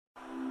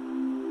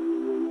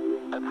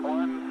It's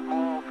one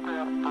small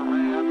step for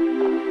man,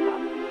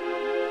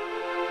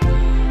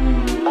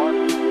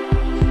 one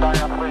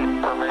giant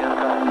leap for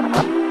mankind.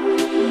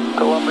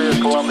 Columbia,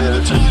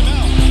 this is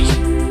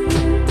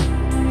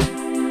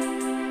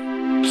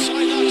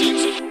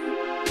Houston,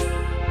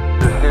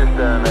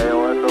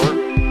 AOS, over.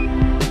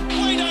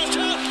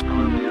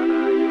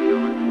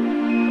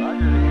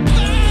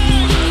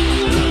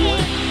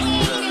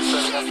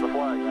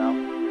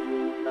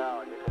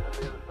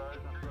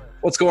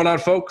 What's going on,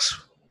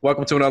 folks?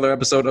 Welcome to another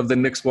episode of the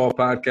Knicks Wall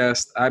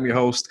Podcast. I'm your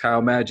host,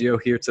 Kyle Maggio,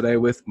 here today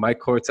with Mike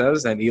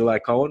Cortez and Eli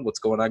Cohen. What's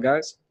going on,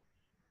 guys?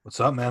 What's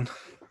up, man?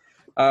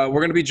 We're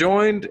going to be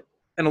joined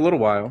in a little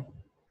while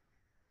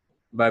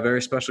by a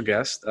very special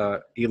guest.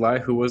 Eli,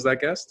 who was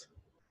that guest?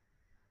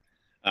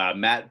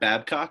 Matt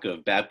Babcock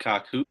of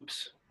Babcock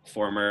Hoops,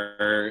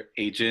 former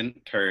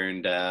agent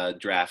turned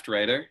draft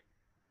writer.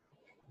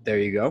 There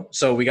you go.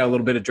 So we got a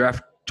little bit of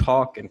draft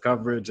talk and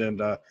coverage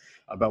and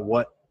about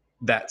what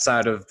that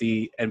side of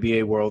the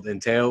NBA world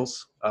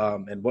entails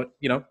and what,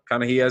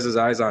 kind of he has his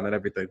eyes on and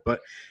everything.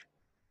 But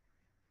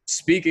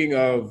speaking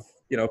of,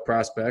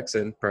 prospects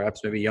and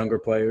perhaps maybe younger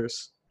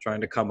players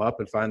trying to come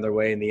up and find their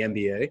way in the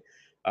NBA,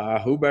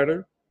 who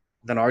better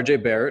than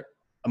RJ Barrett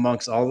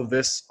amongst all of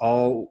this,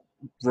 all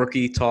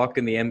rookie talk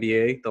in the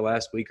NBA the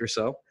last week or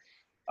so?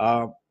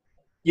 I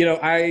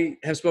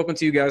have spoken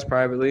to you guys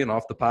privately and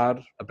off the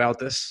pod about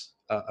this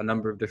a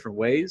number of different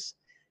ways.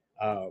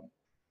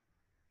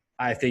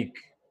 I think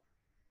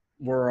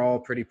we're all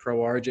pretty pro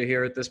RJ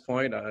here at this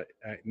point.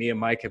 Me and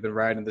Mike have been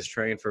riding this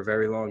train for a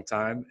very long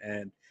time.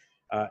 And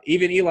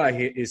even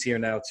Eli is here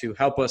now to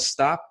help us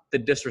stop the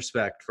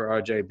disrespect for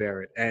RJ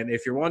Barrett. And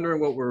if you're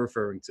wondering what we're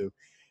referring to,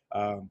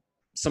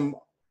 some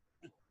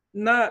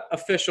not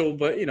official,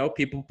 but,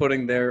 people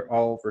putting their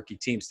all rookie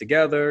teams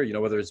together,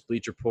 whether it's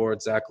Bleacher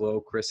Report, Zach Lowe,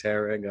 Chris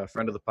Herring, a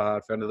friend of the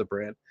pod, friend of the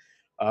brand.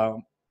 A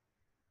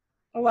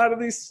lot of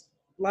these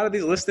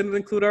lists didn't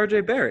include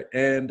RJ Barrett.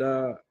 And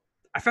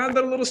I found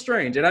that a little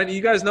strange. And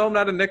you guys know I'm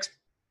not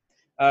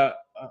a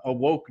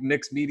woke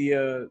Knicks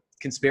media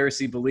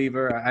conspiracy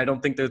believer. I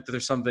don't think that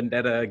there's some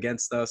vendetta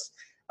against us.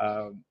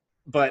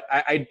 But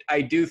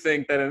I do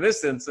think that in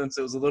this instance,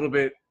 it was a little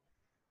bit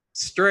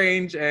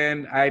strange.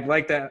 And I'd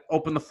like to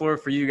open the floor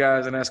for you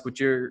guys and ask what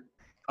your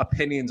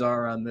opinions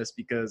are on this,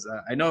 because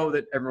I know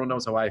that everyone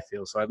knows how I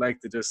feel. So I'd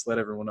like to just let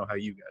everyone know how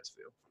you guys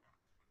feel.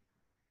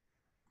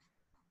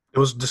 It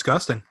was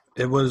disgusting.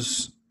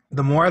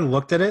 The more I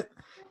looked at it,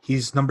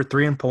 he's number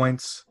 3 in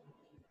points,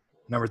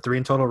 number 3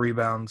 in total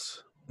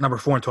rebounds, number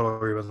 4 in total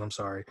rebounds, I'm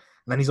sorry.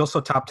 And then he's also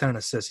top 10 in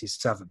assists. He's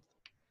 7th.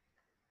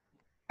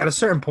 At a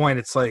certain point,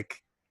 it's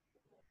like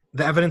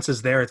the evidence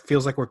is there. It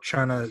feels like we're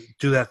trying to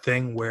do that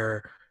thing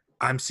where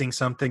I'm seeing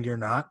something you're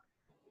not.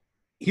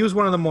 He was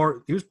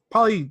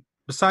probably,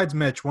 besides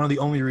Mitch, one of the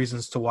only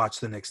reasons to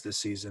watch the Knicks this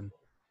season.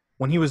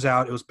 When he was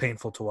out, it was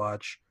painful to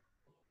watch.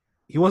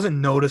 He wasn't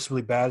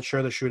noticeably bad.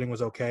 Sure, the shooting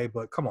was okay,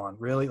 but come on,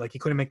 really? Like, he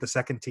couldn't make the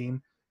second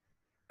team.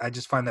 I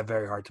just find that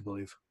very hard to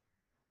believe.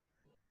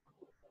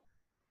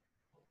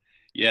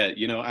 Yeah,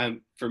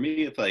 for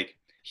me, it's like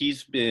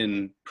he's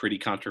been pretty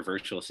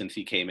controversial since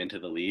he came into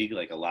the league.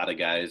 Like, a lot of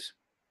guys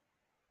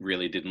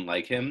really didn't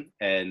like him,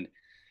 and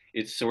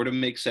it sort of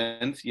makes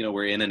sense.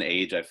 We're in an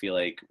age, I feel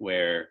like,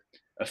 where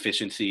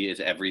efficiency is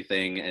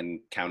everything and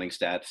counting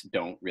stats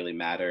don't really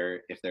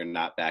matter if they're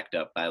not backed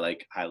up by,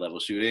 like, high-level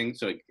shooting.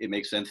 So it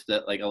makes sense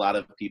that, like, a lot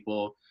of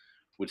people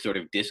would sort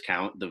of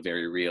discount the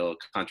very real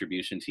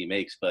contributions he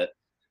makes. But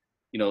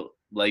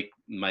like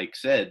Mike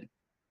said,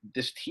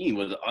 this team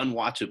was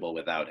unwatchable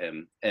without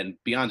him, and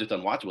beyond just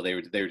unwatchable,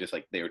 they were just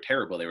like, they were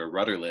terrible. They were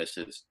rudderless.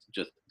 It's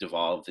just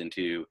devolved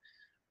into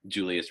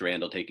Julius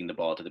Randle taking the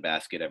ball to the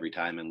basket every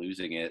time and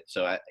losing it.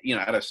 So at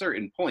a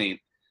certain point,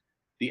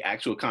 the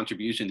actual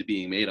contributions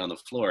being made on the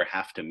floor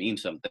have to mean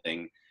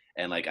something.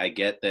 And, like, I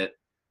get that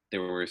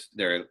there's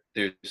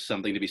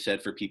something to be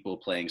said for people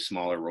playing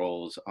smaller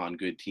roles on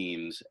good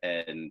teams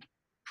and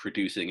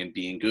producing and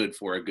being good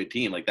for a good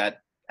team. Like, that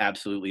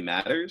absolutely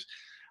matters.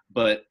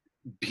 But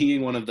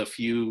being one of the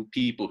few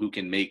people who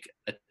can make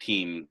a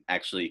team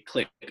actually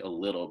click a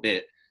little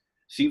bit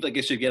seems like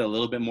it should get a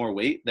little bit more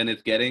weight than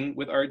it's getting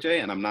with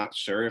RJ. And I'm not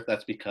sure if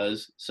that's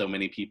because so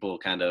many people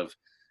kind of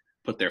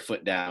put their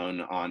foot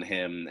down on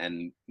him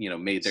and,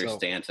 made their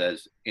stance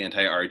as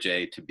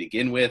anti-RJ to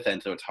begin with.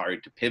 And so it's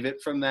hard to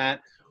pivot from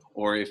that.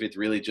 Or if it's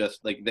really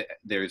just like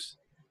there's,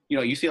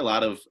 you see a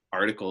lot of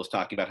articles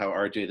talking about how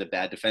RJ is a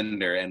bad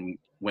defender. And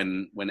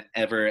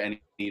whenever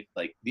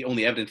like, the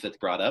only evidence that's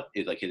brought up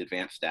is, like, his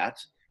advanced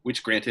stats,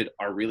 which granted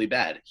are really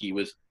bad. He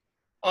was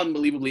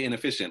unbelievably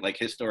inefficient, like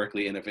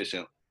historically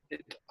inefficient.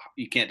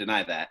 You can't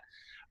deny that.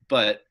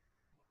 But,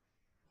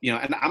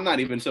 and I'm not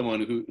even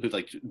someone who's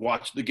like,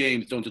 watch the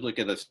games, don't just look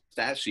at the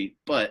stat sheet.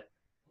 But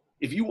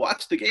if you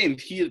watch the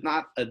games, he is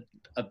not a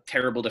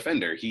terrible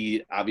defender.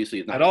 He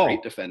obviously is not a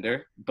great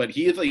defender, but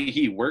he is, like,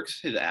 he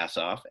works his ass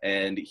off,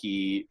 and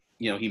he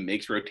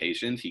makes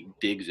rotations, he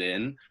digs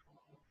in.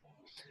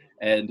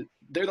 And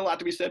there's a lot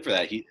to be said for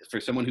that.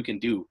 For someone who can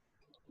do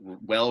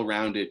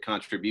well-rounded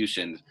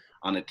contributions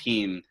on a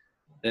team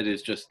that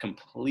is just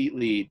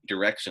completely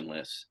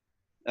directionless.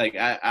 Like,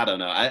 I don't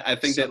know. I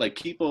think that, like,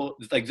 people,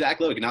 like, Zach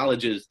Lowe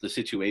acknowledges the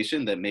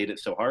situation that made it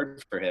so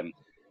hard for him,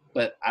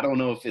 but I don't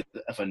know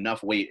if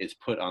enough weight is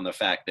put on the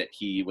fact that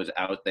he was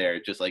out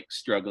there just, like,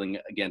 struggling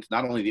against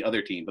not only the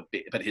other team,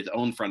 but his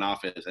own front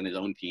office and his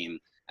own team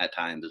at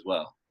times as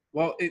well.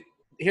 Well,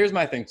 here's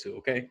my thing too.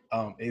 Okay,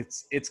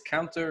 it's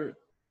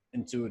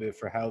counterintuitive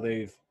for how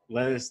they've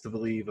led us to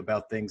believe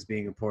about things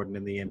being important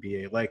in the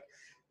NBA. Like,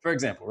 for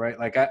example, right?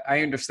 Like,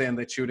 I understand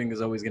that shooting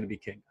is always going to be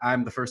king.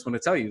 I'm the first one to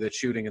tell you that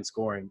shooting and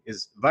scoring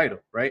is vital,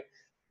 right?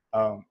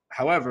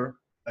 However,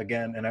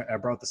 again, and I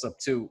brought this up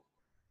too,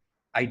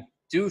 I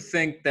do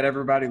think that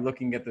everybody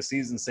looking at the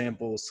season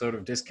sample is sort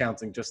of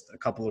discounting just a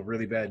couple of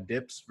really bad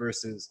dips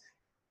versus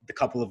the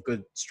couple of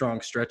good,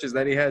 strong stretches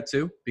that he had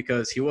too,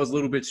 because he was a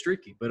little bit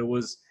streaky, but it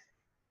was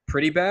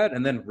pretty bad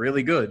and then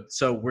really good.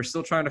 So we're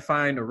still trying to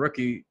find a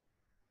rookie,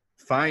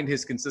 find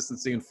his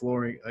consistency and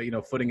flooring,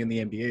 footing in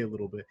the NBA a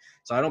little bit.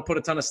 So I don't put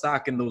a ton of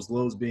stock in those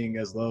lows being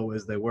as low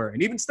as they were.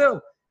 And even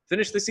still,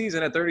 finished the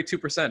season at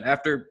 32%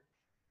 after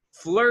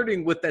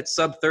flirting with that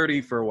sub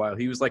 30 for a while.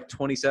 He was like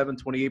 27,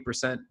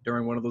 28%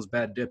 during one of those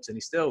bad dips, and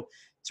he still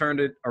turned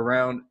it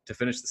around to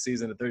finish the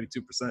season at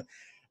 32%.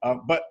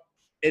 But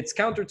it's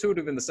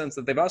counterintuitive in the sense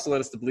that they've also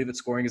led us to believe that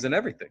scoring isn't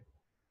everything.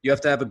 You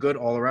have to have a good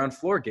all-around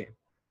floor game.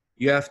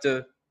 You have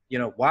to,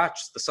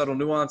 watch the subtle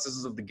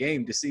nuances of the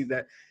game to see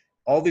that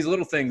all these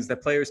little things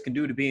that players can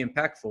do to be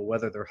impactful,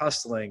 whether they're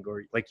hustling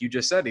or, like you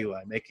just said,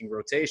 Eli, making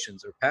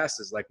rotations or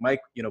passes, like Mike,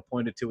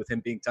 pointed to with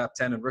him being top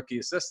 10 in rookie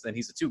assists, and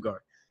he's a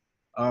two-guard.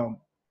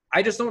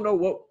 I just don't know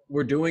what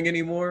we're doing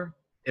anymore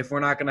if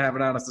we're not going to have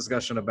an honest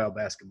discussion about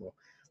basketball.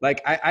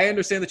 Like, I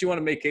understand that you want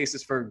to make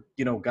cases for,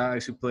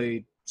 guys who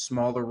played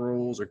smaller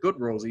roles or good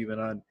roles even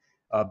on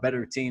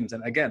better teams.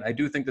 And again, I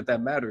do think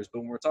that matters. But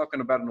when we're talking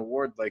about an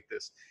award like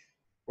this,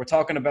 we're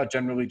talking about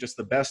generally just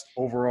the best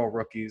overall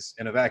rookies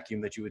in a vacuum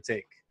that you would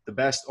take, the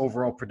best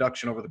overall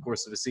production over the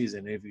course of the season.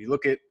 And if you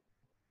look at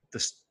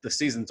the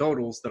season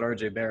totals that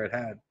RJ Barrett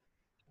had,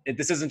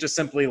 this isn't just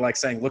simply like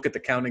saying, look at the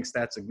counting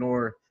stats,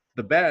 ignore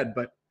the bad,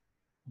 but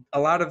a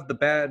lot of the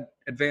bad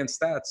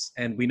advanced stats,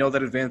 and we know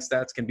that advanced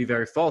stats can be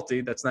very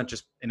faulty. That's not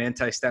just an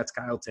anti-stats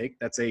Kyle take.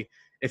 That's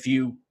if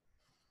you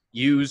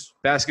use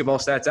basketball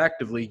stats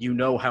actively, you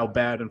know how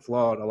bad and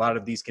flawed a lot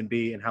of these can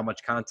be and how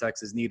much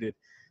context is needed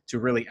to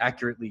really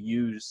accurately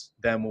use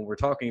them when we're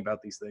talking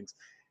about these things.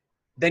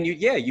 Then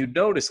you'd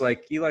notice,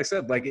 like Eli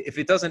said, like if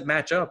it doesn't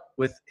match up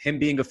with him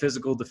being a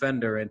physical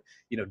defender and,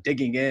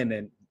 digging in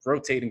and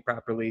rotating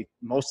properly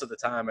most of the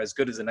time, as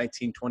good as a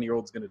 19,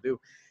 20-year-old is going to do,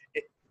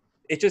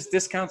 it just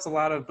discounts a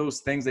lot of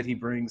those things that he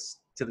brings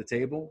to the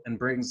table and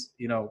brings,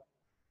 to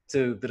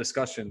the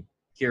discussion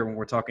here when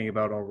we're talking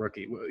about our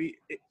rookie.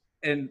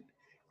 And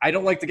I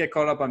don't like to get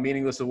caught up on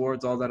meaningless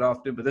awards all that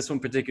often, but this one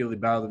particularly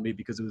bothered me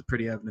because it was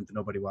pretty evident that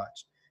nobody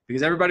watched.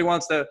 Because everybody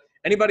wants to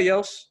 – anybody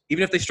else,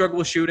 even if they struggle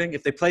with shooting,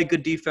 if they play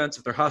good defense,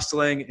 if they're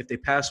hustling, if they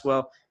pass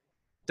well,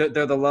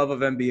 they're the love of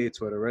NBA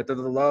Twitter, right? They're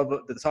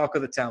the talk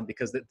of the town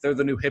because they're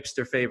the new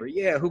hipster favorite.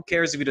 Yeah, who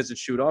cares if he doesn't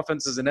shoot?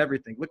 Offenses and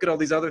everything. Look at all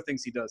these other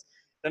things he does.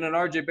 Then an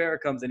RJ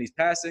Barrett comes in, he's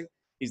passing,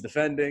 he's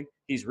defending,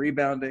 he's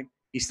rebounding,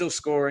 he's still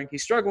scoring.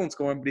 He's struggling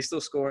scoring, but he's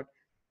still scoring.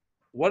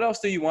 What else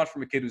do you want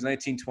from a kid who's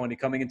 19, 20,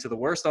 coming into the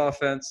worst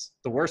offense,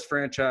 the worst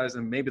franchise,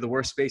 and maybe the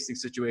worst spacing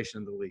situation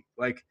in the league?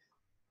 Like,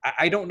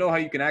 I don't know how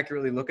you can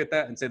accurately look at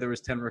that and say there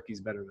was 10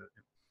 rookies better than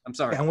him. I'm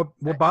sorry. And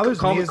what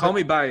bothers me is call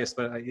me biased,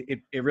 but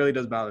it really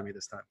does bother me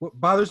this time. What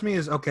bothers me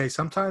is, okay,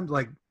 sometimes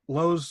like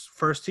Lowe's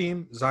first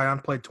team, Zion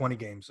played 20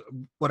 games.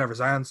 Whatever,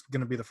 Zion's going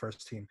to be the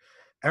first team.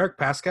 Eric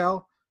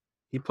Pascal,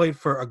 he played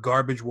for a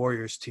garbage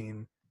Warriors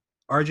team.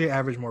 RJ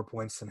averaged more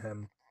points than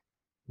him.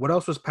 What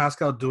else was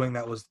Pascal doing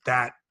that was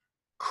that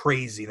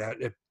crazy that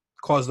it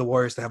caused the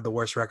Warriors to have the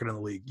worst record in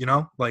the league?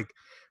 Like,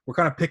 we're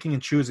kind of picking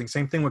and choosing.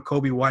 Same thing with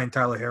Kobe White and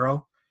Tyler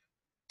Herro.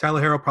 Tyler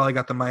Herro probably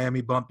got the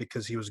Miami bump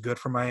because he was good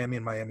for Miami,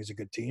 and Miami's a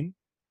good team.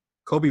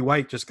 Kobe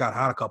White just got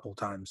hot a couple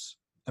times.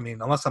 I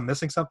mean, unless I'm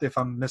missing something, if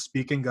I'm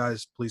misspeaking,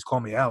 guys, please call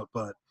me out.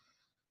 But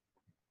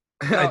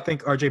I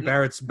think RJ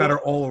Barrett's better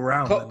all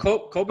around.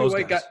 Kobe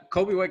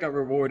White got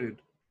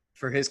rewarded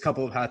for his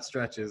couple of hot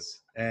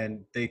stretches,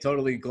 and they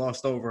totally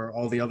glossed over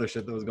all the other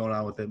shit that was going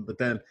on with him. But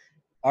then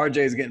RJ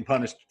is getting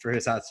punished for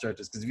his hot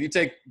stretches because if you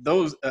take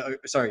those,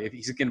 if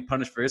he's getting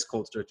punished for his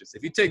cold stretches,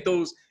 if you take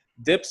those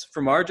dips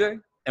from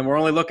RJ, and we're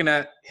only looking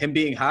at him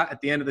being hot at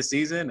the end of the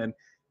season, and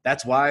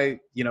that's why,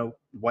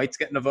 White's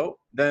getting a vote,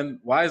 then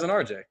why isn't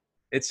RJ?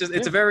 It's just –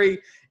 it's a very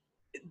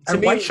 –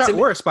 and White shot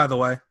worse, by the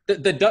way.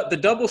 The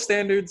double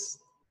standards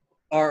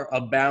are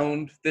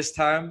abound this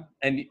time,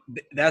 and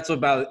that's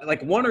about –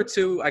 like one or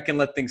two, I can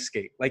let things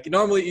skate. Like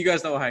normally you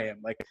guys know how I am.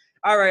 Like,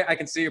 all right, I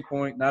can see your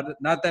point. Not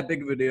that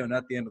big of a deal,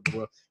 not the end of the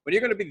world. But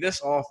you're going to be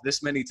this off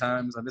this many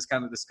times on this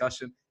kind of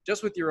discussion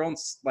just with your own,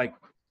 like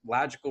 –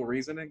 logical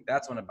reasoning,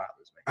 that's when it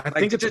bothers me. I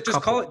think it's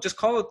just call it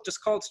straight. Just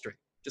call it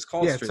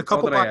straight. It's a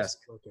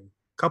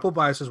couple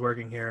biases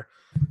working here.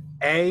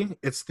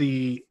 It's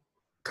the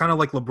kind of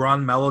like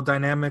LeBron Melo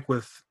dynamic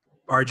with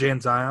RJ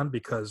and Zion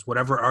because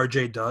whatever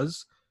RJ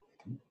does,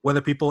 whether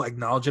people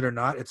acknowledge it or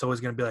not, it's always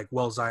going to be like,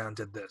 well, Zion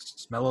did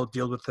this. Melo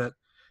dealt with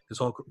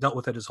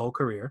it his whole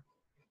career.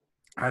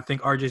 I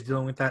think RJ's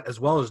dealing with that as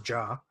well as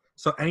Ja.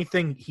 So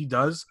anything he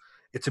does,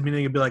 it's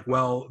immediately going to be like,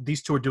 well,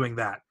 these two are doing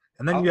that.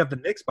 And then you have the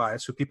Knicks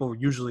bias, who people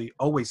usually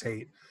always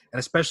hate, and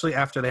especially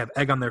after they have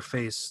egg on their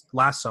face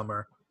last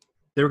summer,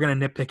 they were going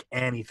to nitpick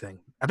anything.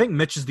 I think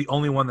Mitch is the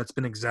only one that's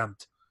been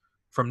exempt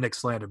from Knicks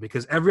slander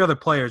because every other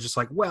player is just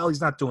like, well,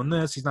 he's not doing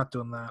this, he's not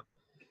doing that.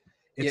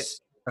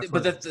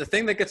 But the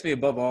thing that gets me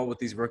above all with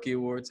these rookie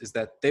awards is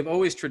that they've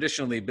always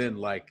traditionally been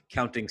like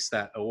counting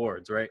stat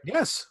awards, right?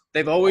 Yes.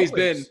 They've always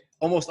been,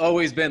 almost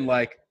always been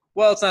like,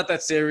 well, it's not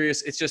that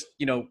serious. It's just,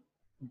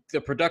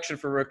 the production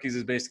for rookies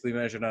is basically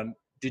measured on,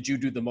 did you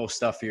do the most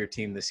stuff for your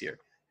team this year?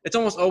 It's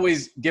almost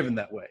always given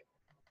that way.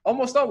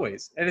 Almost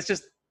always. And it's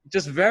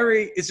just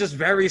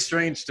very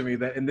strange to me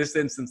that in this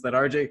instance that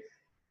RJ,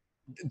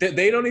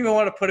 they don't even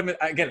want to put him in.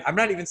 Again, I'm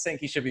not even saying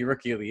he should be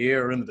Rookie of the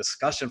Year or in the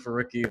discussion for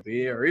Rookie of the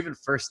Year or even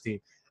first team.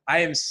 I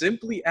am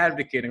simply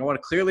advocating. I want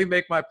to clearly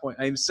make my point.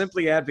 I am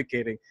simply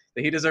advocating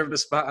that he deserved a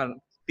spot on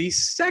the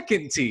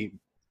second team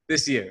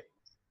this year.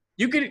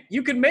 You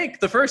could make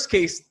the first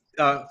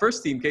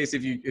team case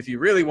if you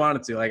really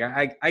wanted to. Like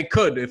I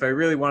could if I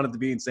really wanted to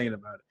be insane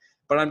about it.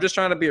 But I'm just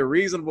trying to be a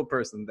reasonable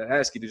person to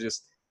ask you to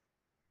just.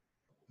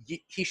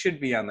 He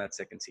should be on that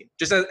second team.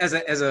 Just as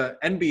a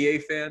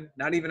NBA fan,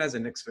 not even as a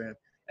Knicks fan,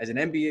 as an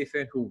NBA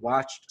fan who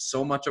watched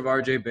so much of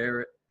RJ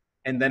Barrett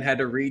and then had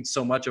to read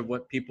so much of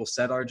what people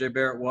said RJ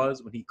Barrett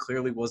was when he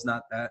clearly was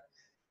not that.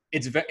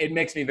 It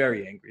makes me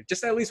very angry.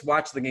 Just at least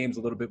watch the games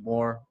a little bit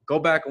more. Go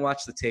back and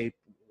watch the tape.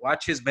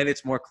 Watch his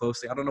minutes more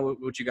closely. I don't know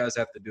what you guys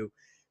have to do,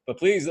 but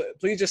please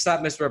just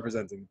stop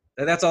misrepresenting.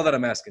 That's all that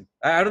I'm asking.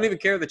 I don't even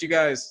care that you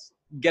guys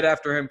get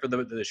after him for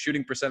the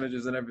shooting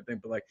percentages and everything,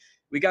 but like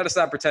we got to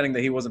stop pretending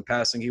that he wasn't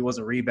passing, he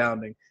wasn't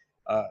rebounding,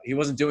 he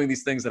wasn't doing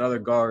these things that other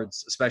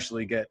guards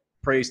especially get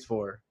praised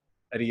for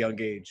at a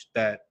young age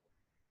that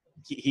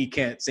he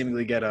can't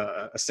seemingly get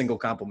a single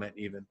compliment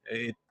even.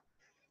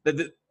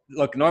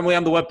 Look, normally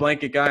I'm the wet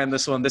blanket guy on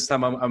this one. This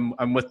time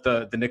I'm with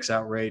the Knicks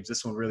outrage.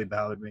 This one really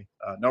bothered me.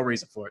 No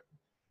reason for it.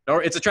 No,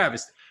 it's a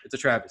travesty. It's a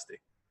travesty.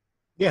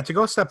 Yeah, to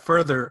go a step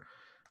further,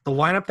 the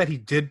lineup that he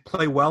did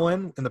play well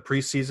in the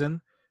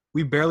preseason.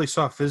 We barely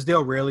saw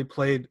Fizdale, rarely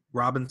played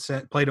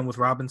him with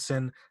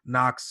Robinson,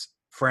 Knox,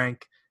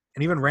 Frank,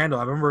 and even Randall.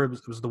 I remember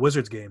it was the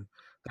Wizards game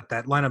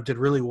that lineup did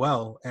really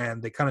well,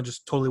 and they kind of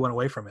just totally went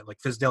away from it. Like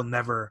Fizdale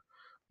never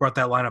brought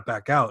that lineup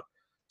back out.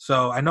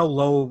 So I know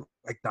Lowe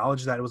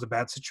acknowledged that it was a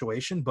bad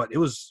situation, but it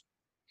was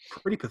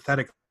pretty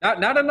pathetic.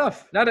 Not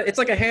enough. It's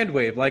like a hand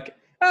wave. Like,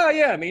 oh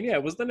yeah, I mean, yeah,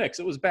 it was the Knicks.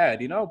 It was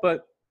bad,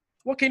 but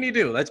what can you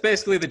do? That's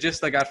basically the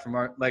gist I got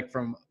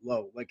from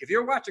Lowe. Like if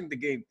you're watching the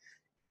game.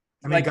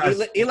 I mean, like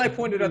guys, Eli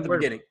pointed out at the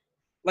beginning,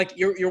 like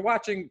you're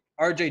watching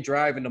RJ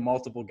drive into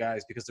multiple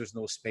guys because there's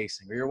no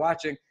spacing, or you're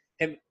watching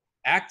him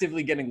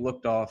actively getting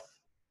looked off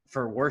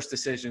for worse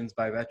decisions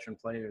by veteran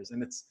players,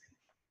 and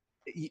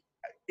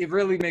it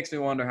really makes me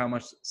wonder how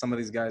much some of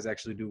these guys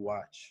actually do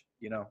watch.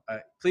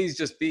 Please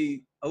just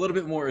be a little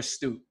bit more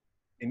astute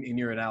in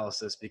your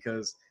analysis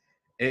because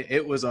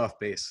it was off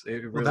base.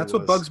 It really that's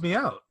what bugs me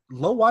out.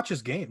 Lowe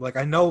watches games. Like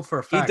I know for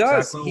a fact he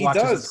does. Lowe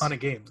watches a ton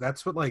of games.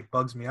 That's what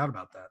bugs me out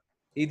about that.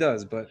 He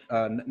does, but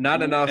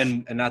not enough,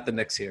 and not the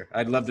Knicks here.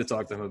 I'd love to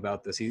talk to him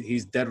about this.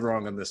 He's dead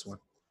wrong on this one.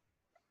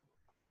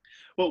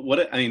 Well,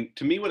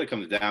 to me, what it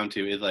comes down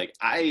to is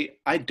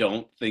I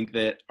don't think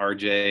that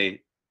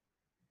RJ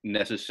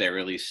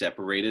necessarily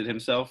separated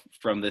himself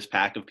from this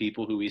pack of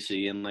people who we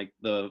see in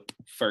the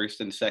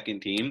first and second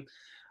team.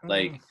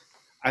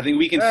 I think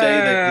we can say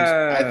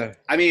that.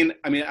 I think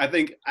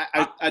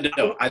I don't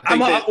know. I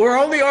think we're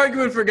only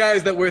arguing for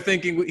guys that we're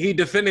thinking he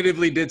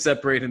definitively did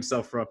separate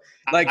himself from.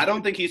 I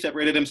don't think he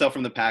separated himself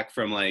from the pack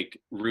from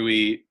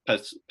Rui,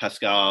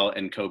 Pascal,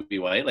 and Kobe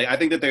White. I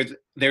think that there's.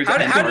 How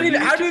did he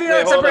not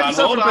separate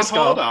himself from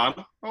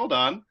Pascal? Hold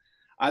on.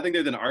 I think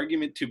there's an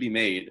argument to be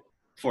made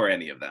for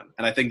any of them,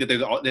 and I think that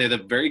there's a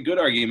very good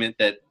argument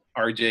that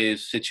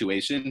RJ's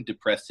situation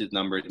depressed his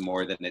numbers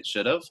more than it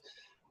should have.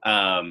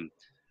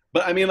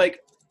 But I mean,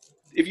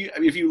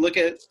 if you look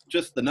at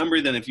just the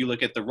numbers, and if you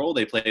look at the role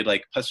they played,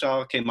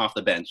 Pascal came off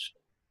the bench,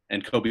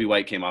 and Kobe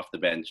White came off the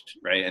bench,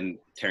 right? And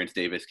Terrence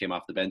Davis came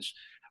off the bench.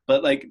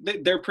 But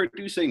they're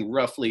producing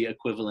roughly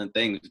equivalent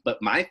things.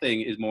 But my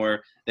thing is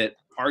more that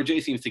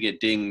RJ seems to get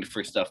dinged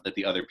for stuff that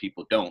the other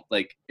people don't.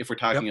 If we're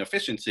talking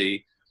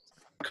efficiency,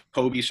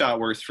 Kobe shot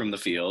worse from the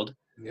field.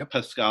 Yep.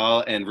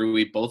 Pascal and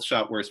Rui both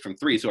shot worse from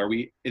three. So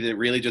is it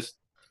really just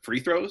free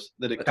throws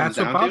that it comes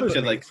down to? Because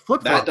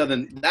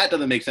that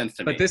doesn't make sense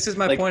to me. But this is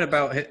my point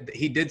about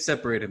he did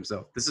separate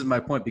himself. This is my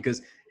point,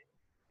 because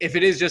if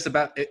it is just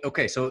about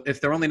so if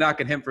they're only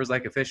knocking him for his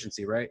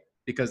efficiency, right?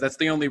 Because that's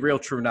the only real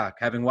true knock.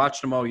 Having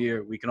watched him all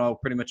year, we can all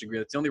pretty much agree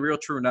that's the only real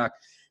true knock.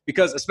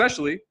 Because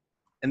especially,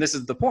 and this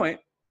is the point,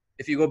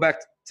 if you go back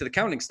to the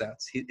counting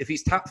stats, if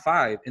he's top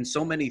 5 in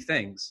so many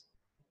things,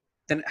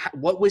 then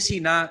what was he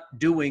not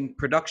doing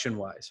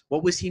production-wise?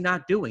 What was he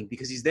not doing?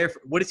 Because he's there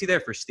 – what is he there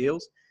for,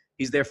 steals?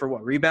 He's there for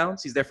what,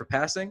 rebounds? He's there for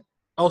passing?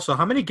 Also,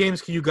 how many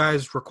games can you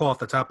guys recall off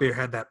the top of your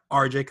head that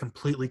RJ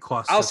completely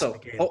cost Also, the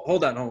game?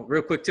 hold on,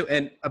 real quick too.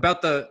 And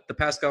about the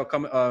Pascal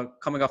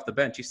coming off the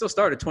bench, he still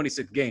started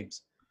 26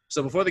 games.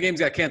 So before the games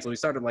got canceled, he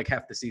started like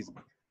half the season.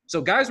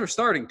 So guys were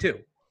starting too.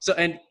 So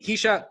and he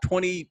shot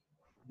 29%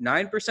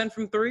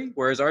 from three,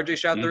 whereas RJ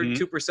shot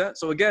 32%.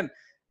 So again,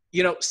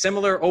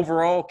 similar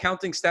overall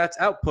counting stats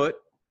output.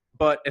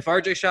 But if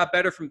RJ shot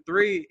better from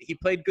three, he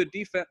played good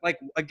defense. Like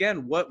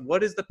again,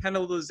 what is the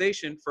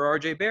penalization for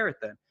RJ Barrett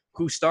then,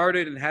 who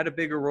started and had a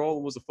bigger role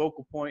and was a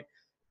focal point?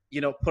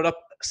 Put up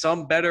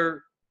some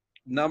better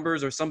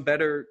numbers or some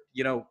better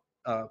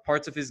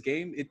parts of his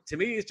game. To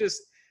me, it's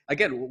just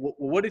again,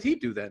 what did he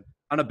do then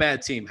on a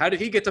bad team? How did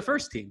he get to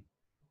first team?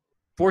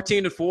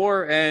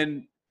 14-4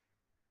 and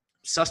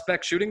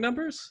suspect shooting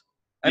numbers.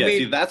 I mean,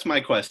 see, that's my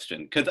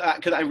question because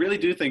I really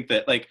do think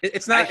that like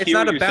it's not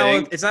a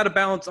balance. It's not a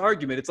balanced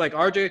argument. It's like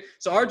RJ.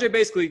 So RJ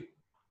basically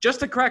just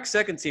to crack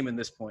second team in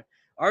this point.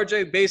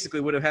 RJ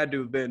basically would have had to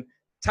have been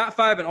top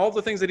 5 in all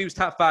the ththings that he was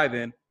top 5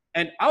 in,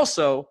 and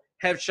also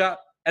have shot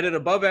at an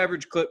above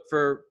average clip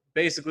for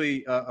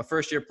basically a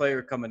first year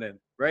player coming in,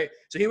 right?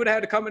 So he would have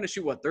had to come in and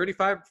shoot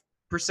 35%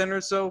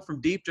 or so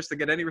from deep just to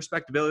get any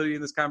respectability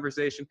in this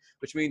conversation,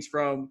 which means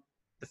from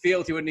the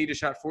field, he would need to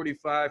shot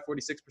 45,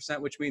 46%,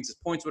 which means his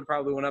points would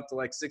probably went up to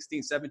like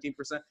 16, 17%,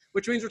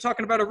 which means we're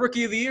talking about a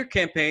rookie of the year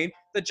campaign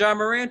that John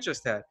Morant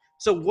just had.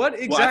 So what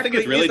exactly I think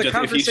it's really is the just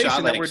conversation if he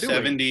shot that like we're doing?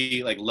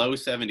 70, like low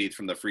 70s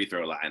from the free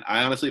throw line.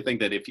 I honestly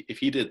think that if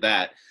he did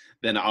that,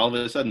 then all of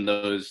a sudden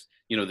those,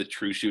 the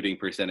true shooting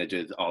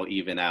percentages all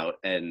even out.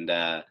 And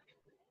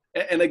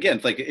again,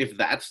 it's like if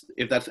that's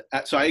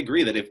so I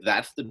agree that if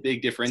that's the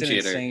big differentiator,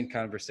 it's an insane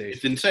conversation.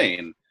 It's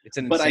insane. It's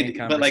an insane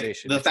conversation. But like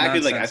the it's fact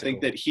is, like I nonsensical.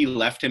 think that he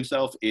left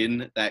himself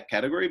in that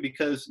category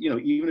because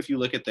even if you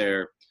look at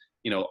their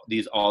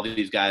all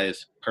these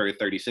guys per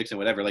 36 and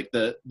whatever, like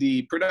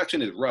the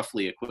production is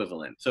roughly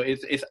equivalent. So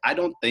it's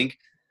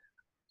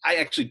I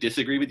actually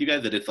disagree with you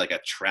guys that it's like a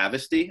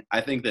travesty.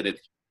 I think that it's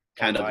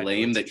kind of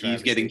lame that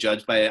he's getting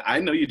judged by it. I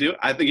know you do.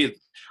 I think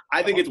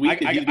it's weak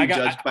that he's being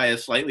judged by a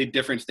slightly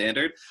different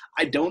standard.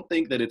 I don't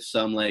think that it's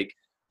some like,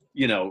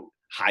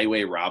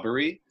 highway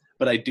robbery,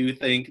 but I do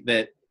think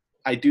that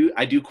I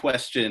do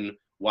question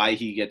why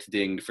he gets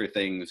dinged for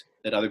things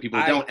that other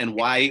people don't, and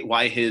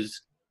why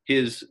his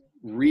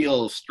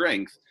real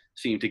strength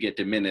seem to get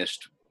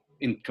diminished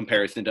in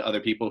comparison to other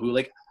people who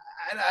like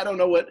I don't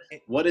know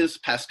what is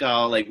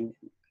Pascal like.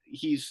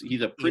 He's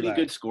a pretty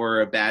good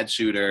scorer, a bad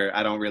shooter.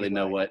 I don't really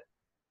know what.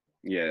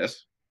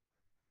 Yes.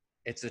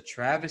 It's a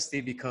travesty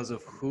because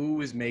of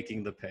who is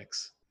making the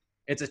picks.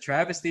 It's a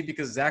travesty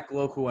because Zach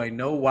Lowe, who I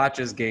know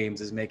watches games,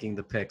 is making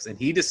the picks, and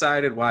he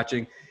decided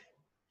watching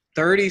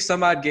 30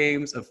 some odd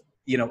games of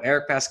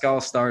Eric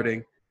Pascal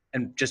starting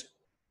and just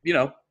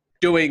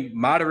doing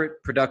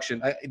moderate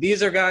production.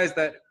 These are guys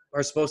that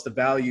are supposed to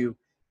value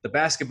the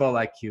basketball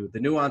IQ, the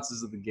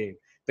nuances of the game.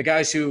 The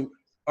guys who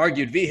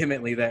argued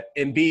vehemently that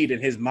Embiid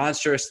and his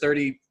monstrous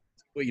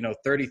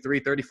 33,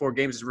 34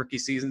 games his rookie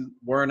season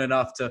weren't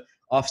enough to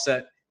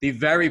offset the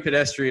very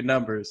pedestrian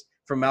numbers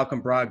from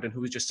Malcolm Brogdon,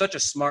 who was just such a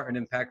smart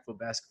and impactful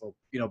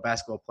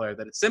basketball player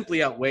that it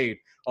simply outweighed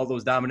all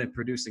those dominant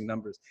producing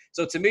numbers.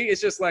 So to me,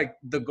 it's just like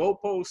the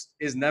goalpost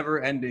is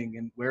never ending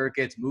and where it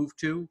gets moved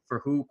to for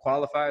who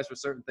qualifies for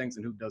certain things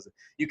and who doesn't.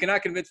 You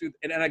cannot convince me.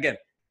 And again,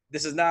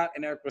 this is not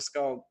an Eric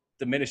Pascal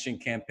diminishing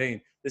campaign.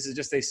 This is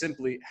just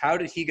simply how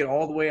did he get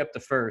all the way up to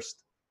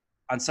first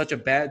on such a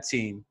bad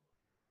team,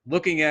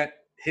 looking at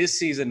his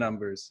season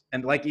numbers,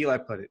 and like Eli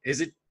put it,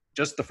 is it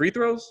just the free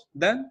throws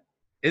then?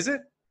 Is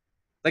it?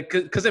 Like,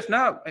 because if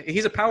not,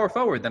 he's a power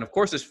forward, then of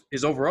course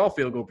his overall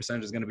field goal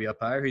percentage is going to be up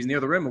higher. He's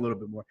near the rim a little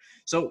bit more.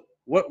 So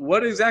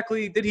what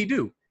exactly did he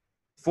do?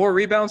 4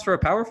 rebounds for a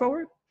power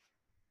forward?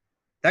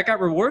 That got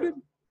rewarded?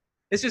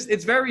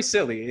 It's very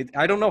silly.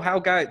 I don't know how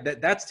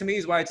that's to me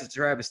is why it's a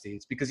travesty.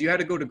 It's because you had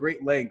to go to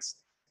great lengths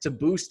to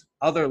boost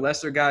other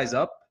lesser guys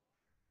up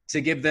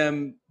to give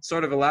them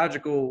sort of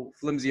illogical,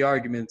 flimsy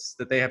arguments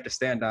that they have to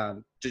stand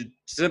on to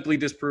simply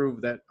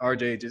disprove that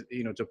RJ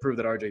to prove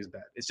that RJ is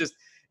bad. It's just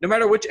no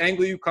matter which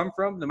angle you come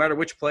from, no matter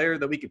which player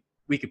that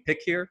we could pick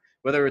here,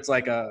 whether it's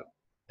like a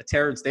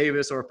Terrence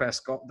Davis or a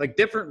Pascal, like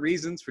different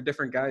reasons for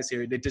different guys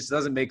here. It just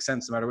doesn't make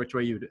sense no matter which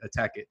way you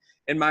attack it,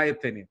 in my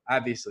opinion,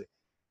 obviously.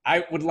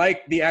 I would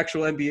like the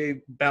actual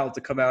NBA ballot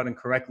to come out and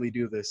correctly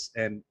do this,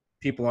 and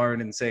people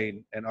aren't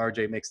insane, and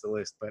RJ makes the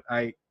list. But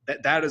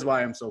that is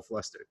why I'm so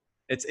flustered.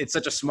 It's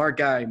such a smart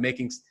guy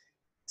making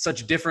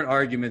such different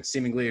arguments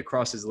seemingly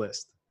across his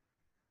list.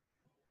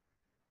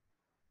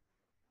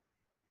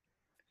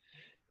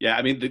 Yeah,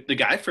 I mean, the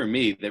guy for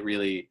me that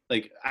really,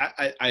 like,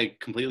 I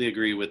completely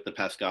agree with the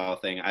Pascal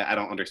thing. I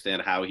don't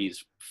understand how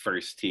he's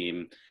first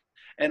team.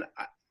 And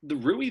the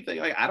Rui thing,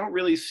 like, I don't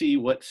really see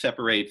what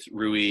separates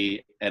Rui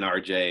and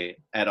RJ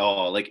at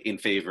all, like, in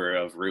favor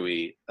of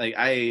Rui. Like,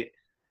 I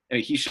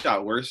mean, he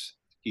shot worse.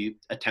 He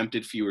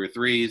attempted fewer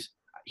threes.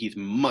 he's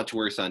much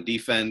worse on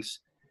defense.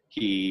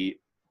 He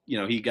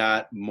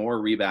got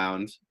more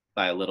rebounds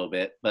by a little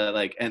bit, but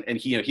like, and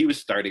he was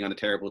starting on a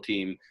terrible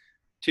team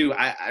too.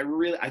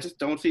 I just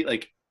don't see,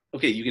 like,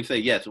 okay, you can say,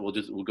 yes,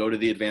 we'll go to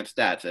the advanced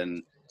stats,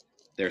 and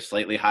they're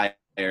slightly higher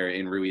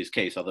in Rui's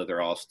case, although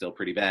they're all still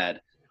pretty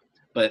bad.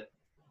 But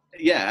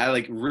yeah,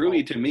 like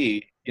Rui, to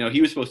me,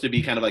 he was supposed to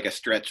be kind of like a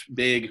stretch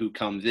big who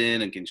comes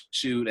in and can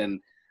shoot, and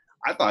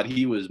I thought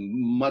he was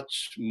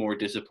much more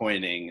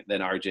disappointing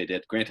than RJ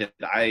did. Granted,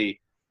 I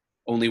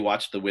only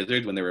watched the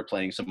Wizards when they were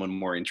playing someone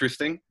more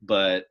interesting,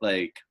 but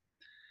like,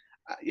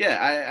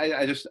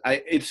 yeah,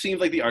 it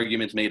seems like the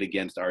arguments made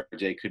against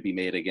RJ could be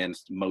made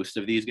against most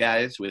of these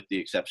guys, with the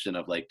exception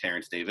of like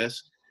Terrence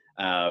Davis.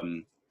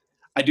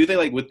 I do think,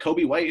 like, with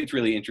Kobe White, it's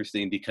really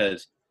interesting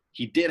because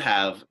he did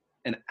have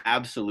an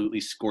absolutely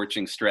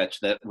scorching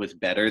stretch that was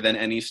better than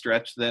any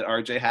stretch that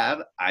RJ had,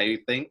 I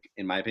think,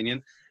 in my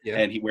opinion. Yeah.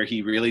 And where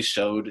he really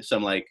showed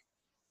some, like,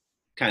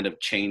 kind of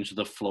change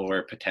the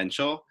floor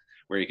potential,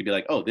 where you could be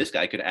like, oh, this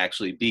guy could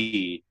actually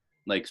be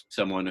like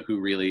someone who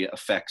really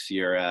affects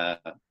your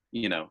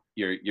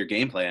your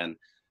game plan.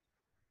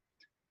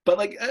 But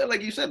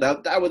like you said,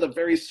 that was a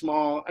very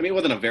small, I mean, it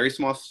wasn't a very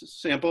small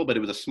sample, but it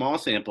was a small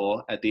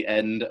sample at the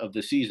end of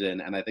the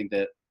season. And I think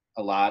that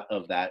a lot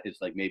of that is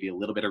like maybe a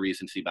little bit of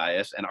recency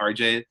bias. And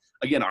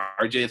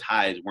RJ's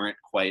highs weren't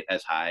quite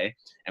as high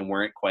and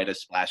weren't quite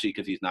as splashy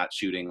because he's not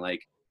shooting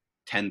like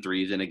 10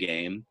 threes in a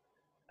game.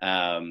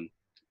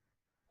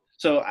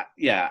 So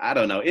yeah, I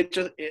don't know. It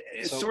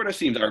sort of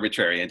seems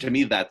arbitrary. And to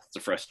me, that's the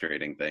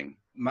frustrating thing.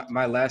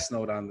 My last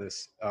note on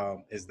this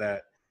is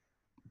that,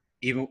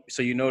 even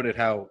so, you noted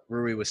how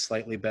Rui was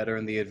slightly better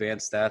in the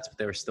advanced stats, but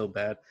they were still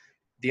bad.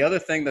 The other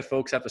thing that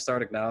folks have to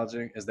start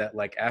acknowledging is that,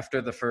 like,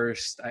 after the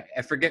first,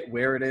 I forget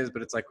where it is,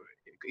 but it's like,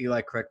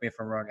 Eli, correct me if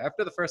I'm wrong.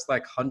 After the first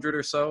like 100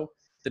 or so,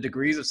 the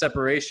degrees of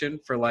separation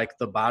for like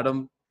the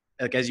bottom,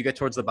 like as you get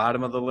towards the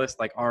bottom of the list,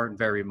 like aren't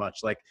very much.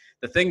 Like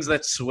the things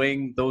that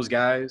swing those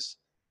guys,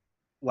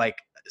 like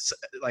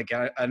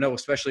I know,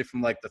 especially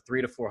from like the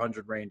 300 to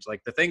 400 range,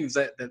 like the things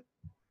that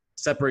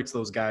separates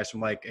those guys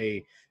from like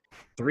a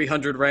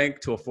 300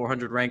 rank to a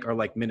 400 rank are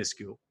like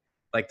minuscule.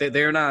 Like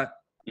they're not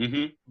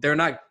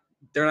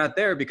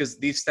there because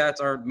these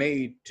stats aren't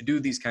made to do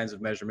these kinds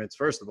of measurements,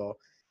 first of all.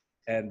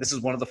 And this is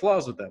one of the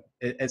flaws with them.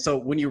 And so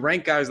when you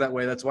rank guys that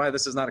way, that's why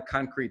this is not a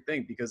concrete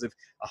thing, because if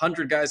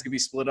 100 guys could be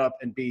split up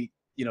and be,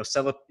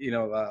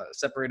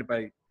 separated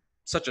by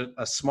such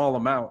a small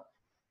amount,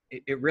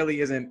 it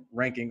really isn't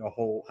ranking a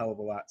whole hell of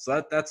a lot.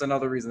 So that's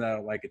another reason I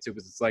don't like it too,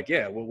 because it's like,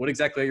 yeah, well, what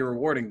exactly are you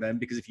rewarding them?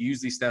 Because if you use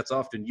these stats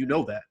often, you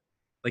know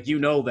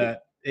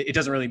that it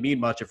doesn't really mean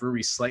much if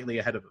Rui's slightly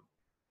ahead of him.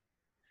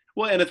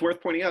 Well, and it's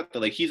worth pointing out that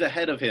like he's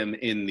ahead of him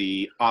in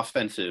the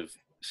offensive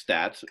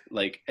stats,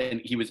 like,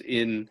 and he was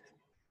in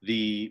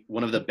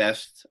one of the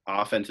best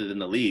offenses in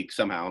the league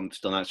somehow. I'm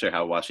still not sure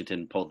how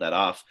Washington pulled that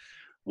off,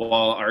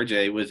 while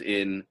RJ was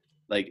in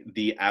like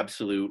the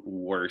absolute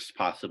worst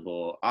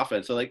possible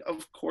offense. So like,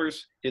 of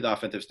course his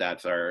offensive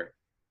stats are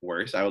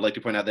worse. I would like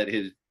to point out that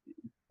his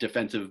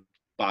defensive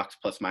box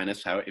plus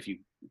minus, if you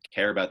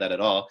care about that at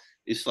all,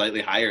 is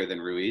slightly higher than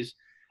Rui's.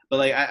 But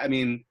like, I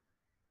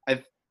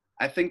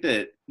think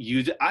that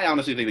I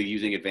honestly think that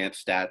using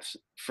advanced stats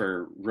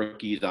for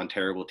rookies on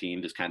terrible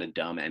teams is kind of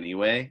dumb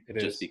anyway,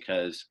 just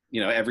because,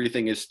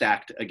 everything is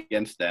stacked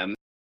against them.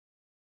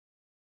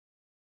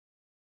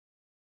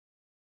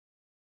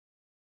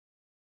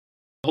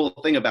 The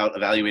whole thing about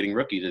evaluating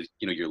rookies is,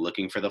 you're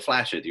looking for the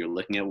flashes. You're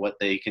looking at what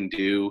they can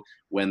do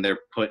when they're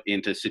put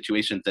into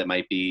situations that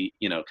might be,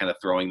 kind of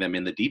throwing them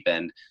in the deep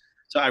end.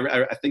 So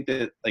I think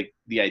that like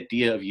the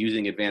idea of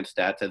using advanced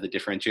stats as a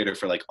differentiator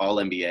for like all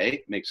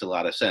NBA makes a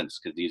lot of sense,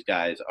 because these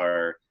guys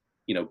are,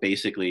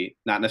 basically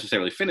not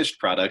necessarily finished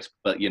products,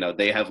 but,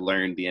 they have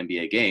learned the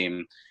NBA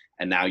game.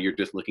 And now you're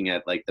just looking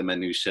at like the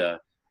minutia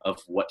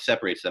of what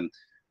separates them.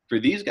 For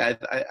these guys,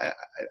 I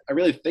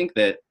really think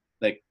that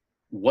like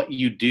what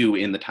you do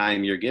in the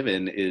time you're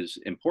given is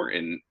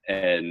important.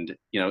 And,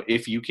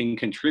 if you can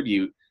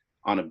contribute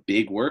on a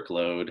big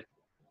workload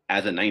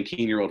as a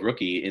 19-year-old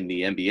rookie in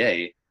the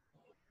NBA,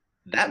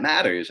 that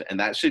matters, and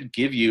I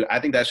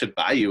think that should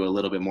buy you a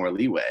little bit more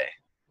leeway.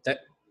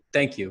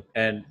 Thank you.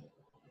 And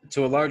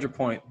to a larger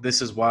point,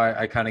 this is why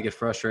I kind of get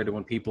frustrated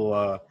when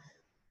people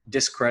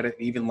discredit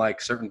even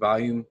like certain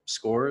volume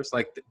scores.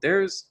 Like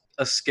there's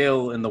a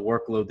skill in the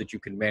workload that you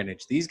can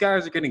manage. These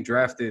guys are getting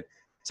drafted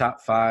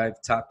top 5,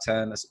 top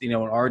 10, in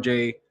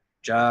RJ,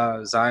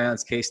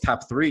 Zion's case,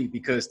 top 3,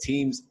 because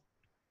teams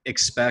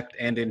expect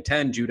and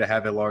intend you to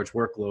have a large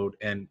workload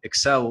and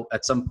excel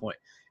at some point.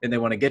 And they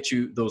want to get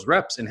you those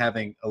reps and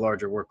having a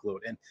larger workload.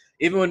 And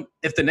even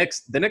if the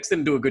Knicks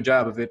didn't do a good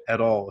job of it at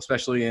all,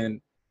 especially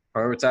in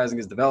prioritizing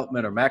his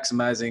development or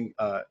maximizing,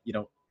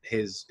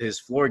 his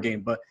floor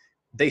game, but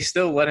they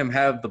still let him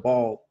have the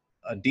ball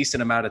a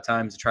decent amount of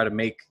times to try to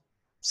make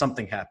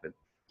something happen,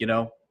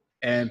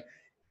 and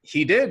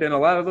he did in a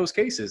lot of those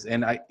cases.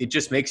 And it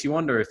just makes you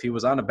wonder if he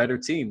was on a better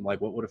team,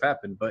 like what would have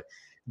happened. But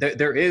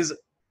there is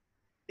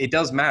it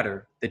does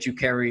matter that you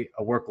carry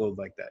a workload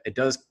like that. It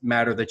does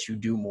matter that you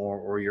do more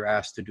or you're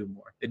asked to do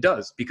more. It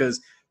does, because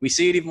we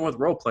see it even with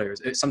role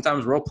players.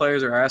 Sometimes role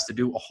players are asked to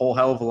do a whole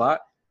hell of a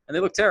lot and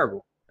they look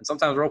terrible. And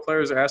sometimes role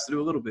players are asked to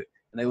do a little bit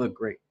and they look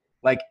great.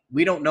 Like,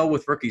 we don't know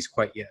with rookies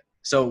quite yet.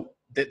 So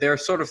they're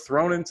sort of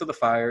thrown into the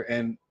fire.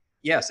 And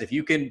yes, if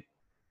you can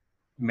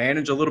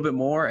manage a little bit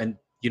more and,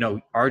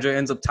 RJ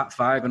ends up top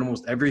 5 in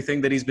almost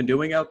everything that he's been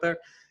doing out there.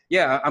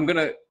 Yeah,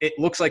 it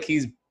looks like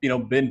he's,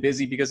 been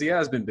busy because he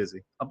has been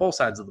busy on both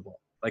sides of the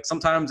ball. Like,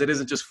 sometimes it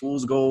isn't just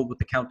fool's gold with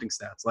the counting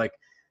stats. Like,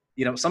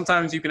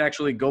 sometimes you can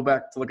actually go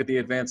back to look at the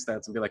advanced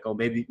stats and be like, oh,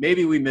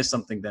 maybe we missed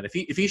something then.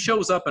 If he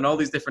shows up in all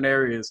these different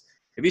areas,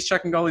 if he's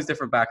checking all these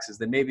different boxes,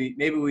 then maybe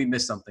we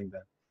missed something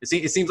then.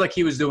 It seems like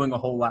he was doing a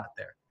whole lot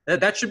there.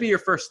 That should be your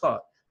first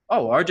thought.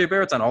 Oh, RJ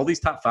Barrett's on all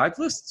these top 5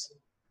 lists?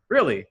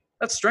 Really?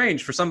 That's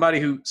strange for somebody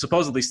who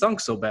supposedly stunk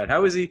so bad.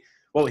 How is he?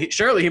 Well,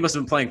 surely he must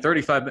have been playing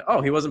 35 minutes. Oh,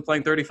 he wasn't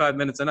playing 35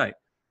 minutes a night.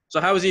 So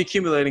how is he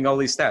accumulating all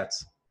these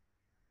stats?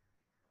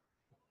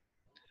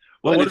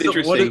 Well, what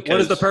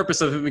is the purpose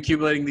of him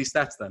accumulating these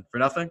stats then? For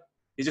nothing?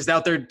 He's just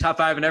out there top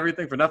 5 and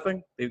everything for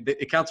nothing?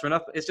 It counts for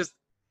nothing? It's just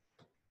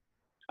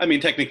 – I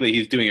mean, technically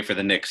he's doing it for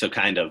the Knicks, so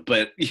kind of.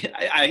 But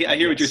I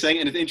hear what you're saying,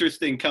 and it's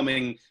interesting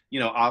coming,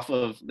 off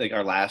of like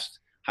our last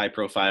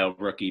high-profile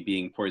rookie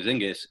being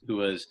Porzingis, who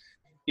was –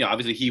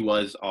 obviously he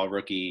was all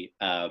rookie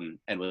and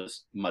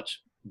was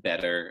much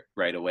better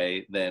right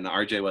away than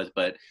RJ was.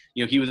 But,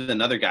 he was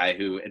another guy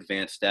who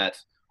advanced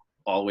stats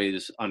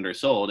always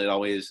undersold. It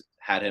always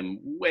had him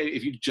way –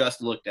 if you just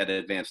looked at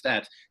advanced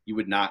stats, you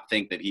would not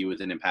think that he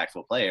was an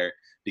impactful player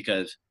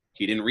because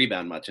he didn't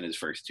rebound much in his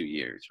first 2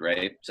 years,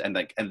 right? And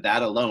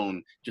that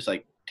alone just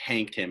like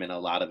tanked him in a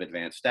lot of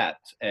advanced stats.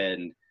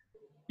 And,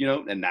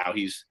 and now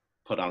he's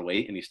put on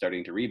weight and he's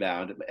starting to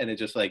rebound. And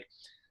it's just like –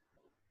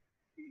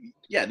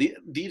 yeah,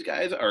 these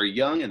guys are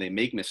young and they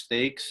make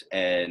mistakes,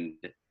 and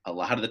a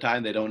lot of the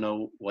time they don't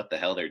know what the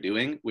hell they're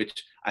doing,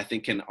 which I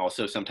think can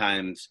also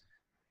sometimes,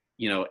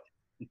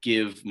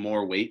 give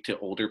more weight to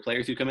older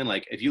players who come in.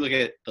 Like, if you look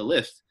at the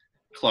list,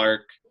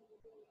 Clark,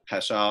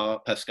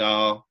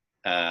 Pascal,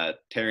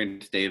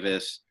 Terrence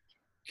Davis,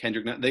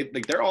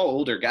 Kendrick, they're all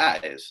older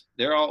guys.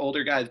 They're all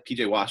older guys.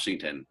 PJ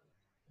Washington,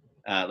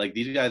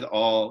 these guys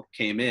all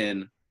came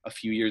in a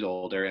few years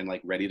older and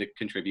like ready to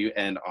contribute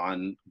and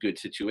on good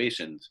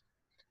situations.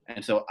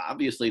 And so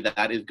obviously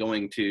that is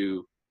going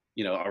to,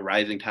 a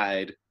rising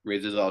tide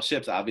raises all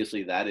ships.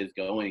 Obviously that is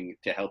going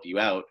to help you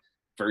out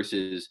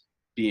versus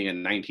being a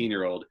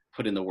 19-year-old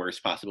put in the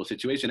worst possible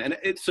situation. And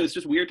it's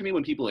just weird to me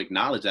when people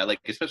acknowledge that, like,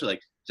 especially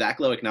like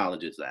Zach Lowe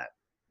acknowledges that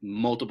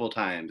multiple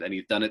times, and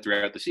he's done it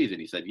throughout the season.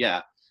 He said,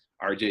 yeah,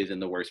 RJ's in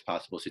the worst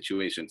possible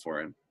situation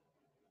for him.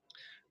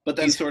 But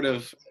then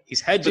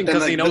he's hedging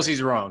because he knows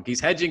he's wrong.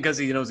 He's hedging because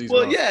he knows he's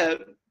wrong. Well, yeah,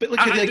 but look,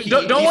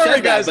 don't worry,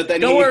 guys.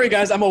 Don't worry,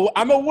 guys. I'm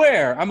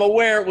aware. I'm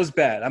aware it was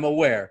bad. I'm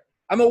aware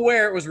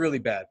it was really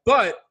bad.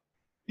 But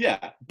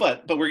yeah,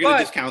 but we're gonna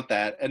discount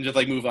that and just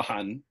like move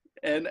on.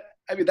 And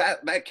I mean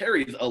that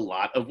carries a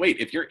lot of weight.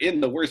 If you're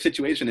in the worst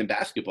situation in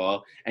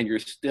basketball and you're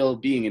still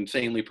being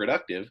insanely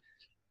productive,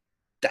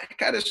 that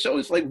kind of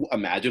shows, like,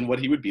 imagine what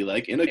he would be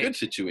like in a good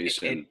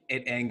situation.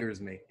 It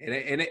angers me, and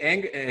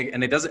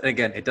it doesn't.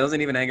 Again, it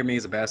doesn't even anger me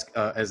as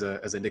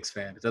a Knicks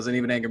fan. It doesn't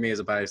even anger me as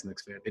a biased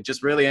Knicks fan. It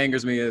just really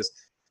angers me as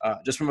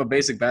just from a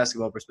basic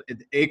basketball perspective.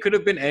 It could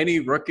have been any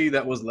rookie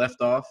that was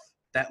left off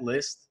that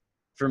list.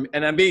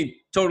 And I'm being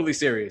totally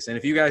serious. And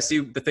if you guys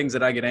see the things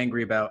that I get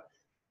angry about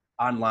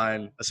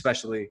online,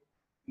 especially,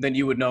 then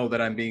you would know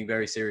that I'm being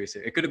very serious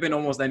here. It could have been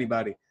almost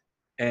anybody,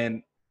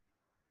 and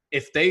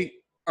if they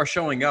are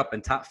showing up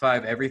in top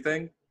 5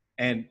 everything,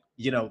 and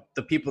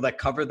the people that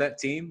cover that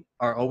team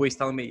are always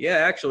telling me, yeah,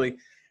 actually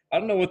I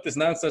don't know what this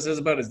nonsense is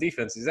about his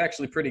defense, he's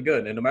actually pretty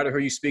good, and no matter who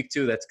you speak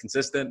to, that's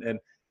consistent. And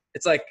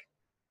it's like,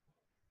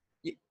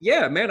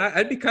 yeah, man,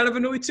 I'd be kind of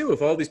annoyed too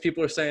if all these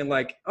people are saying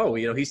like, oh,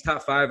 he's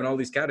top 5 in all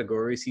these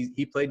categories,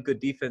 he played good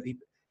defense.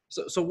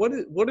 So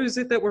what is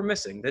it that we're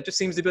missing? That just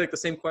seems to be like the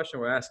same question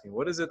we're asking.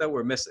 What is it that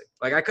we're missing?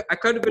 Like, I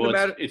could have been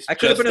I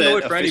could have been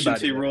annoyed for anybody.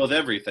 Efficiency rules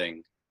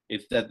everything.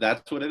 It's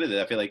that's what it is.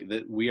 I feel like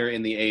that we are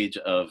in the age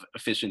of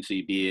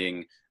efficiency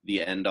being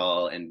the end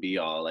all and be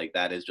all. Like,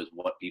 that is just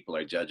what people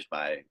are judged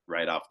by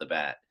right off the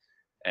bat.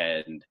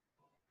 And,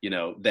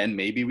 then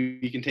maybe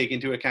we can take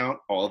into account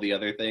all the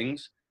other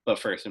things. But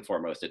first and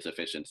foremost, it's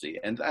efficiency.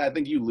 And I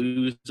think you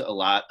lose a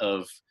lot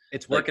of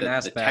it's working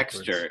the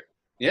texture.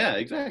 Yeah,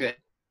 exactly.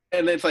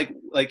 And it's like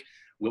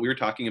what we were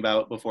talking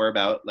about before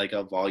about like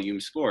a volume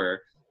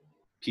scorer.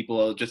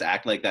 People just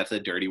act like that's a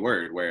dirty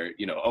word where,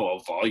 a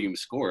volume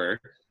scorer.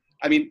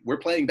 I mean, we're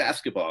playing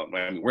basketball.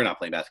 I mean, we're not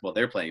playing basketball.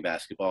 They're playing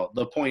basketball.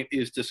 The point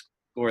is to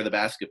score the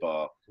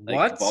basketball.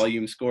 Like,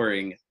 volume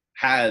scoring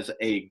has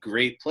a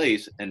great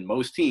place, and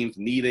most teams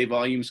need a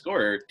volume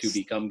scorer to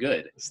become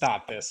good.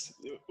 Stop this.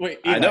 Wait,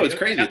 Eli, I know, it's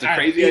crazy. It's a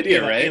crazy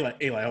idea, right?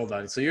 Eli, hold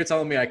on. So you're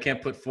telling me I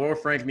can't put 4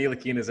 Frank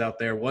Ntilikina's out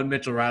there, 1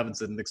 Mitchell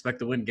Robinson, and expect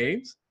to win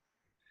games?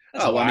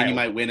 I mean, you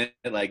might win it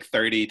at like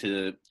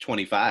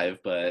 30-25,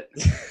 but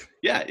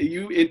Yeah,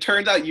 it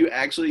turns out you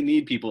actually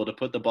need people to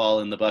put the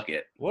ball in the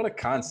bucket. What a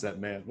concept,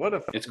 man! What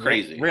a It's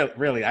crazy.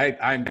 Really,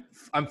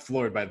 I'm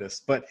floored by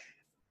this. But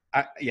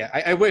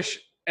I wish.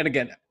 And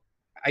again,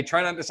 I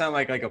try not to sound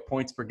like a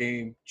points per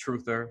game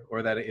truther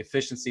or that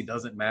efficiency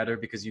doesn't matter,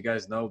 because you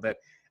guys know that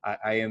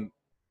I'm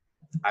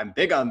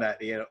big on that.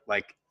 You know,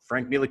 like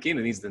Frank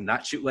Ntilikina needs to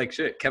not shoot like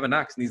shit. Kevin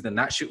Knox needs to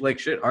not shoot like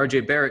shit.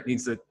 RJ Barrett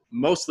needs to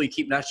mostly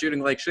keep not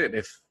shooting like shit.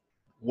 If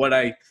what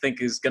I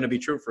think is going to be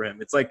true for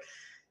him, it's like.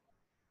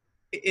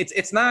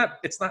 It's not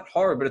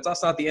hard, but it's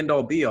also not the end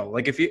all be all.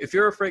 Like if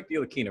you're a Frank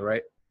Ntilikina,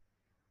 right,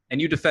 and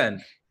you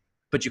defend,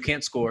 but you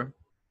can't score,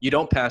 you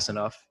don't pass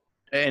enough,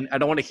 and I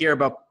don't want to hear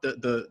about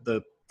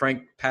the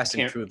Frank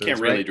passing through this. Can't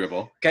really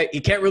dribble. Okay, he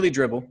can't really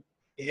dribble.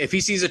 If he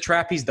sees a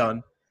trap, he's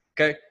done.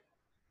 Okay,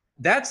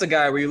 that's the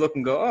guy where you look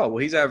and go, oh well,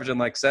 he's averaging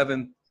like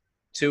 7,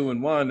 2,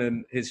 and 1,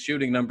 and his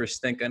shooting numbers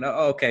stink. And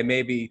oh, okay,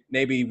 maybe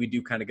we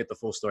do kind of get the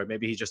full story.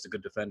 Maybe he's just a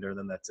good defender, and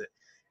then that's it.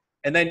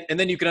 And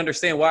then you can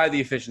understand why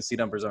the efficiency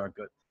numbers aren't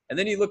good. And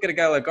then you look at a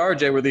guy like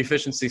RJ where the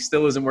efficiency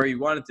still isn't where you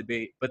want it to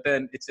be, but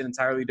then it's an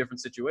entirely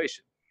different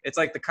situation. It's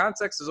like the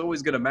context is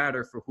always going to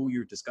matter for who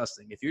you're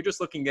discussing. If you're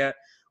just looking at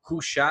who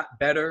shot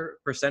better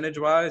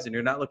percentage-wise, and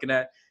you're not looking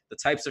at the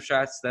types of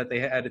shots that they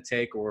had to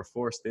take or were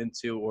forced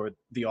into or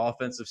the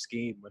offensive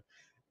scheme,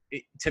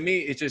 to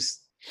me,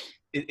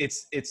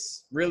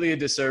 it's really a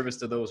disservice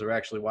to those who are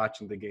actually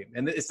watching the game.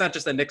 And it's not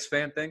just a Knicks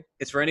fan thing.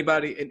 It's for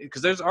anybody,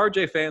 because there's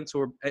RJ fans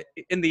who are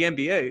in the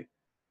NBA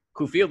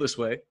who feel this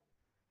way,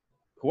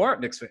 who aren't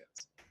Knicks fans.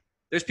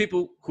 There's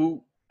people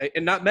who,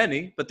 and not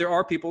many, but there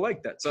are people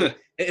like that. So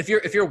if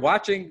you're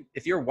watching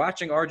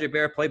RJ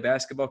Barrett play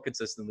basketball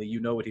consistently, you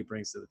know what he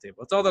brings to the table.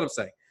 That's all that I'm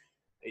saying.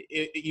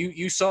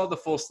 You saw the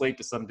full slate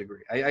to some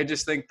degree. I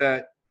just think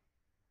that,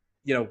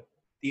 you know,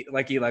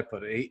 like Eli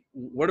put it,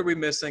 what are we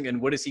missing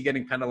and what is he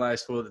getting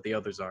penalized for that the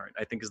others aren't,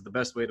 I think is the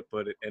best way to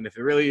put it. And if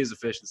it really is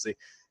efficiency,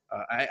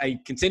 I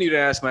continue to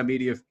ask my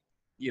media,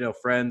 you know,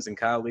 friends and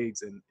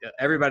colleagues, and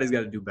everybody's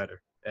got to do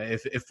better.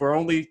 If we're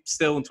only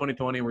still in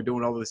 2020 and we're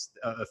doing all this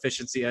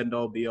efficiency end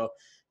all be all,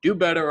 do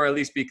better or at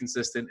least be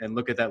consistent and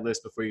look at that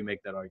list before you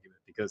make that argument,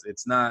 because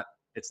it's not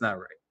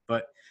right.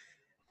 But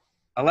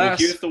alas, well,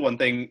 here's the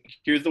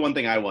one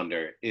thing I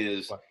wonder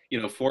is, what?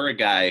 You know, for a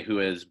guy who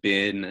has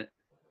been,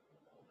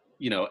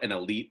 you know, an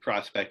elite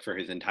prospect for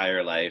his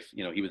entire life.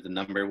 You know, he was the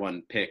number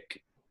 1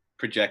 pick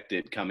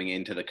projected coming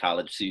into the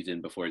college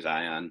season before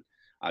Zion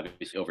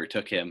obviously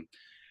overtook him.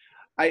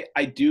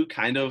 I do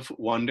kind of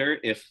wonder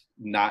if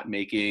not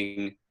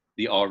making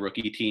the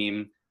all-rookie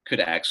team could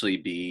actually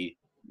be,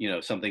 you know,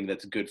 something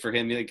that's good for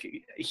him. Like,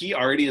 he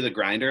already is a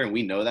grinder, and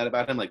we know that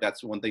about him. Like,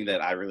 that's one thing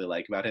that I really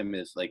like about him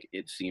is, like,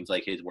 it seems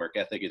like his work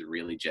ethic is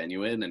really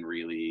genuine and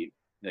really,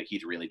 like,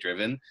 he's really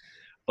driven.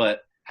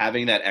 But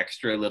having that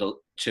extra little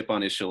chip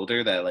on his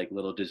shoulder, that like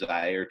little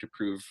desire to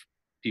prove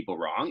people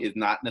wrong, is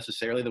not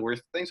necessarily the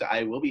worst thing. So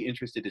I will be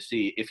interested to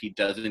see if he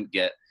doesn't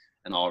get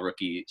an all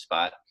rookie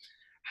spot,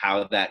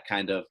 how that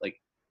kind of, like,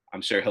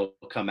 I'm sure he'll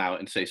come out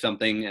and say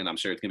something, and I'm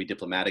sure it's gonna be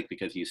diplomatic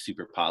because he's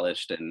super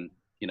polished and,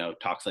 you know,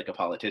 talks like a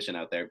politician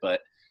out there. But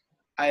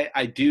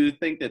I do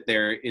think that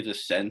there is a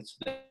sense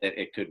that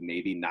it could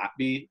maybe not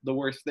be the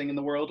worst thing in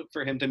the world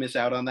for him to miss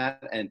out on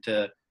that and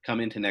to come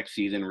into next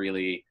season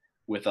really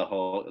with a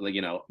whole, like,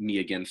 you know, me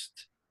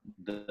against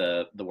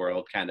the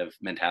world kind of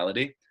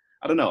mentality.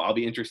 I don't know. I'll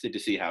be interested to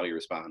see how he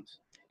responds.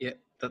 Yeah,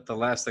 the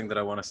last thing that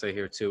I want to say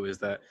here too is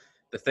that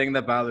the thing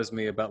that bothers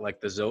me about like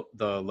the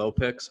low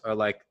picks are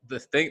like the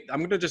thing.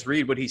 I'm gonna just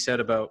read what he said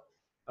about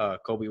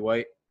Kobe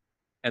White,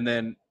 and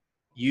then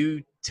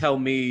you tell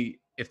me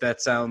if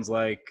that sounds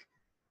like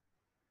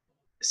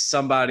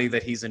somebody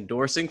that he's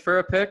endorsing for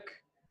a pick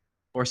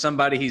or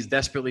somebody he's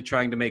desperately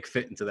trying to make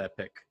fit into that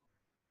pick.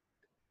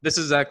 This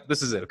is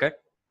it, okay?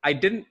 I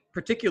didn't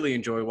particularly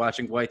enjoy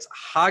watching White's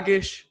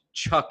hoggish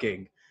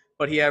chucking,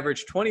 but he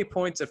averaged 20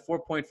 points at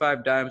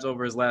 4.5 dimes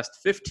over his last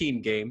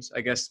 15 games,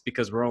 I guess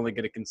because we're only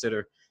going to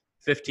consider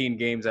 15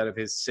 games out of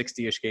his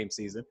 60-ish game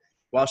season,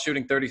 while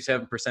shooting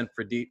 37%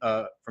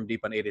 from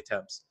deep on 8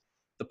 attempts.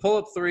 The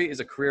pull-up three is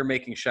a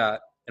career-making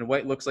shot, and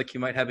White looks like he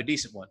might have a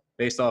decent one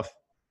based off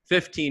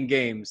 15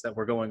 games that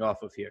we're going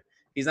off of here.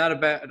 He's not a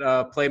bad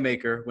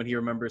playmaker when he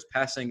remembers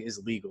passing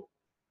is legal.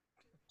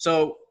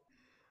 So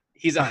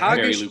he's a hoggish.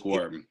 Very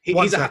lukewarm.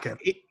 He's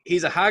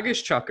a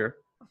hoggish chucker.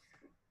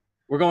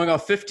 We're going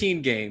off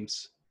 15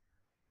 games,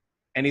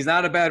 and he's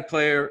not a bad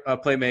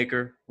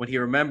playmaker when he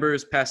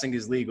remembers passing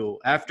is legal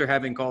after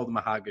having called him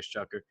a hoggish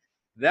chucker.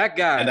 That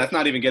guy, and that's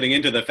not even getting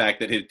into the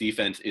fact that his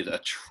defense is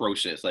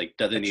atrocious. Like,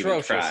 doesn't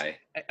even try.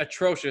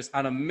 Atrocious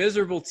on a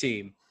miserable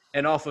team,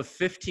 and off of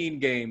 15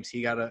 games,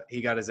 he got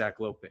a Zach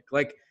Lowe pick.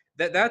 Like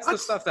that's the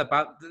stuff that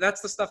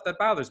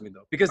bothers me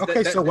though. Because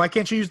so why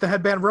can't you use the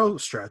headband row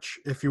stretch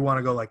if you want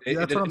to go like?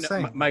 That's what I'm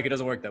saying, Mike. It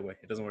doesn't work that way.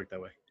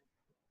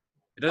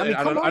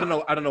 I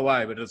don't know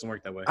why, but it doesn't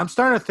work that way. I'm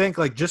starting to think,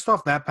 like, just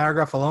off that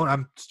paragraph alone,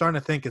 I'm starting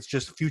to think it's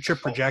just future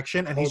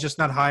projection, and he's just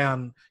not high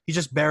on – he's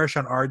just bearish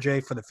on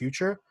RJ for the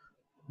future,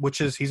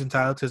 which is – he's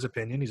entitled to his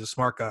opinion. He's a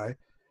smart guy.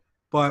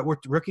 But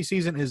rookie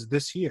season is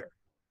this year.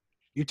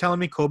 You telling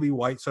me Kobe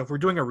White? So if we're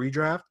doing a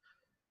redraft,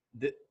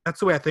 that's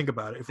the way I think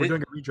about it. If we're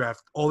doing a redraft,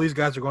 all these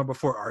guys are going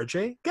before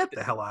RJ. Get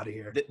the hell out of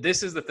here.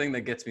 This is the thing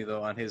that gets me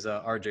though on his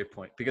RJ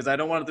point, because I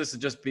don't want this to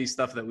just be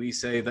stuff that we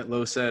say that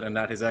Lowe said and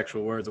not his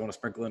actual words. I want to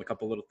sprinkle in a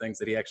couple little things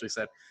that he actually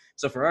said.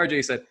 So for RJ,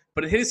 he said,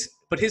 but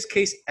his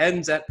case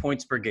ends at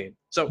points per game.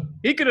 So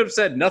he could have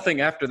said nothing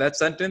after that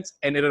sentence,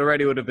 and it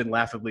already would have been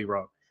laughably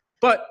wrong.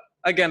 But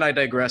again, I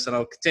digress, and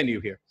I'll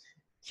continue here.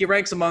 He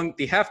ranks among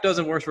the half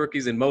dozen worst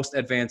rookies in most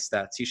advanced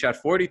stats. He shot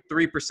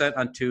 43%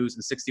 on twos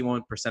and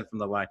 61% from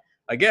the line.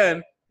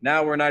 Again,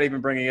 now we're not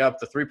even bringing up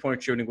the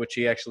three-point shooting, which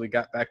he actually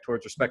got back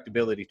towards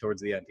respectability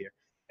towards the end here.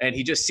 And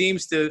he just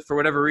seems to, for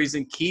whatever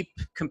reason, keep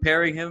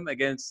comparing him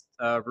against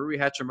Rui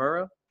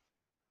Hachimura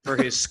for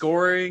his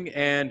scoring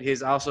and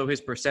his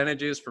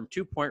percentages from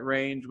two-point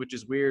range, which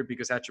is weird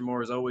because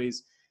Hachimura is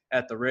always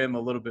at the rim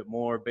a little bit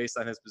more based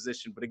on his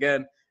position. But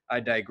again, I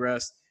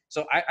digress.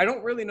 So I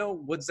don't really know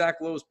what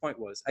Zach Lowe's point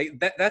was.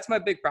 That's my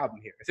big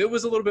problem here. If it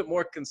was a little bit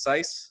more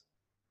concise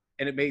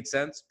and it made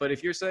sense, but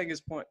if you're saying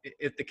his point,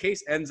 if the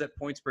case ends at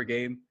points per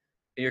game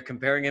and you're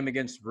comparing him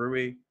against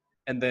Rui,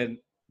 and then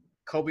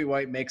Kobe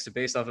White makes it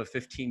based off a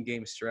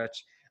 15-game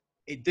stretch,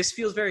 this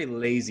feels very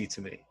lazy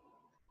to me.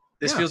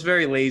 This feels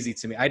very lazy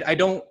to me. I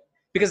don't,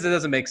 because it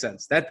doesn't make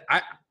sense.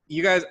 I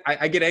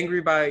get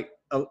angry by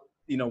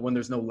when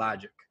there's no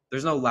logic.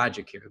 There's no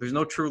logic here. There's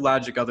no true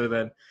logic other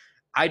than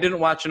I didn't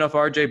watch enough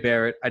RJ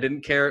Barrett. I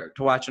didn't care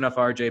to watch enough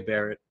RJ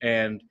Barrett.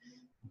 And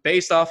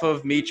based off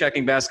of me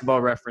checking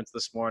Basketball Reference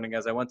this morning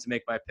as I went to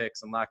make my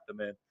picks and lock them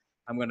in,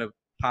 I'm going to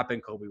pop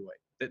in Kobe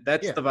White.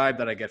 That's the vibe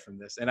that I get from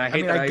this. And I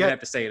hate that I even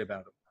have to say it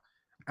about him.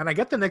 And I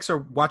get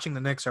watching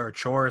the Knicks are a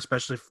chore,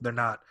 especially if they're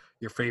not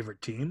your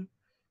favorite team,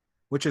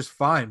 which is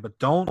fine. But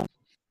don't,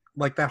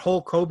 like, that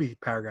whole Kobe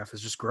paragraph is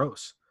just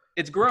gross.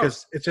 It's gross.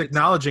 Because it's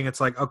acknowledging it's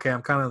like, okay,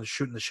 I'm kind of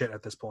shooting the shit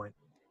at this point.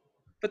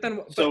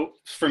 So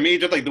for me,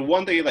 just like the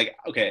one thing, like,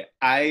 okay,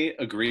 I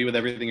agree with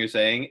everything you're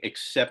saying,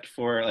 except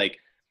for like,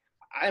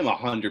 I'm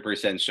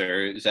 100%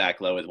 sure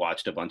Zach Lowe has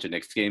watched a bunch of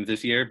Knicks games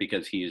this year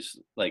because he's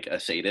like a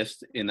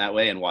sadist in that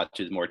way and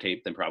watches more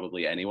tape than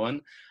probably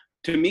anyone.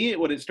 To me,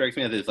 what it strikes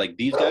me as is like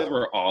these guys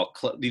are all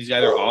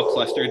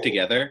clustered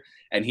together,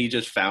 and he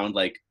just found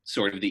like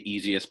sort of the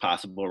easiest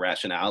possible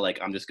rationale.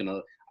 Like,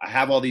 I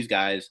have all these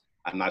guys.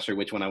 I'm not sure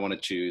which one I want to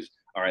choose.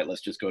 All right,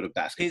 let's just go to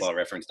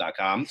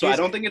basketballreference.com. So I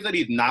don't think it's that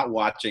he's not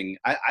watching.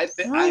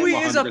 Rui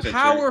is a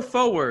power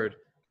forward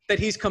that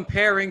he's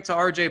comparing to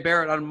RJ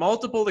Barrett on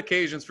multiple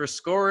occasions for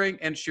scoring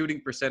and shooting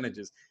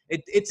percentages.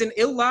 It's an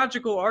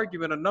illogical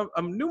argument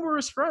on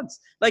numerous fronts.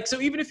 Like, so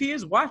even if he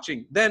is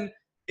watching, then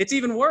it's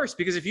even worse,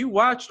 because if you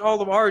watched all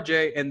of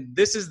RJ and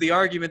this is the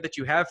argument that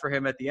you have for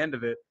him at the end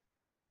of it,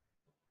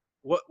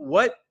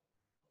 what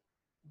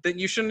then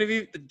you should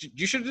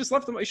have just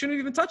left him. You shouldn't have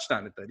even touched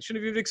on it then. You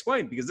shouldn't have even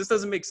explained, because this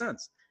doesn't make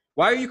sense.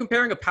 Why are you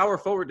comparing a power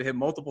forward to him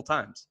multiple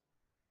times?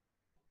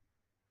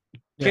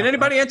 Can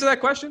anybody answer that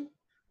question?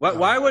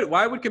 Why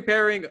would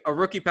comparing a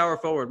rookie power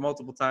forward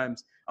multiple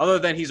times, other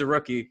than he's a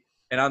rookie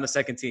and on the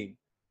second team?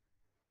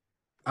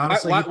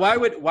 Honestly, why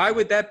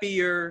would that be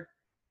your?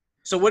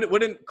 So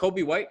wouldn't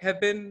Kobe White have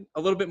been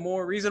a little bit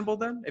more reasonable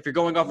then? If you're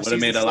going off, would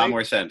have made a lot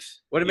more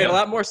sense. Would have made a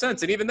lot more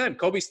sense, and even then,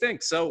 Kobe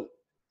stinks. So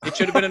it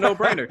should have been a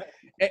no-brainer.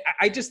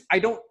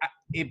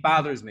 It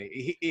bothers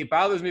me. It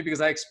bothers me because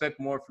I expect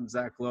more from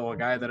Zach Lowe, a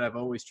guy that I've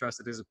always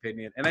trusted his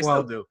opinion, and I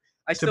still do.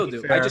 I still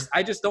do. Fair,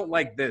 I just don't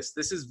like this.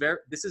 This is bad.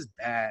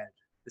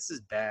 This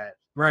is bad.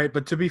 Right,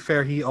 but to be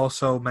fair, he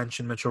also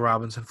mentioned Mitchell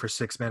Robinson for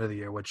Sixth Man of the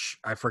Year, which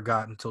I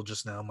forgot until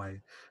just now. My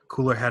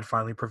cooler head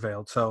finally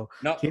prevailed. So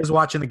he is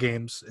watching the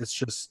games. It's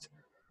just,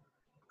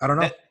 I don't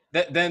know.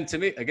 Then to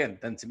me,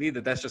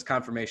 that's just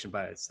confirmation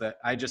bias. That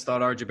I just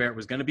thought RJ Barrett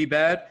was going to be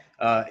bad.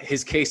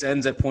 His case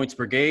ends at points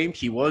per game.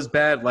 He was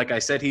bad, like I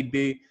said he'd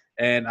be.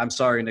 And I'm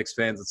sorry, Knicks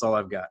fans, that's all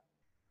I've got.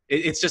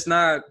 It's just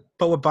not.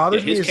 But what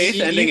bothers me is his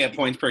case ending at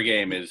points per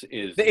game is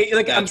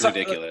that's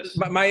ridiculous.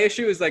 My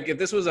issue is, like, if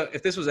this was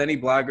any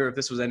blogger, if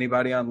this was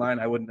anybody online,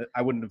 I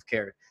wouldn't have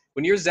cared.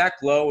 When you're Zach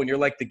Lowe and you're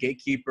like the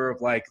gatekeeper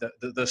of like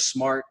the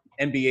smart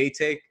NBA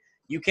take,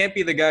 you can't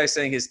be the guy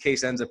saying his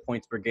case ends at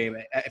points per game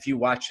if you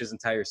watch his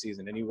entire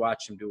season and you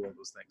watch him do all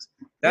those things.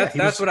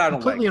 That's what I don't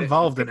like. Completely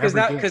involved in every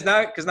game.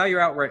 Because now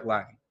you're outright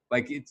lying.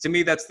 Like, to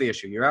me, that's the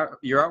issue.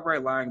 You're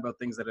outright lying about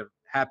things that have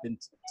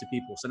happened to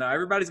people. So now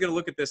everybody's going to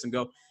look at this and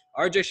go,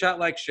 RJ shot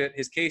like shit.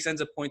 His case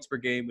ends at points per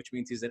game, which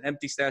means he's an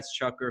empty stats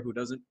chucker who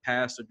doesn't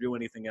pass or do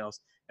anything else,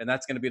 and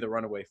that's going to be the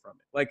runaway from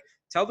it. Like,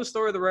 tell the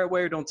story the right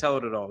way or don't tell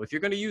it at all. If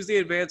you're going to use the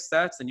advanced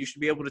stats, then you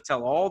should be able to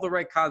tell all the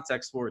right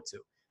context for it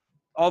too.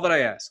 All that I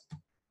ask.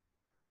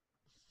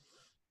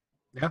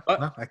 Yeah,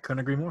 no, I couldn't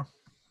agree more.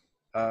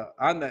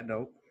 On that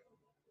note,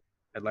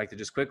 I'd like to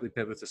just quickly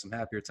pivot to some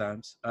happier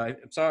times. I'm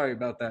sorry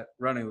about that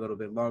running a little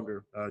bit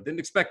longer. Didn't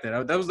expect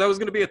that. That was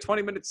going to be a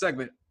 20-minute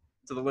segment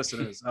to the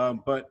listeners.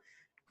 But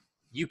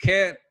you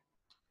can't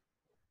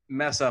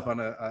mess up on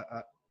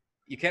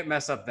you can't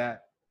mess up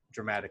that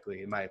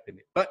dramatically, in my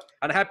opinion. But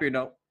on a happier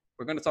note,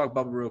 we're going to talk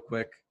bubble real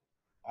quick.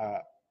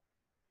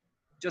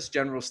 Just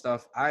general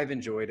stuff. I've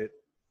enjoyed it.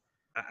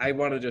 I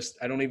want to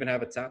I don't even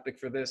have a topic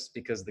for this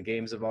because the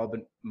games have all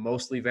been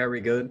mostly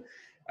very good.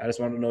 I just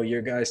want to know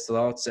your guys'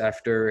 thoughts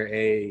after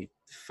a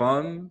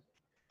fun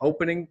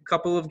opening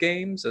couple of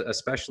games,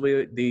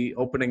 especially the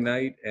opening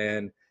night.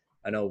 And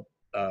I know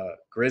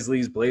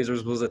Grizzlies,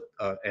 Blazers was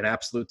an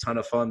absolute ton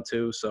of fun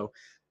too. So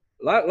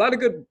a lot of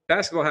good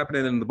basketball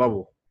happening in the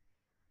bubble.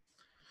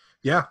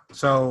 Yeah.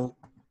 So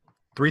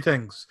 3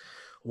 things.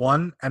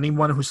 1,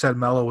 anyone who said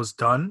Melo was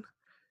done,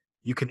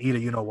 you can eat a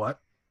you know what.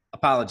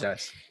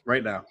 Apologize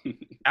right now,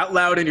 out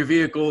loud in your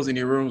vehicles, in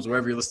your rooms,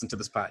 wherever you listen to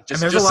this pod. And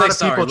there's just a lot say of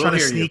sorry. people We'll trying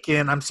to hear you. sneak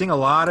in. I'm seeing a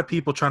lot of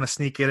people trying to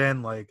sneak it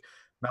in. Like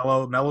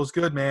Melo's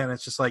good, man.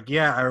 It's just like,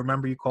 yeah, I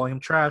remember you calling him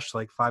trash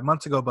like 5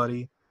 months ago,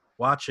 buddy.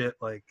 Watch it.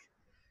 Like,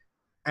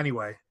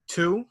 anyway.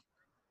 2,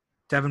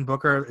 Devin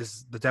Booker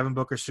is the Devin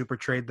Booker super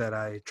trade that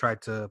I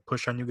tried to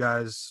push on you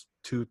guys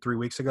 2-3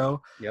 weeks ago.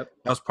 Yep.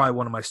 That was probably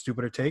one of my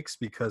stupider takes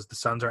because the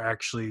Suns are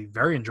actually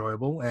very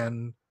enjoyable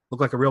and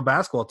look like a real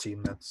basketball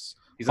team that's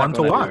fun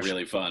to watch.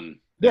 Really fun.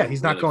 Yeah,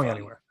 he's not really going fun.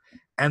 anywhere.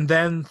 And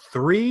then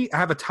 3, I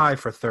have a tie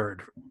for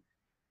 3rd.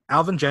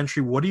 Alvin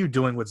Gentry, what are you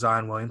doing with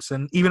Zion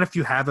Williamson? Even if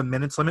you have a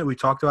minutes limit, we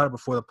talked about it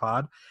before the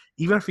pod.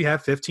 Even if you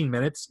have 15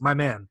 minutes, my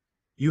man,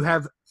 you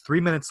have 3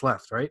 minutes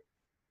left, right?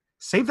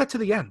 Save that to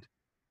the end.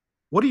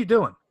 What are you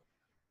doing?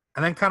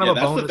 And then kind of a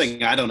that's bonus. the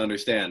thing I don't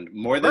understand.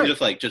 More than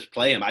just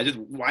play him.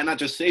 Why not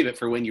just save it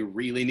for when you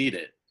really need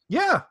it?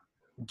 Yeah.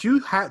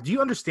 Do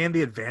you understand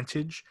the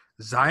advantage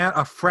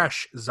a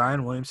fresh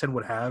Zion Williamson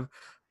would have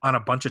on a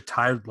bunch of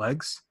tired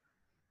legs?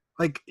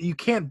 Like, you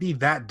can't be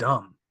that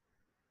dumb.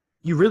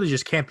 You really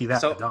just can't be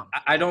that dumb.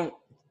 I don't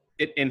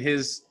in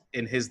his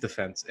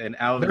defense, and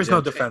Alvin There's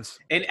no defense.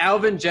 In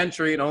Alvin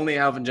Gentry and only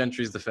Alvin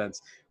Gentry's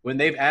defense, when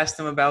they've asked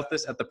him about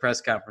this at the press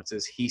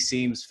conferences, he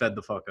seems fed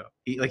the fuck up.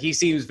 He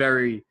seems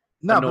very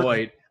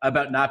annoyed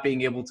about not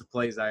being able to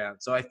play Zion.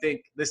 So I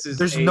think this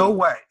is no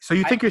way. So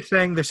you think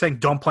they're saying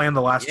don't play in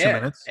the last 2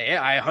 minutes?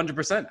 Yeah, I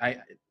 100%.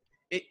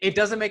 It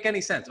doesn't make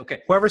any sense.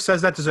 Okay. Whoever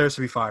says that deserves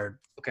to be fired.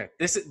 Okay.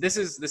 This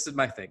is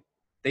my thing.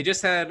 They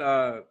just had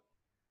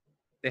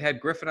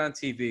Griffin on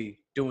TV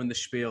doing the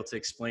spiel to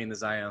explain the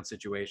Zion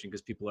situation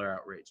because people are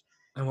outraged.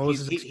 And what was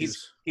his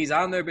excuse? He's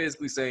on there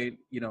basically saying,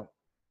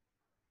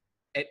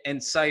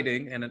 and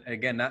citing, and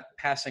again, not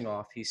passing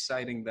off, he's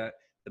citing that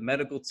the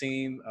medical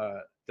team,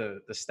 the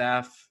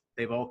staff,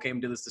 they've all came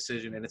to this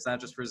decision, and it's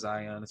not just for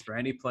Zion, it's for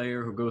any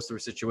player who goes through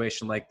a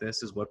situation like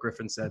this, is what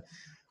Griffin said,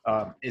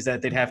 is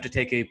that they'd have to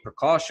take a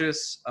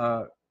precautious,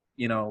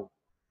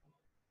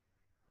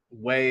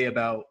 way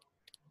about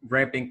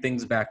ramping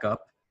things back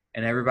up,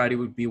 and everybody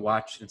would be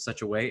watched in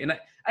such a way. And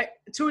I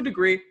to a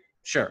degree,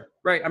 sure,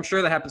 right? I'm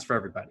sure that happens for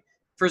everybody.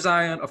 For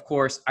Zion, of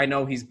course, I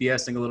know he's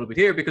BSing a little bit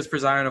here because for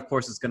Zion, of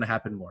course, it's going to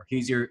happen more.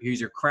 He's your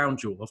crown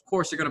jewel. Of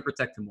course, you're going to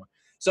protect him more.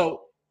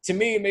 So to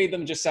me, it made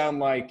them just sound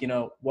like,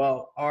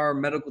 well, our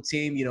medical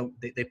team,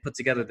 they put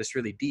together this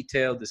really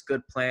detailed, this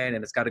good plan,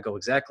 and it's got to go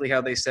exactly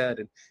how they said.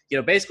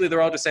 And, basically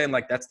they're all just saying,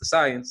 like, that's the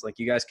science. Like,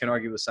 you guys can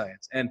argue with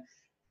science. And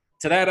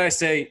to that I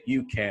say,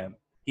 you can.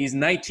 He's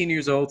 19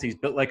 years old. He's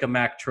built like a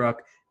Mack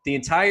truck. The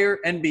entire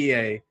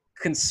NBA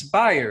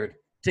conspired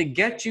to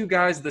get you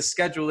guys the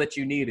schedule that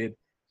you needed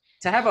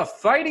to have a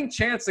fighting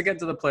chance to get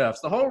to the playoffs.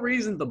 The whole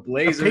reason the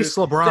Blazers – face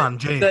LeBron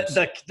James.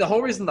 The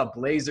whole reason the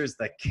Blazers,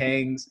 the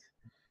Kings,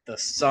 the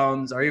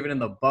Suns are even in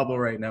the bubble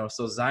right now.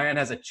 So Zion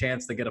has a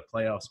chance to get a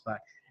playoff spot.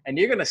 And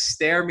you're going to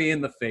stare me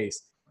in the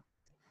face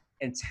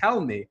and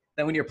tell me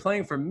that when you're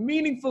playing for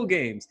meaningful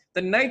games,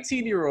 the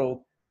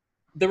 19-year-old,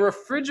 the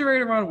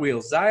refrigerator on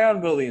wheels,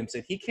 Zion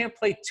Williamson, he can't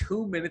play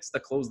 2 minutes to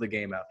close the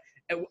game out.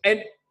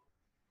 And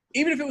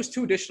even if it was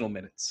 2 additional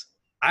minutes,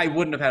 I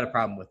wouldn't have had a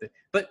problem with it.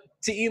 But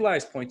to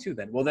Eli's point too,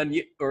 then,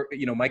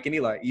 Mike and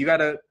Eli, you got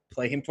to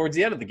play him towards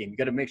the end of the game. You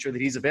got to make sure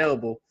that he's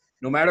available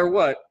no matter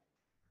what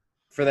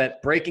for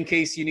that break in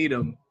case you need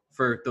him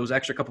for those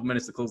extra couple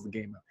minutes to close the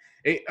game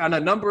out. On a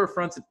number of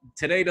fronts,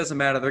 today doesn't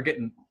matter. They're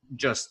getting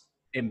just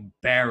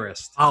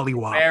embarrassed.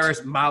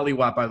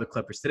 Mollywopped by the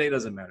Clippers. Today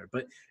doesn't matter.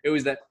 But it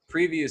was that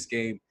previous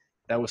game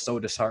that was so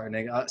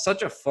disheartening.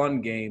 Such a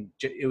fun game.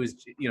 It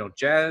was,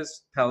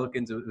 Jazz,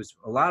 Pelicans. It was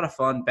a lot of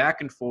fun,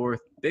 back and forth,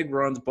 big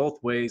runs both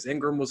ways.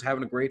 Ingram was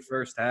having a great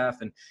first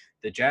half, and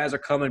the Jazz are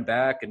coming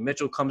back, and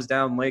Mitchell comes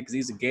down late because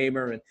he's a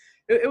gamer. And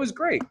it was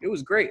great. It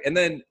was great. And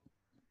then,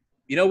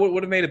 what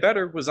would have made it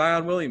better was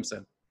Zion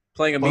Williamson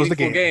playing a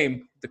meaningful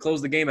game to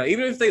close the game out.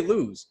 Even if they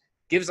lose,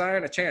 give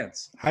Zion a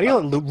chance. How do you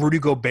let Rudy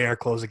Gobert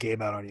close a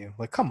game out on you?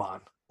 Like, come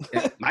on.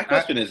 My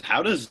question is,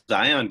 how does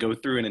Zion go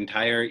through an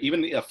entire,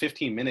 even a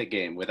 15-minute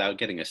game without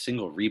getting a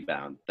single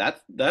rebound?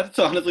 That's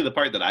honestly the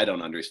part that I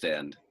don't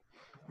understand.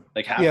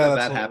 Like, how did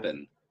that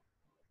happen?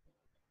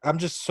 I'm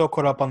just so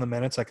caught up on the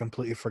minutes, I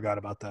completely forgot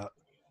about that.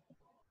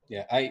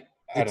 Yeah, I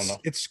don't know.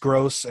 It's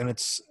gross, and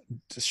it's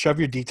just shove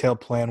your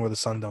detailed plan where the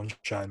sun don't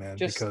shine, man.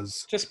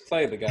 Just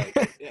play the guy.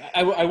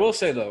 I will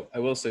say though,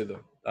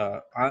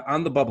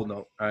 on the bubble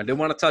note, I did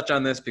want to touch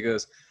on this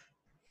because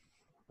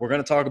we're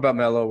going to talk about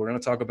Melo. We're going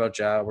to talk about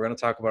Ja. We're going to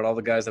talk about all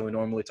the guys that we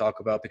normally talk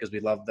about because we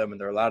love them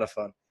and they're a lot of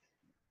fun.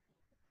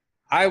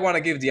 I want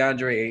to give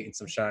DeAndre Ayton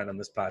some shine on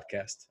this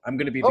podcast. I'm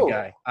going to be the Oh,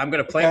 guy. I'm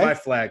going to plant okay. my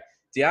flag.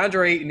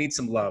 DeAndre Ayton needs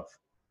some love.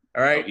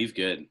 All Oh, right. he's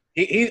good.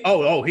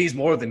 He's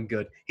more than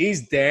good.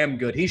 He's damn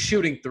good. He's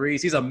shooting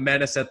threes. He's a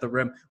menace at the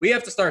rim. We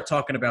have to start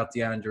talking about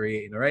DeAndre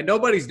Ayton, all right?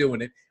 Nobody's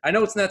doing it. I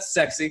know it's not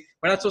sexy.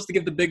 We're not supposed to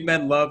give the big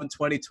men love in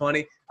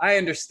 2020. I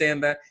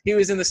understand that. He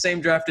was in the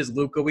same draft as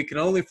Luka. We can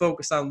only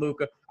focus on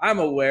Luka. I'm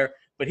aware,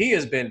 but he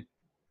has been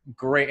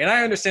great. And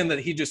I understand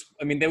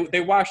that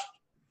they washed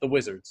the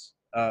Wizards,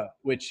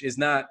 which is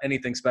not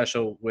anything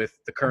special with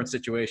the current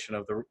situation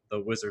of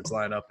the Wizards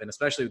lineup, and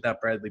especially without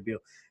Bradley Beal.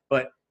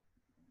 But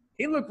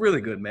he looked really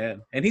good,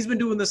 man. And he's been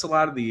doing this a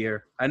lot of the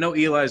year. I know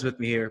Eli's with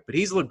me here, but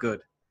he's looked good.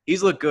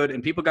 He's looked good,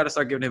 and people got to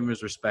start giving him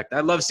his respect.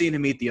 I love seeing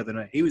him eat the other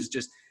night. He was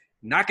just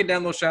knocking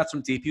down those shots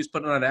from deep. He was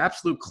putting on an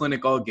absolute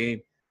clinic all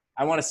game.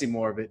 I want to see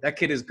more of it. That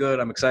kid is good.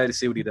 I'm excited to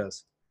see what he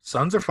does.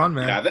 Suns are fun,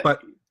 man. Yeah,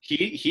 but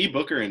he,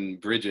 Booker,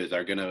 and Bridges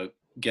are gonna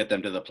get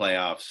them to the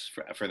playoffs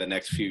for the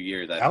next few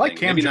years. I like think.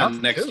 Cam Maybe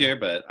Johnson, not next too. year,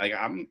 but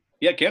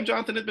Cam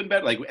Johnson has been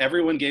better. Like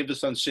everyone gave the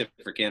Suns shit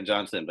for Cam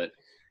Johnson, but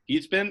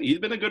he's been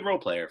a good role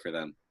player for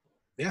them.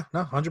 Yeah,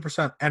 no,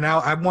 100%. And now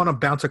I want to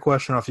bounce a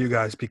question off you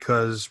guys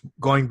because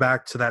going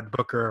back to that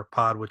Booker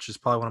pod, which is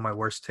probably one of my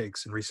worst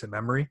takes in recent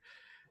memory,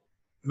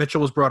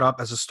 Mitchell was brought up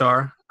as a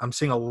star. I'm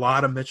seeing a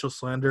lot of Mitchell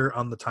slander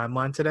on the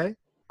timeline today,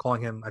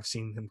 I've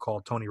seen him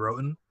called Tony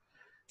Roten.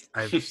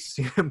 I've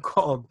seen him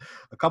called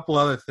a couple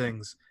other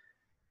things.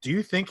 Do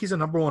you think he's a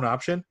number one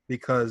option?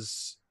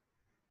 Because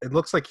it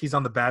looks like he's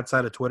on the bad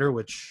side of Twitter,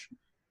 which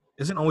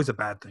isn't always a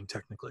bad thing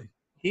technically.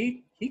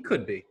 He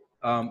could be.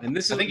 And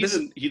this I is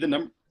think he's the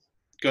number.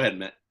 Go ahead,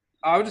 Matt.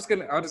 I was just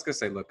gonna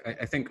say, look,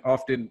 I think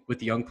often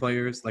with young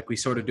players, like we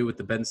sort of do with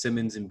the Ben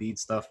Simmons and Embiid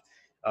stuff,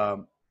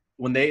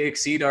 when they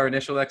exceed our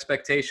initial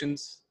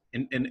expectations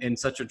in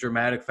such a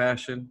dramatic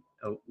fashion,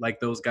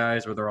 like those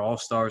guys where they're all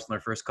stars in their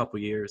first couple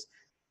years,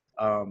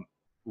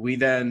 we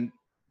then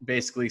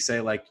basically say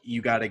like,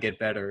 you got to get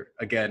better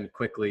again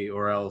quickly,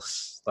 or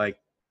else like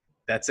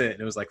that's it.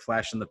 And it was like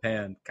flash in the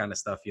pan kind of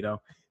stuff, you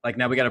know. Like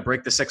now we got to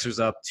break the Sixers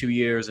up 2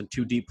 years and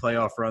 2 deep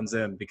playoff runs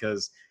in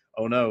because.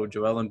 Oh no,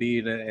 Joel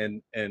Embiid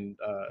and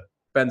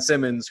Ben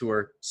Simmons, who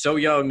are so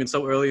young and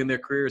so early in their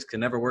careers, can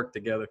never work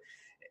together.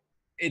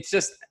 It's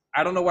just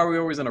I don't know why we're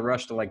always in a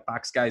rush to like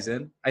box guys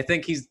in. I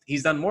think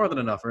he's done more than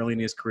enough early in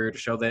his career to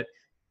show that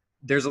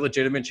there's a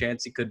legitimate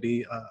chance he could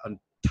be a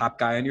top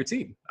guy on your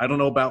team. I don't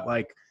know about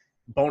like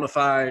bona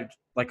fide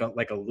like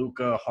a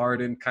Luka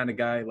Harden kind of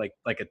guy, like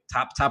a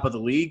top of the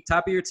league,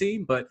 top of your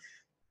team, but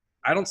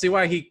I don't see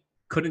why he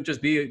couldn't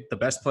just be the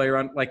best player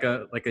on like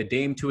a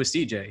Dame to a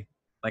CJ.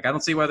 Like, I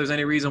don't see why there's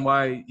any reason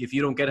why if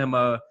you don't get him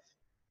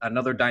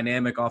another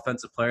dynamic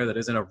offensive player that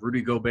isn't a Rudy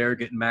Gobert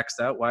getting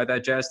maxed out, why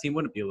that Jazz team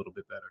wouldn't be a little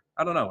bit better.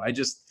 I don't know.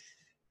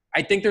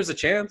 I think there's a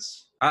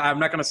chance. I'm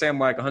not going to say I'm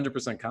like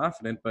 100%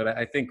 confident, but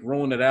I think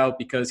ruling it out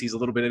because he's a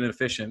little bit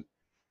inefficient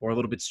or a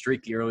little bit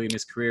streaky early in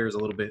his career is a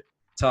little bit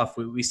tough.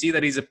 We see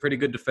that he's a pretty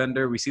good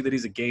defender. We see that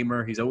he's a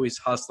gamer. He's always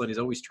hustling. He's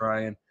always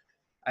trying.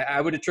 I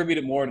would attribute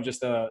it more to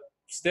just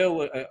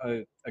still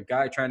a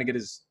guy trying to get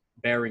his –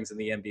 bearings in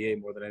the NBA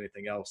more than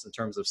anything else in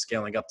terms of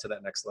scaling up to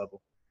that next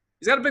level.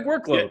 He's got a big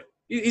workload.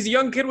 Yeah. He's a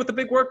young kid with a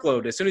big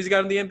workload as soon as he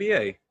got in the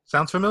NBA.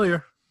 Sounds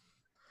familiar.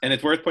 And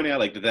it's worth pointing out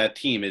like that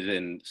team is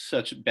in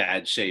such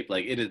bad shape.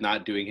 Like it is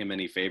not doing him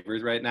any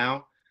favors right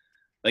now.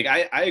 Like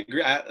I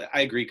agree. I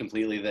agree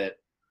completely that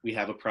we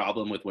have a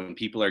problem with when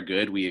people are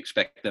good, we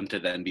expect them to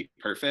then be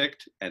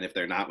perfect. And if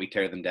they're not, we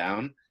tear them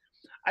down.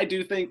 I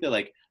do think that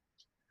like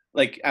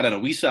I don't know,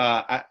 we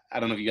saw I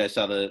don't know if you guys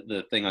saw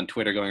the thing on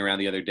Twitter going around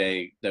the other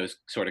day that was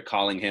sort of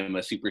calling him a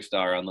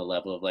superstar on the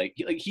level of like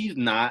he's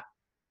not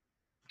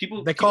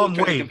people they call him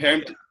Wade. Compare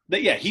him to,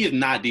 yeah, he is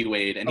not D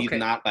Wade and he's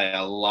not by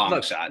a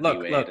long shot D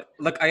Wade.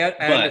 Look,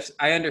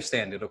 I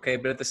understand it, okay,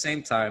 but at the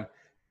same time,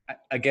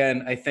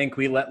 again, I think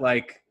we let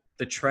like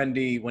the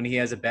trendy when he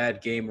has a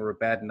bad game or a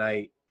bad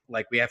night,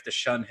 like we have to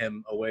shun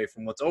him away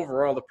from what's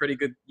overall a pretty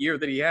good year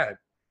that he had.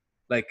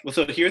 Like, well,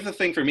 so here's the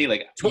thing for me,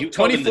 like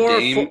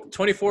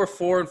 24,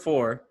 4 and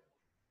 4,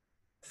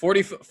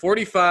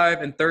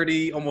 45 and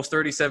 30, almost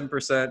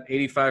 37%,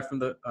 85 from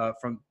the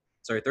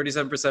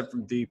 37%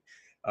 from deep,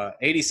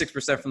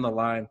 86% from the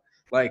line.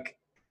 Like,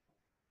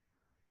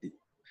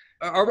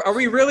 are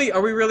we really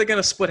going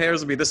to split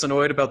hairs and be this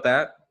annoyed about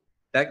that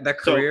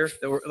career?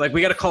 Like,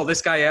 we got to call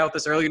this guy out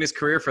this early in his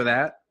career for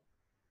that.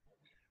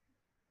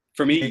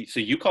 For me, so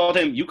you called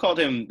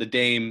him the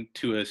Dame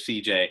to a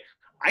CJ.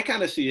 I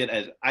kind of see it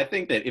as I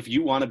think that if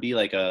you want to be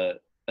like an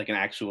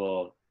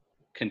actual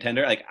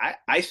contender, like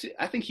I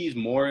think he's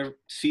more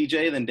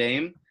CJ than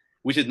Dame,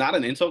 which is not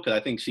an insult because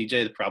I think CJ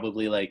is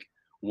probably like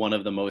one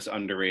of the most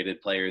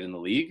underrated players in the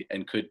league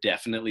and could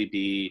definitely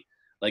be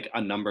like a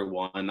number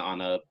one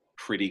on a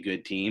pretty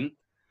good team.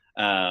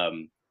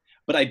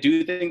 But I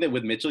do think that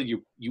with Mitchell,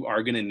 you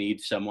are going to need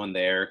someone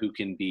there who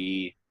can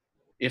be,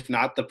 if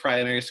not the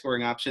primary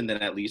scoring option, then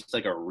at least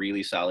like a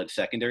really solid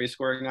secondary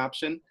scoring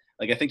option.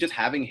 Like, I think just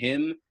having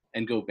him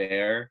and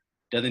Gobert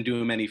doesn't do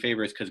him any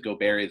favors because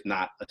Gobert is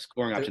not a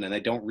scoring option, and they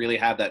don't really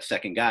have that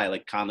second guy.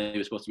 Like Conley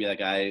was supposed to be that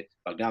guy,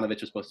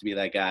 Bogdanovich was supposed to be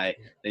that guy.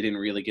 They didn't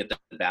really get the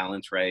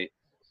balance right.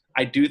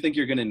 I do think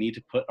you're going to need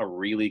to put a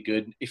really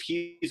good – if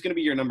he's going to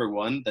be your number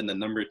one, then the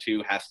number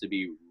two has to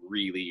be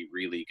really,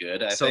 really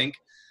good, I think.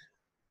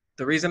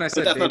 The reason I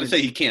said – But that's not to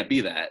say he can't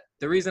be that.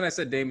 The reason I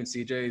said Dame and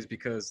CJ is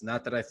because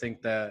not that I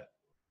think that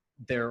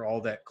they're all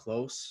that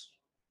close,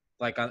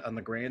 like on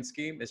the grand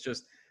scheme. It's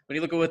just when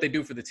you look at what they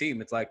do for the team,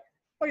 it's like,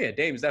 oh, yeah,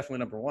 Dame's definitely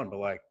number one.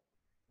 But, like,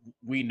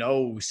 we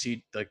know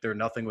they're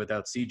nothing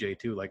without CJ,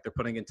 too. Like, they're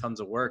putting in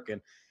tons of work.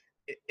 And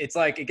it's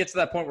like it gets to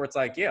that point where it's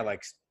like, yeah,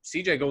 like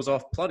CJ goes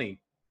off plenty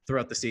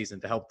throughout the season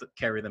to help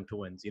carry them to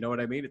wins. You know what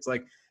I mean? It's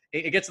like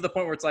it gets to the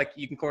point where it's like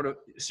you can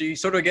so you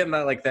sort of get in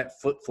that like that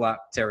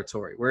flip-flop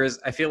territory. Whereas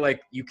I feel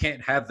like you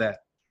can't have that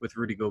with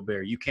Rudy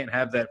Gobert. You can't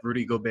have that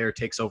Rudy Gobert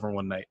takes over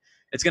one night.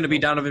 It's going to be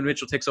Donovan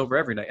Mitchell takes over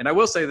every night. And I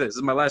will say this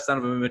is my last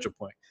Donovan Mitchell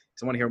point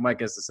because I want to hear what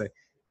Mike has to say.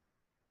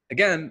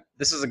 Again,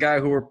 this is a guy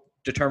who we're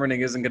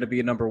determining isn't going to be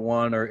a number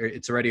one or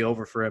it's already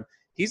over for him.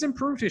 He's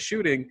improved his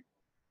shooting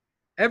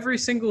every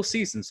single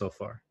season so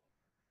far.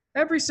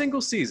 Every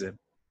single season.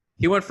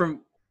 He went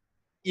from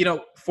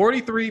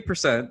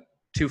 43%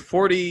 to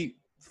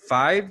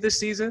 45 this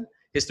season.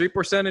 His three-point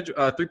percentage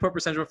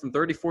went from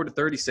 34 to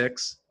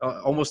 36,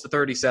 almost to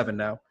 37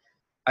 now.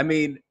 I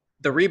mean,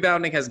 the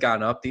rebounding has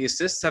gone up. The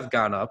assists have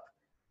gone up.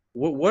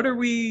 What are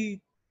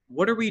we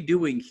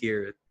doing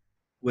here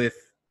with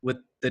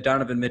the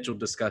Donovan Mitchell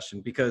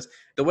discussion? Because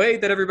the way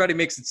that everybody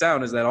makes it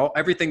sound is that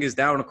everything is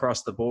down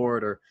across the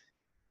board. Or,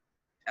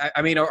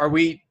 I mean,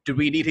 do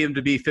we need him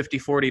to be 50,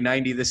 40,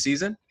 90 this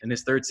season in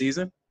his third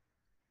season?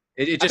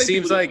 It just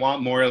seems like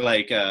want more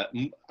like a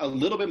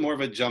little bit more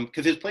of a jump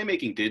because his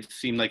playmaking did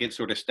seem like it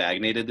sort of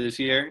stagnated this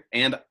year.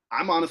 And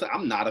I'm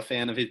not a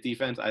fan of his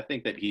defense. I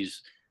think that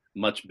he's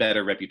much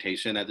better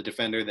reputation as a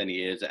defender than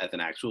he is as an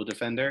actual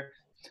defender.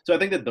 So I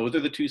think that those are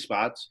the two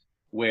spots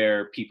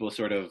where people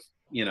sort of,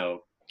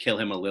 kill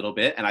him a little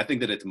bit. And I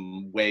think that it's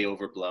way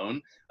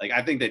overblown. Like,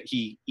 I think that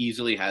he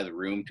easily has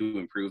room to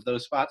improve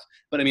those spots.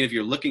 But I mean, if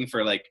you're looking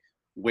for like,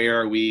 where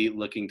are we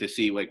looking to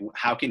see, like,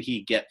 how can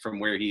he get from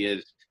where he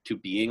is to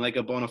being like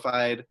a bona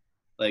fide,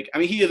 like, I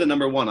mean, he is a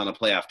number one on a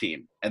playoff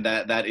team, and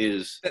that's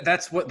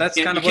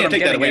kind of what I'm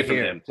getting at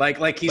here.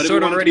 Like he's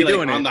sort of already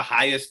doing it on the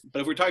highest.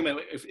 But if we're talking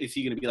about is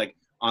he going to be like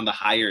on the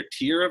higher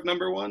tier of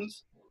number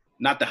ones,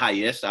 not the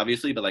highest,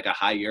 obviously, but like a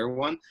higher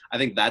one, I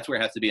think that's where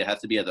it has to be. It has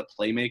to be as a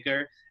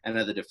playmaker and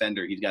as a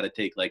defender. He's got to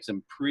take like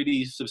some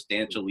pretty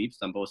substantial leaps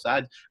on both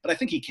sides. But I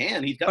think he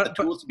can. He's got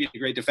the tools to be a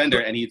great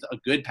defender, and he's a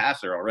good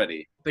passer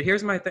already. But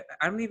here's my thing.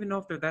 I don't even know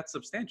if they're that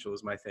substantial.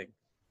 Is my thing.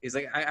 He's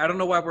like, I don't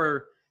know why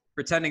we're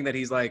pretending that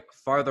he's like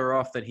farther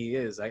off than he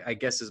is. I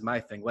guess is my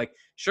thing. Like,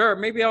 sure,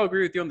 maybe I'll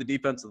agree with you on the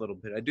defense a little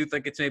bit. I do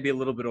think it's maybe a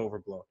little bit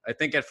overblown. I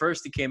think at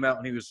first he came out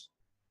and he was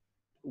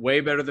way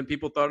better than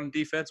people thought on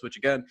defense, which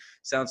again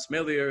sounds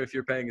familiar if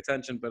you're paying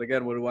attention. But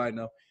again, what do I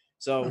know?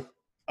 So,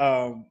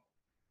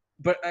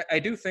 but I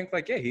do think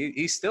like, yeah,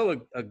 he's still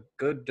a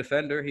good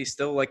defender. He's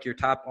still like your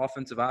top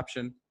offensive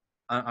option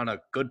on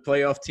a good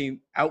playoff team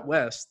out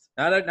west,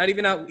 not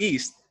even out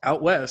east,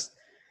 out west,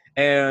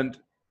 and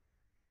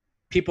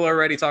people are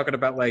already talking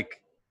about like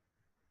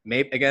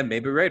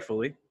maybe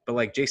rightfully, but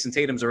like Jason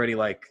Tatum's already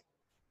like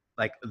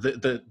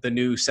the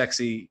new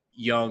sexy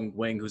young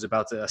wing who's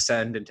about to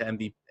ascend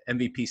into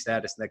MVP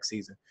status next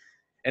season.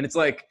 And it's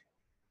like,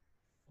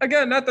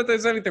 again, not that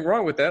there's anything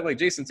wrong with that. Like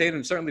Jason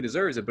Tatum certainly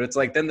deserves it, but it's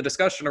like then the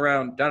discussion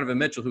around Donovan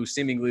Mitchell, who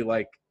seemingly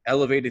like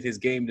elevated his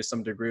game to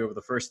some degree over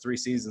the first 3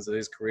 seasons of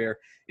his career.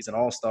 He's an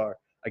all-star.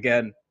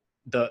 Again,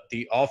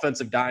 the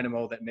offensive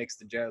dynamo that makes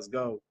the Jazz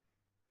go.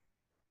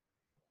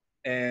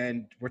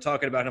 And we're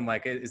talking about him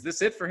like, is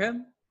this it for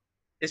him?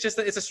 It's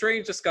a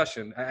strange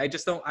discussion. I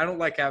don't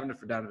like having it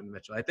for Donovan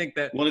Mitchell. I think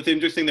that. Well, it's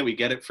interesting that we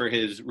get it for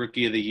his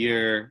rookie of the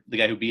year, the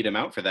guy who beat him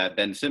out for that,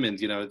 Ben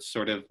Simmons. It's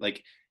sort of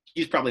like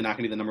he's probably not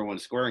going to be the number one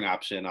scoring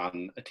option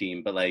on a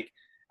team, but like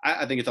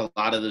I think it's a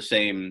lot of the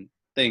same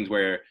things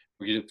where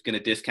we're just going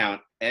to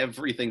discount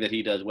everything that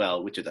he does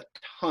well, which is a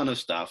ton of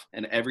stuff,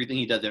 and everything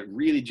he does that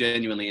really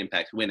genuinely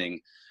impacts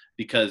winning.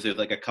 Because there's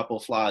like a couple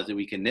flaws that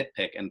we can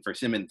nitpick. And for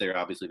Simmons,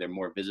 they're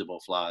more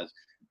visible flaws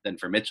than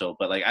for Mitchell.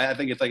 But like, I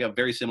think it's like a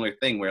very similar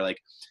thing where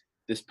like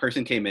this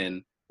person came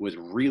in, was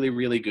really,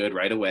 really good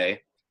right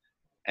away.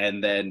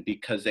 And then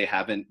because they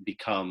haven't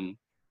become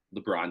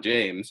LeBron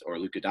James or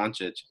Luka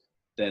Doncic,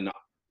 then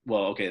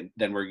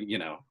we're,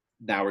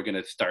 now we're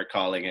going to start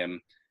calling him,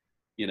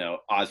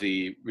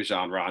 Ozzy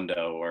Rajon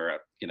Rondo or,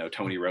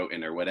 Tony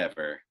Roten or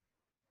whatever.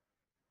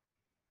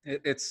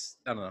 It's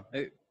I don't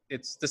know.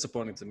 It's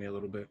disappointing to me a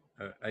little bit.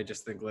 I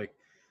just think like,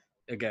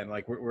 again,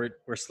 like we're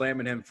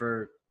slamming him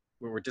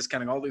we're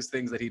discounting all these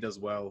things that he does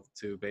well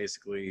to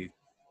basically.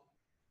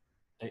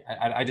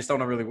 I just don't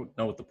really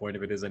know what the point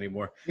of it is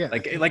anymore. Yeah.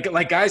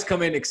 Like guys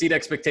come in, exceed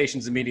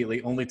expectations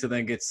immediately, only to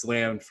then get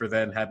slammed for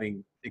then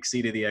having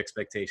exceeded the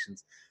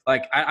expectations.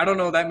 Like I don't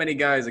know that many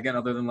guys again,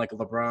 other than like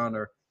LeBron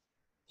or,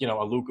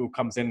 a Luka who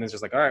comes in and is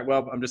just like, all right,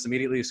 well, I'm just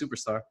immediately a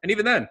superstar. And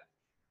even then,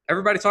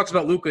 everybody talks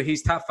about Luka.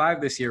 He's top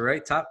 5 this year,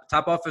 right? Top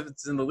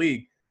offense in the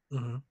league.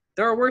 Mm-hmm.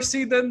 They're a worse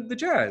seed than the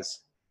Jazz,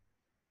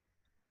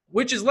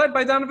 which is led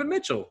by Donovan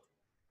Mitchell.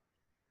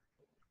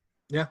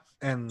 Yeah,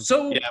 and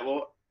So Yeah,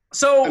 well,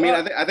 so I mean,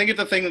 I think it's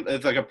a thing.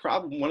 It's like a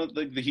problem. One of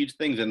the huge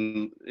things,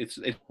 and it's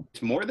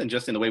more than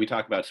just in the way we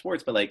talk about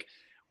sports, but like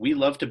we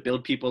love to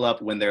build people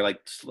up when they're like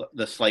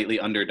the slightly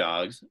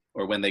underdogs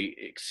or when they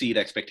exceed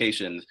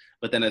expectations.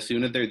 But then as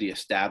soon as they're the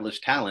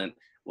established talent,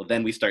 well,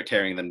 then we start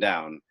tearing them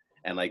down.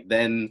 And like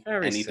then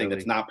Very anything silly.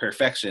 that's not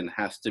perfection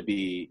has to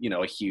be, you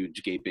know, a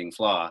huge gaping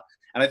flaw.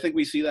 And I think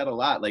we see that a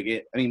lot. Like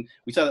I mean,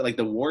 we saw that like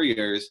the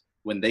Warriors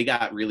when they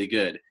got really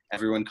good,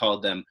 everyone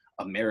called them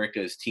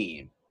America's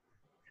team.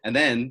 And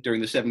then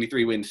during the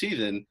 73-win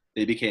season,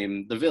 they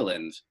became the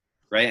villains,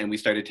 right? And we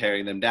started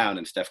tearing them down,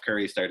 and Steph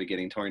Curry started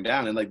getting torn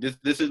down. And like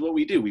this is what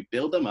we do. We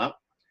build them up,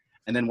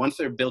 and then once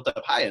they're built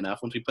up high enough,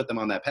 once we put them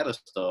on that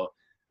pedestal,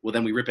 well,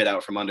 then we rip it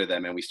out from under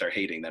them and we start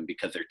hating them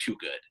because they're too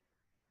good.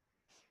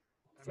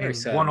 Very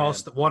sad, one man.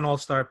 one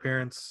All-Star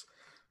appearance,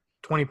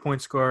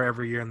 20-point scorer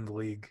every year in the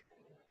league.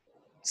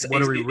 So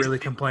What are we it's- really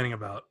complaining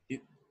about?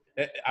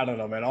 I don't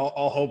know, man.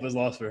 All hope is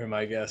lost for him,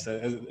 I guess.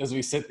 As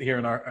we sit here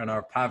in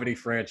our poverty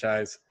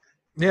franchise,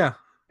 Yeah,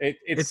 it's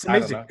it's I don't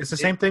amazing. know. It's the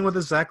same thing with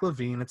the Zach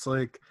LaVine. It's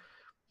like,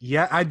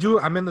 yeah,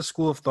 I'm in the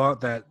school of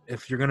thought that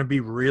if you're going to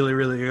be really,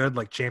 really good,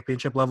 like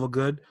championship level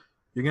good,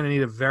 you're going to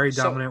need a very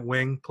So- dominant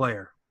wing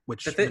player,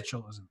 which The thi-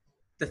 Mitchell isn't.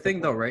 The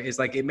thing, though, right, is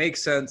like it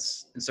makes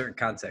sense in certain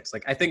contexts.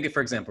 Like I think,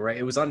 for example, right,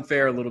 it was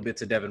unfair a little bit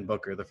to Devin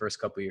Booker the first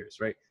couple of years,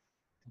 right?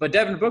 But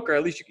Devin Booker,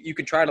 at least you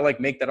can try to like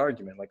make that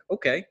argument. Like,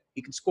 okay,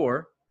 he can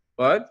score,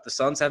 but the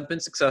Suns haven't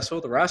been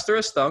successful. The roster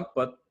has stunk,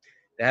 but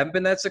they haven't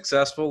been that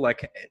successful.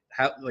 Like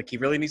he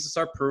really needs to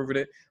start proving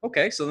it.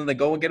 Okay, so then they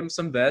go and get him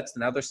some vets,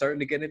 and now they're starting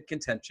to get in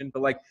contention.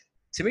 But like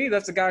to me,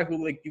 that's a guy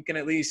who like you can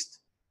at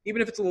least,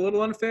 even if it's a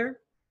little unfair,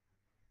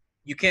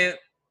 you can't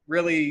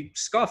really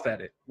scoff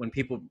at it when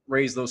people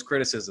raise those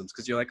criticisms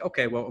because you're like,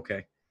 okay, well,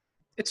 okay,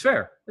 it's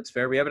fair. It's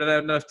fair. We haven't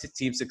had enough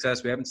team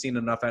success. We haven't seen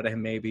enough out of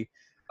him. Maybe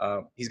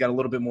he's got a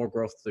little bit more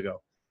growth to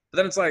go. But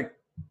then it's like,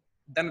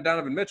 then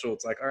Donovan Mitchell.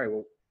 It's like, all right,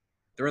 well,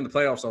 they're in the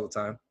playoffs all the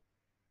time.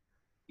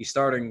 He's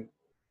starting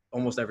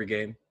almost every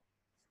game.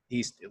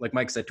 He's like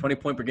Mike said,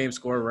 20-point per game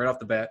scorer right off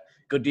the bat.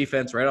 Good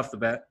defense right off the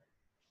bat.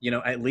 You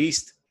know, at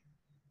least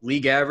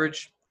league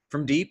average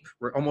from deep.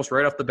 We're almost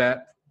right off the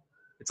bat.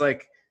 It's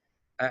like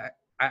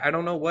I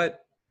don't know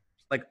what,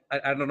 like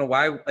I don't know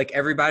why like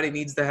everybody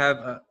needs to have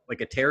a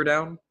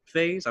teardown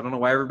phase. I don't know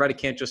why everybody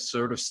can't just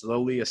sort of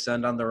slowly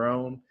ascend on their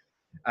own.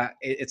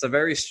 It's a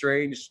very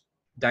strange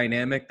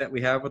dynamic that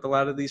we have with a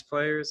lot of these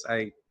players.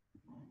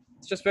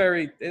 It's just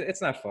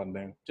it's not fun,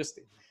 man. Just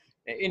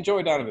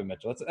enjoy Donovan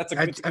Mitchell. That's a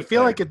good I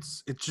feel player. like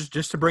it's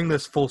just to bring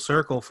this full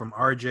circle from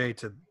RJ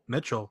to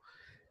Mitchell.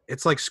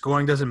 It's like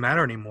scoring doesn't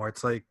matter anymore.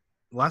 It's like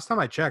last time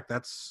I checked,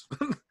 that's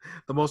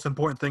the most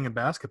important thing in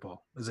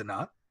basketball, is it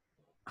not?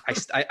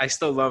 I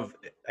still love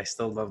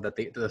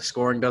that the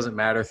scoring doesn't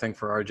matter thing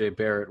for RJ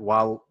Barrett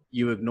while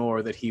you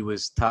ignore that he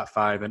was top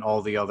 5 in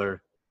all the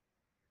other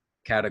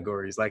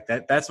categories. Like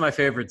that's my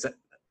favorite.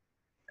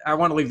 I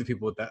want to leave the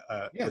people with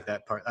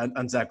that part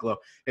on Zach Lowe.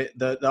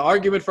 The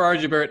argument for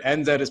RJ Barrett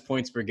ends at his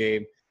points per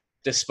game,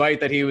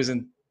 despite that he was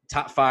in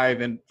top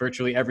 5 in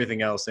virtually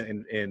everything else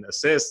in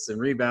assists and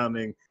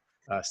rebounding,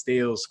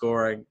 steals,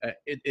 scoring.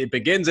 It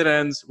begins and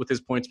ends with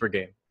his points per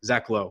game.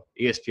 Zach Lowe,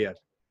 ESPN.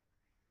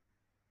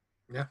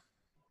 Yeah.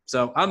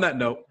 So on that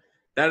note,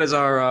 that is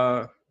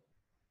our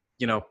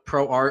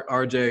pro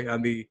RJ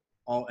on the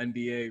All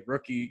NBA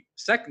rookie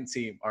second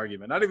team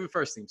argument, not even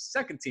first team,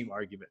 second team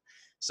argument.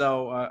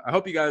 So I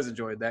hope you guys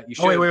enjoyed that. You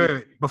should. Oh,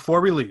 wait.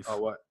 Before we leave,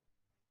 Oh, what?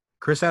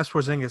 Chris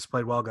Porzingis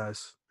played well,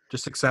 guys.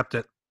 Just accept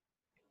it.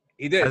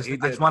 He did.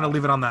 I just want to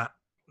leave it on that.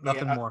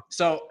 Nothing Yeah, more.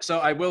 So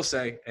I will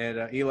say,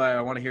 and Eli, I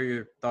want to hear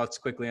your thoughts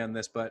quickly on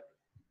this, but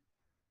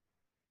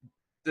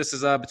this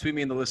is between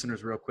me and the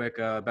listeners real quick.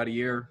 About a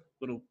year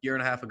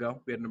and a half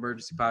ago, we had an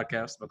emergency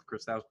podcast about the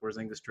Kristaps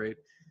Porzingis trade.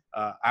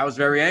 I was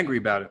very angry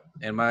about it,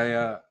 and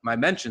my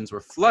mentions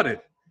were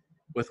flooded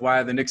with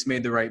why the Knicks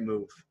made the right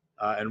move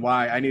and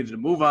why I needed to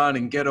move on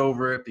and get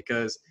over it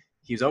because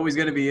he's always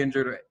going to be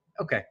injured.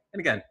 Okay, and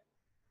again,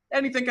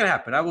 anything can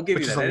happen. I will give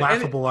Which you is that. a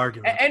laughable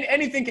argument. And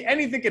anything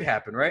can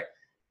happen, right?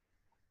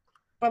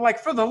 But like,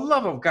 for the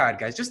love of God,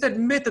 guys, just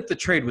admit that the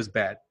trade was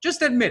bad.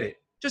 Just admit it.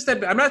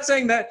 I'm not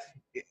saying that.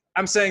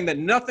 I'm saying that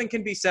nothing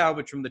can be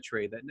salvaged from the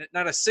trade. That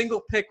not a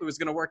single pick was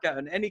going to work out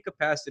in any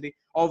capacity.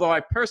 Although I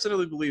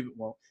personally believe it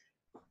won't.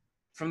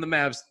 From the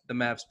Mavs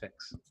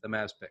picks.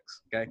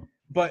 Okay,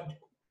 but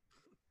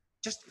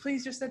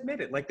please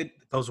admit it. Like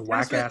Those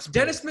whack-ass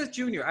Dennis Smith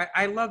Jr.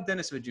 I love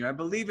Dennis Smith Jr. I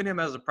believe in him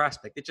as a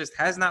prospect. It just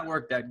has not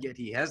worked out yet.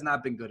 He has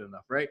not been good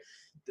enough, right?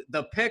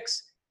 The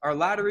picks are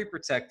lottery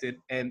protected,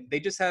 and they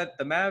just had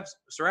the Mavs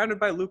surrounded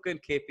by Luka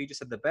and KP. Just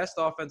had the best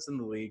offense in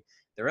the league.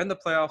 They're in the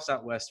playoffs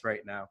out west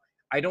right now.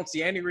 I don't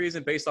see any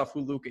reason based off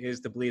who Luka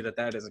is to believe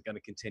that isn't going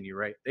to continue,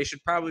 right? They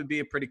should probably be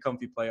a pretty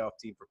comfy playoff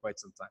team for quite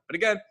some time. But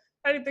again,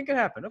 anything can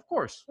happen. Of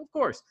course.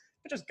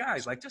 But just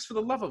guys, like, just for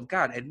the love of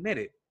God, admit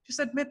it. Just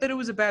admit that it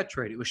was a bad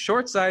trade. It was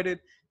short-sighted.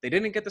 They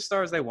didn't get the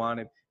stars they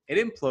wanted. It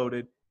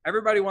imploded.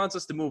 Everybody wants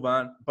us to move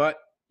on, but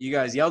you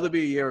guys yelled at me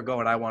a year ago,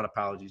 and I want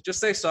apologies.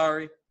 Just say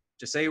sorry.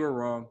 Just say you were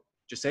wrong.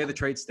 Just say the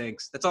trade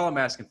stinks. That's all I'm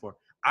asking for.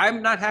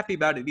 I'm not happy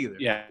about it either.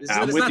 Yeah, It's I'm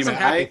not with you, some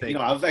man. happy thing.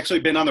 I've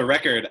actually been on the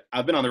record.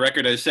 I've been on the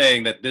record as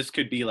saying that this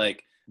could be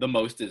like the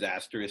most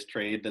disastrous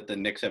trade that the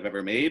Knicks have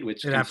ever made,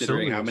 which It considering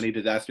absolutely how is. many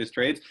disastrous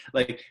trades,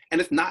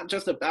 and it's not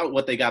just about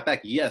what they got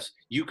back. Yes,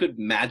 you could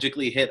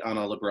magically hit on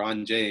a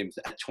LeBron James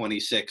at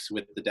 26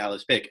 with the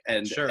Dallas pick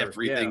and Sure,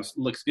 everything yeah.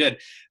 looks good.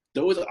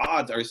 Those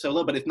odds are so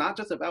low, but it's not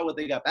just about what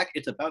they got back.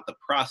 It's about the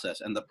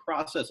process, and the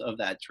process of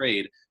that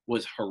trade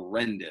was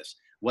horrendous.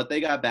 What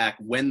they got back,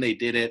 when they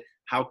did it,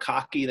 how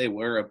cocky they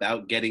were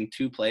about getting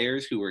two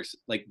players who were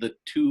like the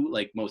two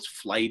most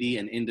flighty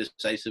and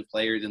indecisive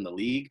players in the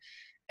league.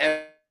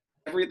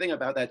 Everything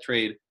about that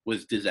trade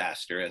was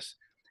disastrous.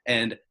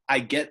 And I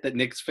get that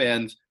Knicks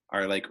fans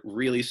are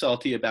really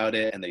salty about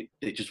it, and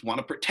they just want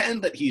to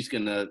pretend that he's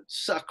going to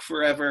suck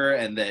forever,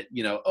 and that,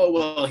 oh,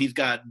 well, he's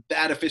got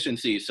bad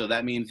efficiency, so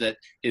that means that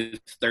his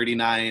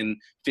 39,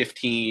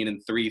 15,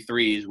 and 3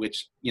 threes,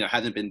 which,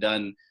 hasn't been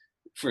done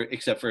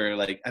except for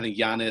I think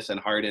Giannis and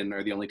Harden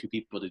are the only two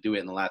people to do it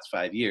in the last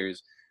 5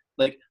 years.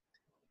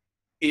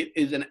 It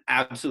is an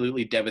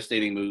absolutely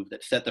devastating move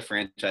that set the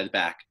franchise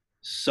back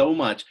so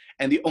much.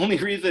 And the only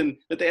reason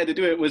that they had to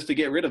do it was to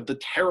get rid of the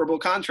terrible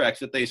contracts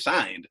that they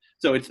signed.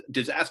 So it's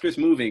disastrous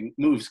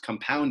moves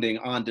compounding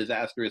on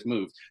disastrous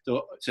moves.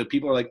 So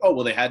people are like, oh,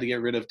 well, they had to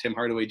get rid of Tim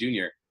Hardaway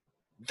Jr.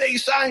 They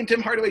signed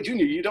Tim Hardaway Jr.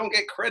 You don't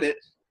get credit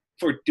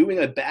for doing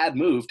a bad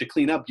move to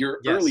clean up your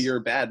earlier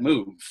bad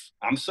move.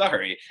 I'm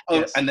sorry. Oh,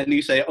 yes. And then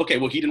you say, okay,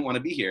 well, he didn't want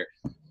to be here.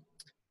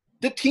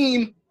 The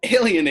team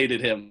alienated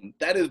him.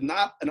 That is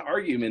not an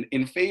argument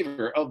in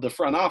favor of the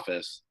front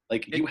office.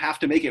 You have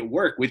to make it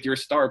work with your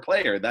star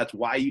player. That's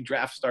why you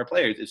draft star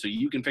players, is so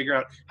you can figure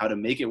out how to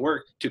make it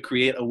work to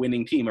create a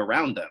winning team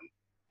around them.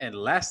 And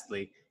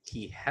lastly,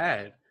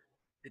 the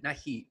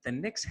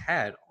Knicks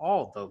had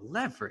all the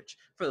leverage.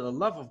 For the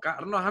love of God, I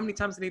don't know how many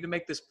times I need to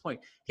make this point.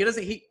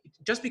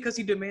 Just because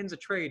he demands a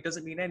trade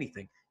doesn't mean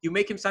anything. You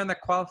make him sign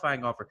that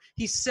qualifying offer.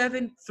 He's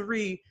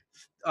 7'3".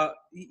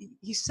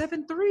 He's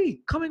 7'3",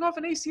 coming off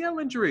an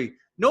ACL injury.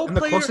 The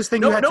closest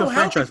thing you had to a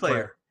franchise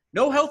player.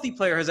 No healthy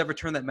player has ever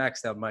turned that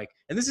max down, Mike.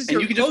 And this is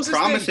you can just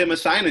promise him a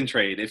sign and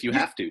trade if you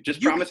have to.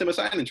 Just promise him a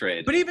sign and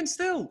trade. But even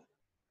still,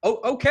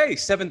 okay,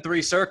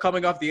 7'3", sir,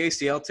 coming off the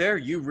ACL tear.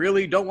 You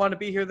really don't want to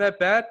be here that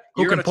bad?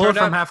 Who can pull it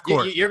from half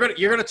court? You're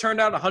gonna turn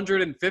down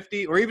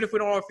 150, or even if we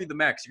don't offer you the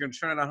max, you're gonna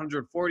turn down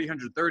 140,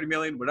 130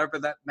 million, whatever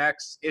that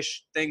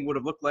max-ish thing would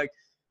have looked like.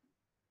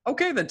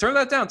 Okay, then turn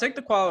that down. Take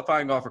the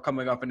qualifying offer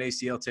coming off an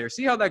ACL tear.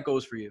 See how that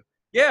goes for you.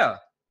 Yeah,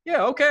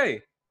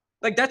 okay.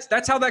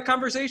 That's how that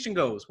conversation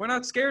goes. We're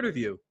not scared of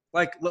you.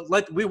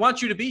 We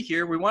want you to be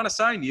here. We want to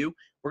sign you.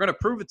 We're gonna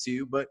prove it to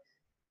you. But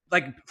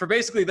for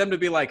basically them to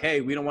be like,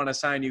 hey, we don't want to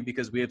sign you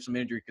because we have some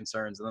injury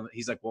concerns, and then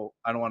he's like, well,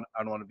 I don't want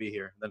to be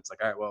here. And then it's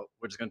like, all right, well,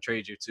 we're just gonna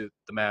trade you to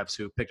the Mavs,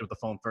 who picked up the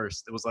phone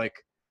first. It was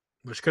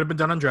which could have been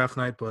done on draft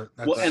night, but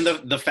and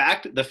the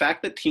fact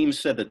that teams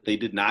said that they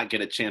did not get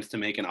a chance to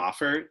make an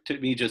offer, to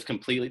me, just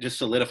completely just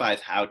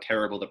solidifies how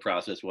terrible the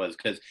process was.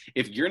 Because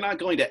if you're not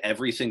going to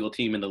every single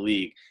team in the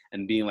league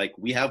and being like,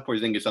 we have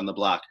Porzingis on the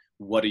block,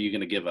 what are you going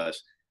to give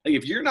us?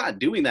 If you're not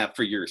doing that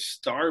for your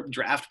star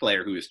draft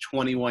player who is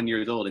 21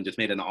 years old and just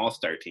made an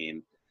all-star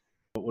team,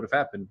 what would have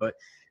happened? But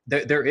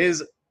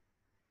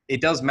it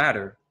does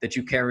matter that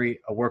you carry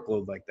a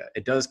workload like that.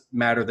 It does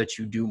matter that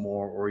you do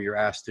more, or you're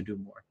asked to do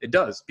more. It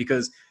does,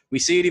 because we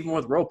see it even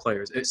with role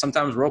players.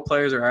 Sometimes role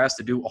players are asked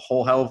to do a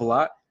whole hell of a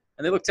lot,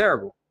 and they look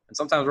terrible. And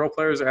sometimes role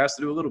players are asked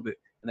to do a little bit,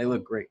 and they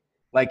look great.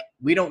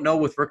 We don't know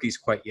with rookies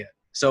quite yet.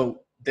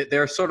 So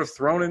they're sort of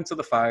thrown into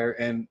the fire.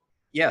 And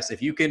yes,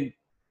 if you can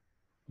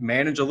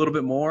manage a little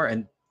bit more,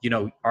 and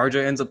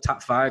RJ ends up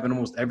top 5 in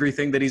almost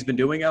everything that he's been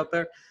doing out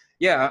there.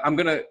 Yeah,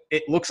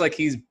 it looks like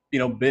he's,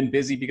 been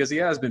busy because he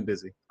has been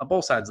busy on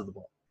both sides of the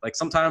ball.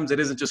 Sometimes it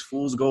isn't just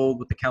fool's gold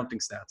with the counting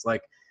stats.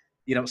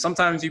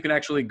 Sometimes you can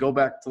actually go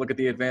back to look at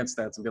the advanced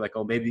stats and be like,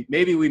 oh,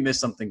 maybe we missed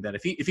something then.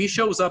 If he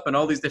shows up in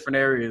all these different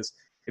areas,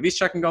 if he's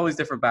checking all these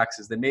different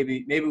boxes, then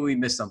maybe we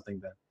missed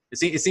something then.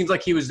 It seems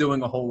like he was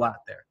doing a whole lot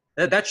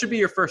there. That should be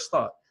your first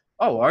thought.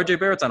 Oh, RJ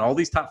Barrett's on all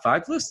these top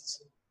 5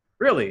 lists?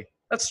 Really?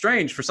 That's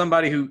strange for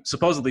somebody who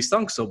supposedly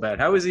stunk so bad.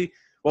 How is he?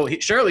 Well,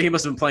 surely he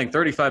must have been playing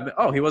 35 minutes.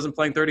 Oh, he wasn't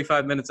playing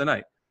 35 minutes a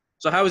night.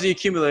 So how is he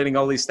accumulating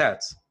all these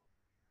stats?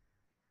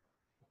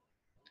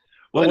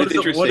 Well, what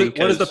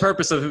is the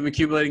purpose of him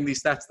accumulating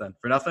these stats then?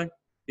 For nothing?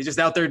 He's just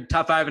out there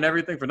top 5 and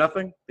everything for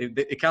nothing?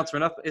 It counts for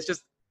nothing? It's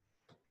just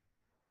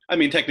 – I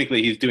mean,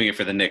 technically he's doing it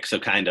for the Knicks, so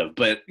kind of.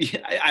 But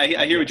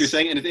I hear what you're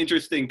saying, and it's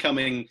interesting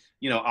coming,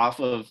 off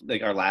of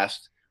our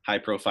last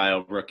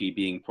high-profile rookie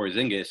being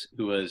Porzingis,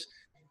 who was –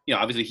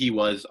 obviously he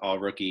was all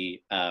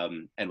rookie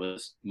and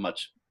was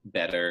much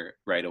better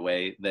right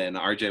away than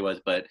RJ was.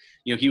 But,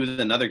 he was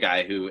another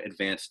guy who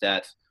advanced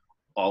stats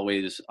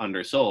always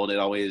undersold. It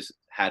always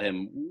had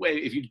him way.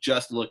 If you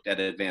just looked at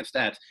advanced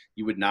stats,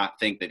 you would not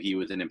think that he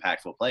was an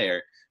impactful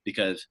player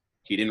because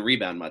he didn't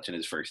rebound much in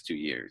his first 2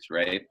 years,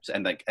 right?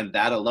 And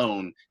that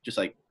alone just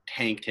like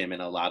tanked him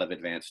in a lot of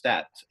advanced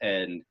stats.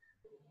 And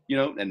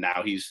and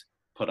now he's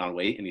put on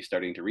weight and he's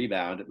starting to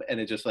rebound. And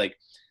it's just like,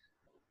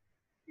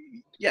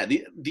 yeah,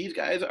 these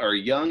guys are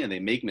young and they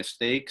make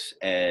mistakes,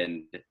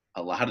 and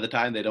a lot of the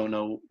time they don't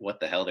know what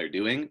the hell they're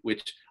doing,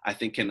 which I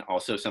think can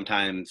also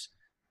sometimes,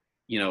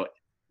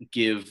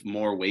 give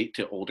more weight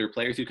to older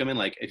players who come in.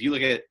 Like if you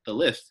look at the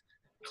list,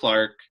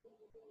 Clark,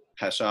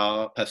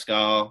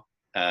 Pascal,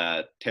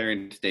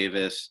 Terrence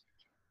Davis,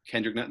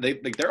 Kendrick,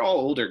 they're all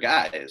older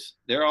guys.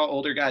 They're all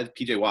older guys.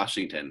 PJ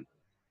Washington,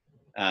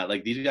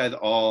 these guys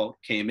all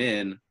came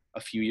in a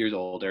few years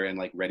older and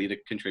like ready to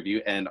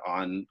contribute and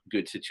on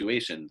good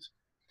situations.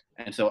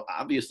 And so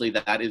obviously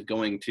that is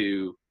going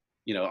to,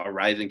 a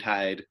rising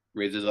tide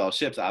raises all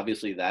ships.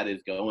 Obviously that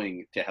is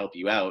going to help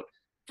you out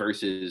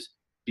versus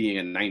being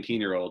a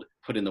 19-year-old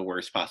put in the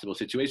worst possible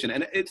situation.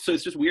 And it's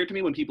just weird to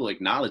me when people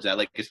acknowledge that,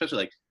 like, especially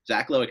like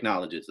Zach Lowe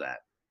acknowledges that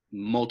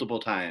multiple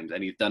times,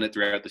 and he's done it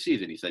throughout the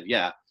season. He said,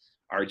 yeah,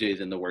 RJ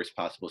is in the worst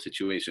possible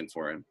situation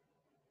for him.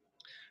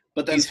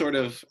 But then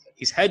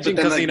he's hedging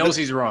because he knows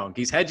he's wrong.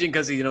 He's hedging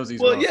because he knows he's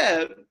wrong. Well,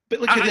 yeah,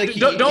 but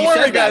don't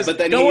worry, guys.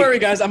 Don't worry,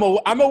 guys. I'm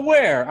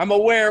aware. I'm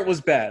aware it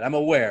was bad. I'm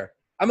aware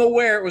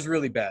it was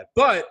really bad.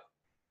 But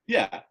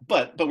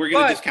but we're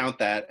gonna discount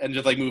that and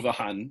just like move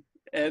on.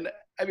 And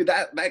I mean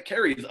that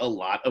carries a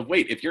lot of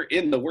weight. If you're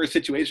in the worst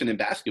situation in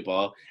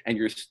basketball and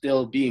you're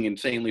still being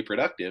insanely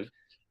productive,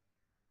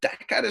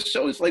 that kind of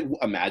shows, like,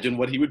 imagine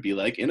what he would be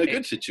like in a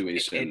good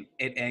situation.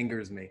 It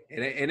angers me,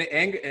 and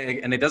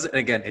it doesn't.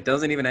 Again, it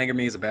doesn't even anger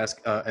me as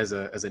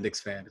a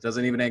Knicks fan. It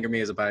doesn't even anger me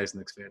as a biased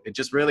Knicks fan. It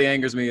just really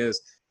angers me as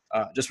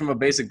just from a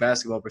basic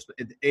basketball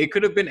perspective. It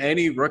could have been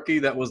any rookie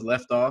that was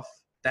left off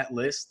that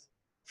list.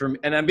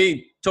 And I'm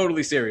being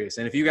totally serious.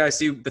 And if you guys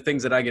see the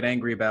things that I get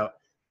angry about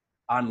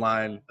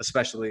online,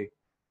 especially,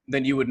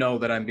 then you would know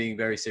that I'm being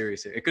very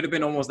serious here. It could have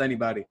been almost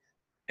anybody,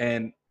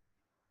 and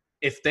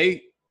if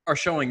they are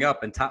showing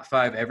up in top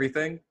 5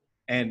 everything,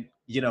 and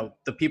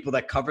the people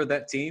that cover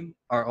that team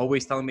are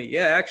always telling me,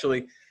 yeah,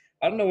 actually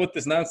I don't know what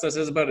this nonsense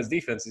is about his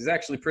defense, he's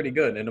actually pretty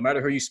good, and no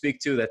matter who you speak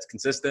to, that's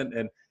consistent.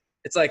 And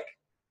it's like,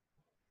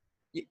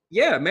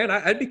 yeah, man,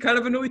 I'd be kind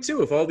of annoyed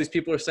too if all these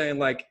people are saying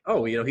like,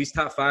 oh, he's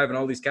top 5 in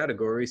all these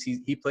categories,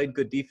 he played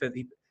good defense.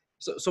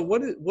 So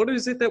what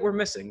is it that we're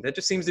missing? That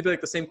just seems to be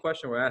like the same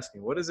question we're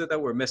asking. What is it that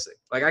we're missing?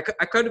 Like I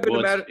could have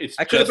been mad.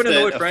 I could have been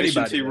annoyed for anybody.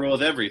 Efficiency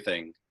rules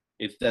everything.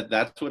 It's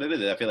that's what it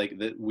is. I feel like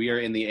that we are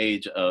in the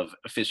age of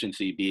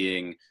efficiency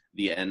being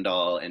the end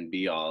all and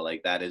be all.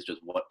 Like that is just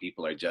what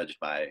people are judged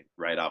by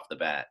right off the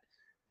bat.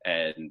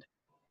 And,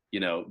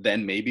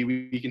 then maybe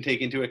we can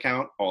take into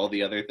account all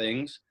the other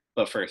things.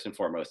 But first and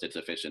foremost, it's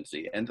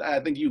efficiency. And I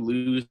think you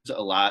lose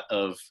a lot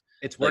of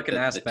it's working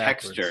the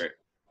texture.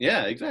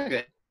 Yeah,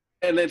 exactly.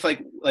 And it's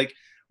like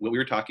what we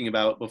were talking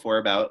about before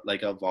about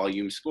like a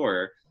volume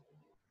scorer.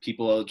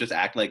 People just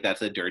act like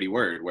that's a dirty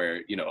word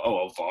where,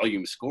 a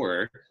volume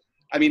scorer.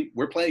 I mean,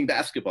 we're playing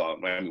basketball.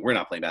 I mean, we're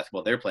not playing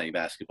basketball. They're playing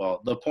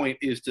basketball. The point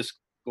is to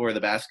score the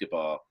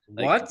basketball.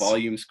 Like,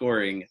 volume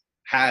scoring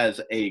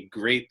has a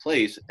great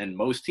place, and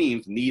most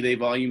teams need a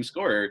volume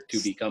scorer to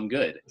become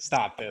good.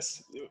 Stop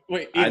this.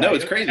 Wait, Eli, I know,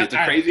 it's crazy. It's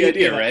a crazy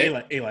idea,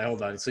 right? Eli,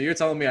 hold on. So you're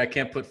telling me I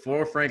can't put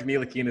 4 Frank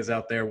Ntilikina's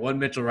out there, 1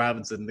 Mitchell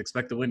Robinson, and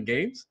expect to win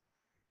games?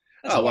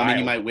 I mean,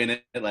 you might win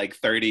it at like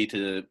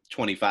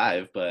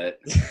 30-25, but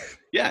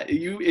yeah,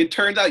 it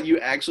turns out you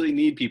actually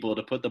need people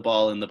to put the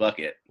ball in the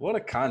bucket. What a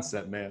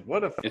concept, man!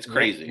 It's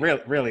crazy.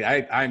 Really,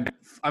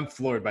 I'm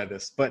floored by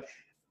this. But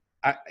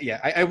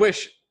I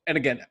wish, and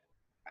again,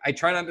 I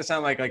try not to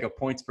sound like a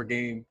points per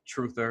game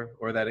truther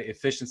or that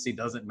efficiency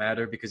doesn't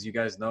matter, because you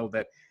guys know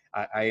that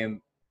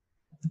I'm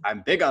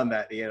big on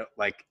that.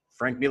 Like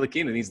Frank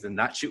Ntilikina needs to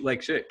not shoot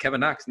like shit. Kevin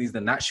Knox needs to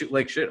not shoot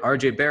like shit.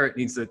 RJ Barrett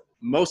needs to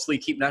mostly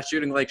keep not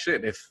shooting like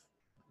shit, if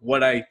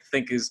what I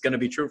think is going to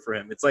be true for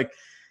him. It's like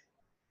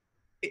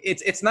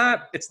it's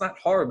not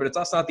hard, but it's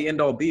also not the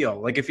end all be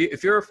all. Like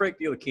if you're a Frank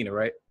Ntilikina,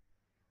 right,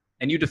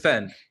 and you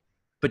defend,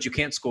 but you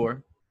can't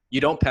score,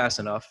 you don't pass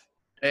enough,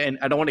 and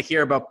I don't want to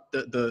hear about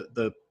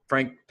the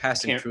Frank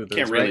passing through those.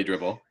 Can't really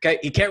dribble. Okay,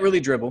 he can't really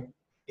dribble.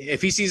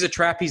 If he sees a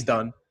trap, he's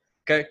done.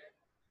 Okay,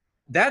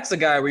 that's the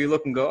guy where you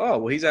look and go, oh,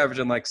 well, he's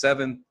averaging like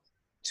 7,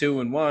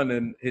 2, and 1,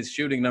 and his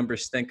shooting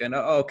numbers stink. And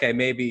okay,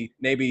 maybe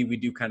we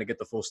do kind of get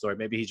the full story.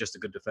 Maybe he's just a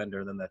good defender,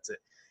 and then that's it.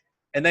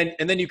 And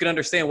then you can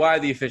understand why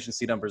the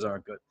efficiency numbers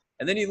aren't good.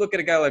 And then you look at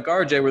a guy like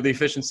RJ where the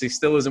efficiency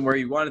still isn't where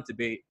you want it to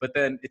be, but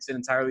then it's an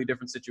entirely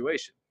different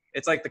situation.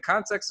 It's like the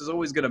context is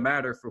always going to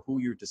matter for who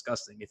you're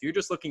discussing. If you're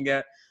just looking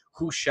at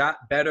who shot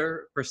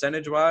better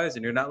percentage-wise,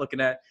 and you're not looking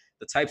at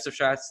the types of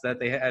shots that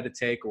they had to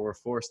take or were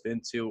forced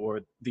into, or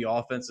the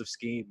offensive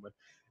scheme,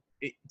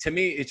 to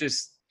me,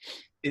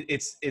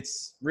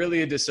 it's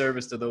really a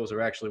disservice to those who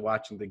are actually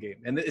watching the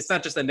game. And it's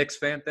not just a Knicks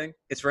fan thing.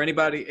 It's for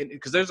anybody,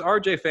 because there's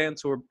RJ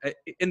fans who are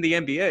in the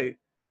NBA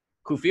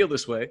who feel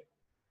this way,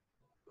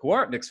 who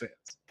aren't Knicks fans.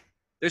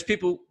 There's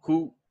people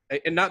who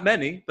and not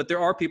many, but there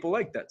are people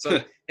like that. So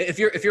if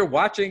you're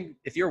watching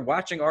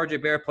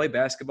RJ Barrett play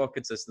basketball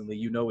consistently,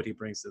 you know what he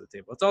brings to the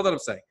table. That's all that I'm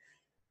saying.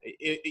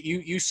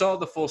 You saw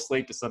the full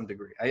slate to some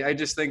degree. I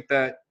just think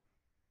that,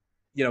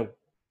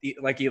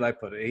 like Eli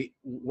put it,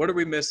 what are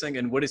we missing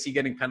and what is he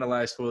getting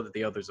penalized for that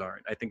the others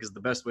aren't? I think is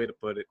the best way to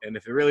put it. And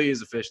if it really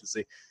is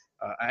efficiency,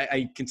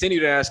 I continue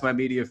to ask my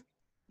media,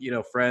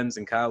 friends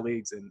and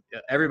colleagues, and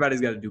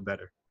everybody's got to do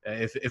better.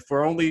 If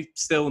we're only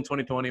still in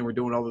 2020 and we're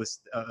doing all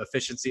this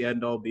efficiency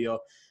end all be all,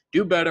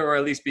 do better or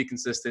at least be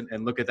consistent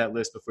and look at that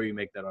list before you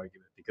make that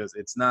argument, because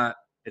it's not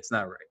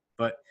right.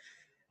 But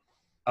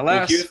alas,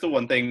 well, here's the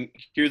one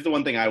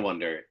thing I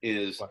wonder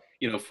is,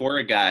 for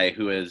a guy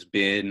who has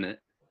been,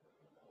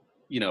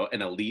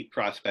 an elite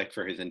prospect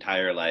for his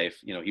entire life,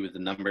 he was the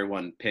number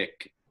one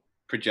pick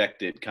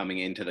projected coming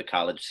into the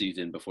college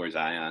season before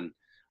Zion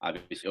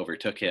obviously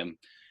overtook him.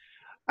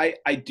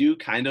 I do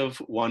kind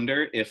of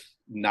wonder if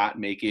not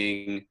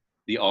making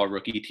the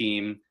all-rookie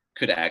team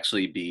could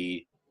actually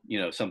be,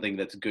 something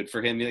that's good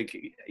for him. Like,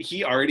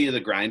 he already is a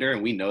grinder,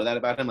 and we know that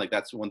about him. Like,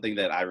 that's one thing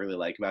that I really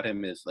like about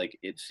him is, like,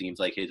 it seems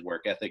like his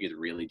work ethic is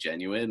really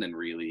genuine and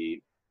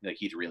really, like,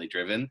 he's really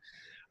driven.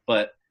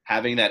 But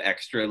having that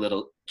extra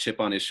little chip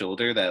on his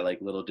shoulder, that, like,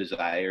 little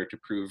desire to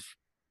prove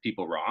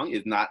people wrong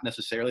is not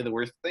necessarily the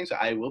worst thing. So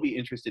I will be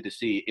interested to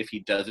see if he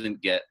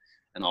doesn't get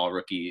an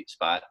all-rookie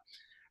spot,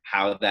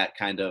 how that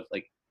kind of,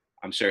 like,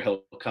 I'm sure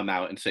he'll come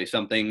out and say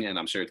something, and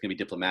I'm sure it's going to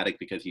be diplomatic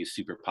because he's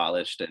super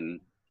polished and,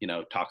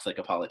 talks like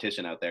a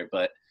politician out there.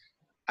 But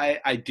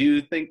I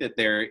do think that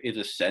there is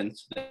a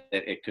sense that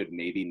it could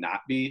maybe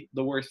not be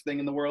the worst thing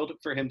in the world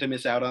for him to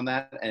miss out on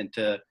that and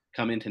to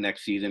come into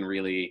next season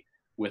really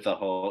with a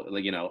whole,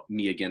 like,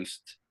 me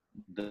against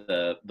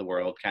the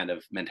world kind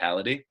of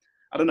mentality.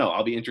 I don't know.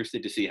 I'll be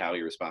interested to see how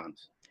he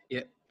responds.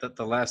 Yeah,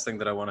 the last thing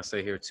that I want to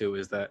say here too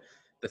is that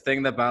the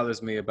thing that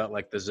bothers me about,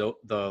 like, the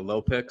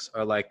low picks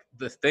are, like,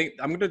 the thing.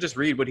 I'm going to just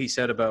read what he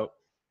said about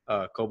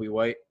Kobe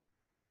White,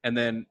 and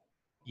then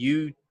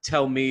you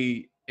tell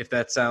me if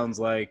that sounds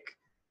like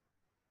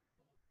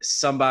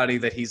somebody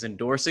that he's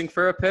endorsing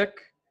for a pick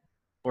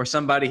or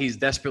somebody he's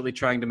desperately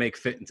trying to make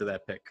fit into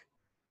that pick.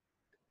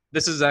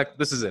 This is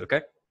it,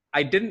 okay?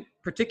 I didn't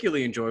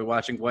particularly enjoy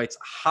watching White's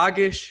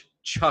hoggish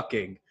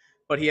chucking,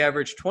 but he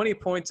averaged 20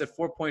 points at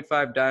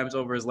 4.5 dimes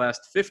over his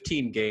last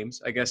 15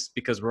 games, I guess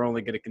because we're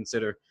only going to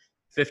consider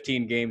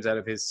 15 games out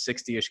of his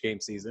 60-ish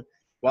game season,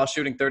 while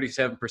shooting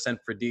 37%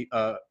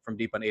 from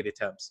deep on 8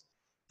 attempts.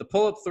 The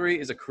pull-up three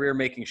is a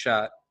career-making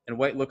shot, and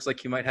White looks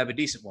like he might have a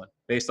decent one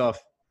based off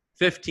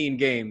 15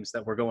 games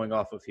that we're going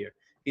off of here.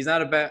 He's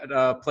not a bad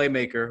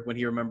playmaker when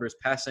he remembers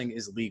passing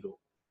is legal.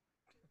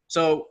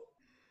 So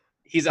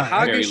he's a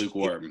hoggish. Very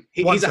lukewarm.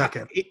 He's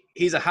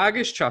a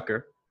hoggish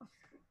chucker.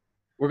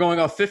 We're going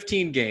off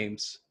 15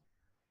 games,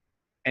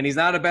 and he's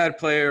not a bad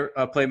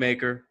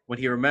playmaker when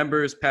he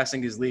remembers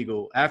passing is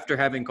legal after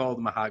having called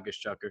him a hoggish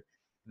chucker.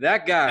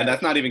 That guy, and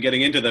that's not even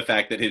getting into the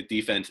fact that his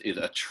defense is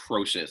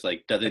atrocious.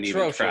 Like, doesn't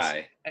even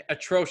try.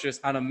 Atrocious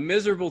on a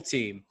miserable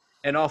team,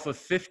 and off of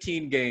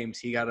 15 games,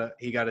 he got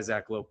a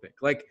Zach Lowe pick.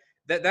 Like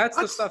that's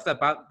the stuff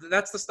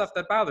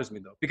that bothers me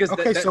though. Because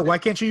so why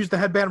can't you use the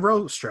headband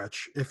row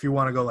stretch if you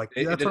want to go like?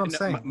 That's what I'm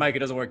saying, Mike. It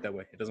doesn't work that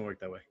way.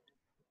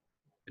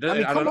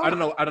 I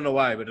don't know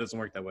why, but it doesn't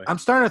work that way. I'm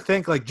starting to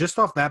think, like, just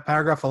off that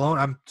paragraph alone,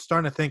 I'm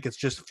starting to think it's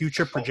just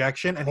future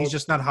projection, and he's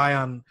just not high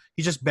on –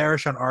 he's just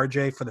bearish on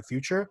RJ for the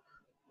future,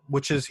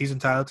 which is – he's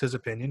entitled to his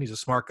opinion. He's a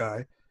smart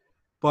guy.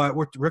 But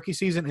rookie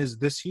season is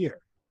this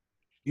year.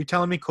 You're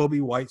telling me Kobe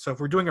White – so if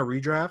we're doing a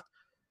redraft,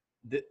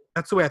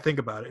 that's the way I think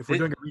about it. If we're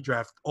doing a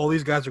redraft, all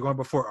these guys are going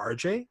before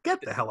RJ?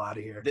 Get the hell out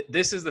of here.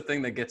 This is the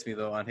thing that gets me,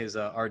 though, on his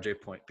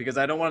RJ point, because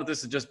I don't want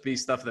this to just be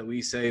stuff that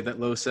we say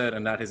that Lowe said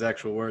and not his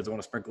actual words. I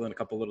want to sprinkle in a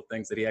couple little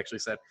things that he actually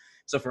said.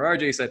 So for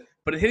RJ, he said,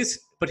 but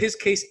his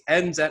case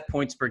ends at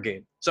points per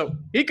game. So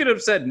he could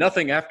have said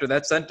nothing after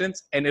that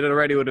sentence, and it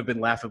already would have been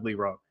laughably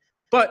wrong.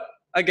 But,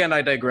 again,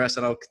 I digress,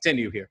 and I'll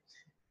continue here.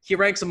 He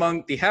ranks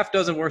among the half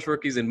dozen worst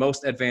rookies in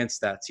most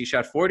advanced stats. He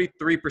shot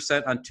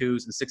 43% on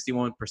twos and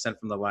 61%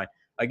 from the line.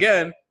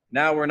 Again,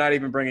 now we're not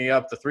even bringing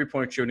up the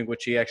three-point shooting,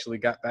 which he actually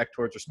got back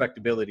towards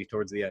respectability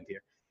towards the end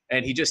here.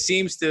 And he just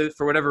seems to,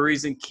 for whatever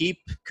reason, keep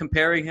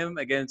comparing him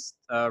against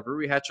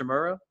Rui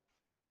Hachimura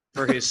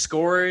for his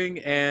scoring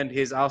and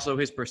his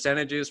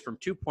percentages from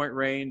two-point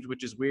range,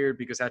 which is weird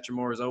because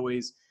Hachimura is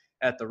always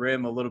at the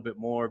rim a little bit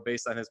more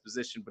based on his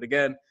position. But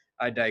again,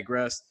 I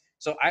digress.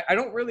 So I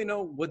don't really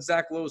know what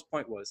Zach Lowe's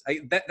point was.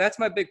 That's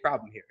my big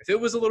problem here. If it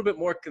was a little bit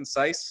more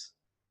concise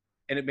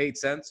and it made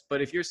sense,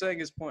 but if you're saying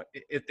his point,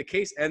 if the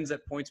case ends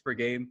at points per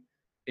game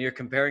and you're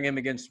comparing him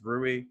against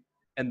Rui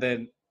and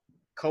then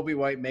Kobe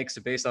White makes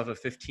it based off a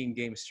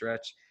 15-game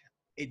stretch,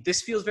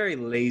 this feels very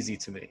lazy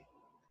to me.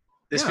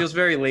 Feels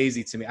very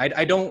lazy to me.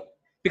 I don't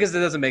 – because it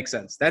doesn't make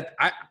sense.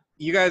 I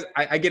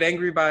get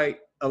angry by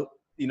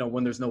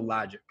when there's no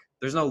logic.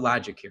 There's no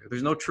logic here.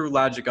 There's no true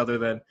logic other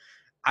than –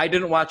 I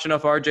didn't watch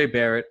enough RJ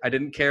Barrett. I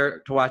didn't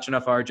care to watch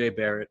enough RJ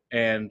Barrett.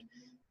 And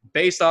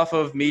based off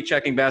of me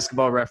checking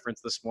Basketball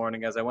Reference this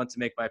morning as I went to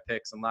make my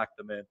picks and lock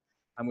them in,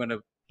 I'm going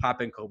to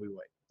pop in Kobe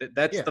White.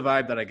 That's Yeah. the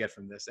vibe that I get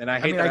from this. And I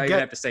hate mean, that I I even get-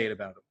 have to say it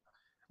about him.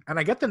 And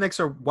I get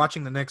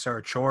watching the Knicks are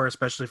a chore,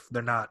 especially if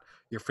they're not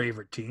your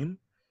favorite team,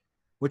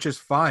 which is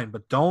fine.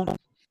 But don't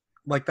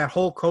like that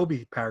whole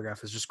Kobe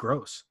paragraph is just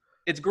gross.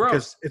 It's gross.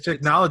 Because it's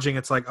acknowledging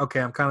it's like,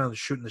 okay, I'm kind of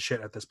shooting the shit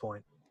at this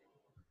point.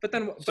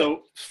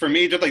 So for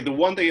me, just like the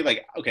one thing,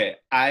 like, okay,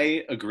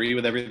 I agree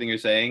with everything you're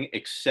saying,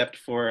 except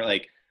for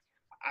like,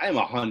 I'm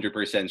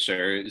 100%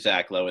 sure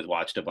Zach Lowe has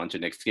watched a bunch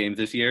of Knicks games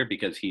this year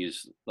because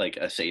he's like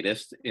a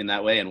sadist in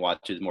that way and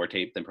watches more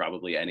tape than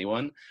probably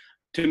anyone.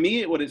 To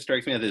me, what it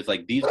strikes me as is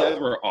like these guys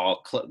are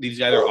all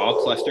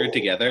clustered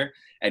together,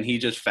 and he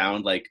just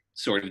found like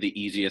sort of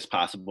the easiest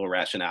possible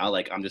rationale.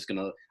 Like,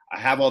 I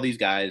have all these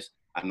guys.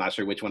 I'm not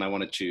sure which one I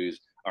want to choose.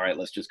 All right,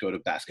 let's just go to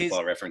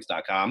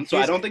basketballreference.com. So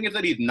I don't think it's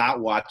that he's not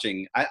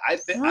watching.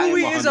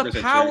 Rui is a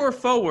power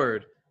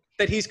forward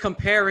that he's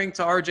comparing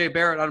to RJ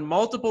Barrett on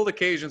multiple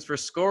occasions for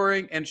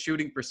scoring and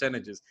shooting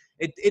percentages.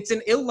 It's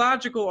an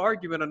illogical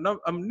argument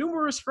on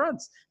numerous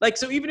fronts. Like,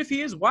 so even if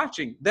he is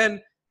watching,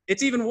 then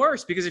it's even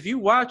worse because if you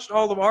watched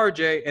all of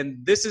RJ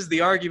and this is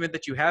the argument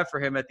that you have for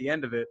him at the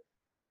end of it,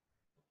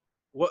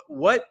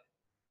 what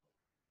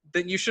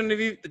then you should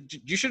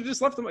have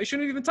just left him. You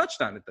shouldn't have even touched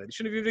on it then. You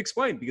shouldn't have even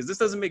explained because this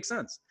doesn't make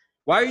sense.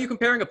 Why are you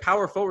comparing a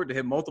power forward to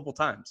him multiple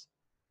times?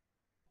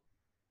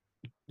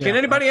 Can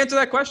anybody answer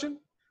that question?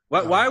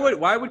 Why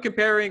would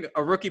comparing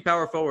a rookie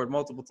power forward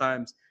multiple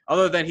times,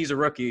 other than he's a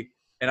rookie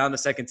and on the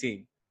second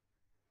team?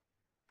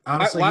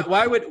 Honestly,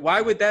 why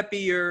would that be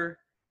your?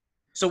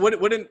 So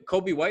wouldn't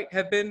Kobe White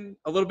have been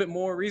a little bit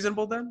more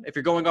reasonable then? If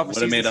you're going off, would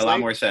have made a lot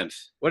more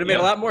sense. Would have made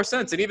a lot more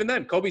sense, and even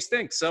then, Kobe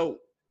stinks. So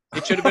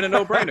it should have been a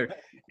no-brainer.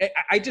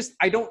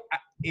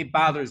 It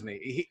bothers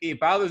me. It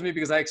bothers me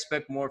because I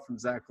expect more from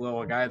Zach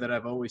Lowe, a guy that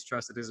I've always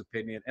trusted his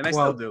opinion, and I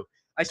still do.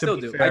 I still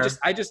do. Fair,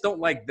 I just don't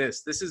like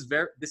this. This is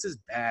bad.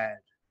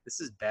 This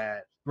is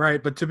bad.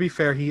 Right, but to be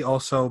fair, he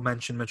also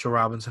mentioned Mitchell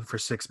Robinson for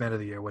Sixth Man of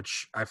the Year,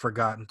 which I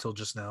forgot until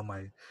just now.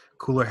 My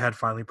cooler head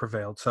finally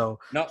prevailed. So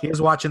he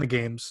is watching the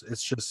games.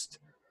 It's just,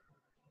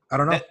 I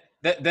don't know.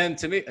 Then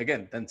to me,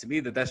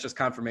 that's just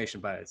confirmation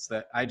bias.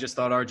 That I just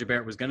thought RJ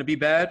Barrett was going to be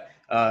bad.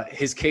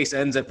 His case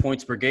ends at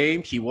points per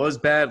game. He was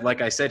bad,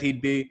 like I said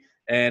he'd be.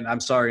 And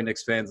I'm sorry,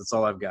 Knicks fans. That's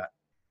all I've got.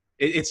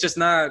 It's just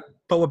not.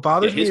 But what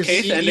bothers me is his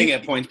case ending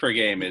at points per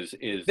game is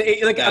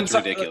that's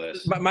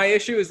ridiculous. My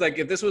issue is like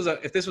if this was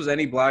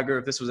any blogger,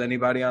 if this was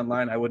anybody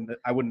online, I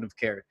wouldn't have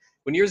cared.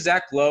 When you're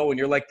Zach Lowe and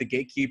you're like the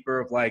gatekeeper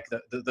of like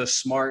the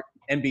smart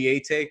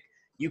NBA take,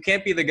 you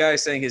can't be the guy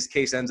saying his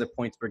case ends at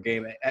points per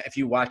game if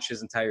you watch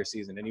his entire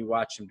season and you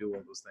watch him do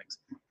all those things.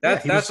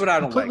 That's what I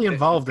don't like. Completely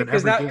involved in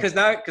every game.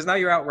 Because now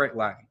you're outright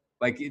lying.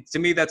 Like to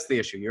me, that's the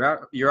issue.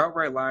 You're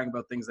outright lying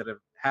about things that have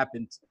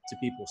happened to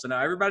people. So now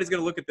everybody's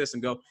gonna look at this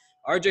and go,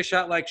 RJ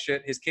shot like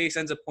shit. His case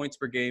ends at points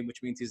per game,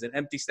 which means he's an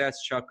empty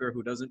stats chucker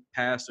who doesn't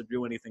pass or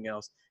do anything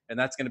else, and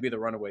that's going to be the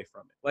runaway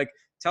from it. Like,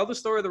 tell the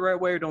story the right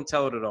way or don't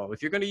tell it at all.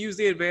 If you're going to use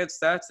the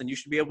advanced stats, then you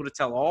should be able to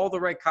tell all the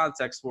right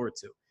context for it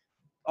too.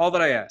 All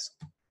that I ask.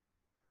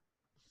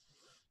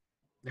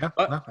 Yeah,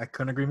 no, I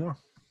couldn't agree more.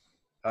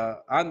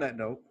 On that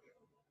note,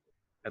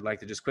 I'd like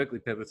to just quickly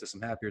pivot to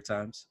some happier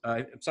times.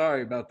 I'm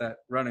sorry about that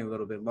running a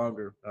little bit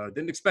longer.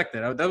 Didn't expect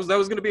that. That was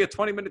going to be a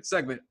 20-minute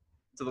segment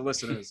to the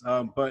listeners,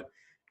 but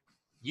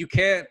you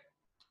can't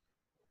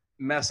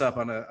mess up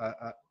on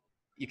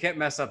you can't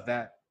mess up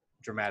that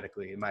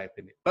dramatically, in my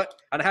opinion. But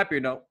on a happier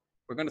note,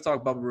 we're going to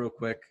talk bubble real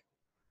quick.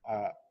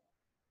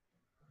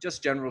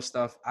 Just general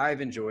stuff.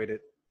 I've enjoyed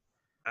it.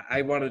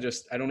 I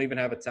don't even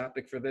have a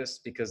topic for this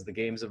because the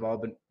games have all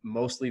been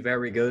mostly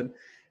very good.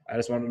 I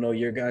just want to know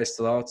your guys'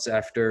 thoughts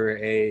after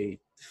a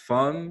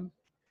fun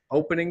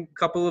opening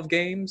couple of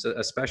games,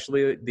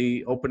 especially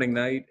the opening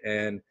night.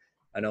 And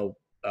I know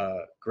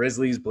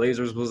Grizzlies,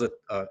 Blazers was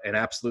an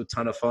absolute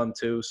ton of fun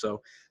too.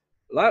 So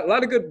a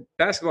lot of good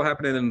basketball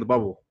happening in the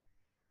bubble.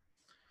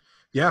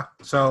 Yeah.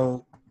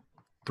 So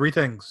 3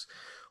 things.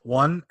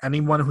 1,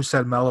 anyone who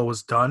said Melo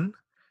was done,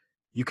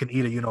 you can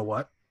eat a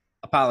you-know-what.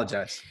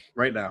 Apologize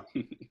right now.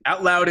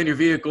 Out loud in your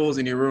vehicles,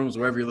 in your rooms,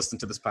 wherever you listen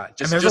to this pod.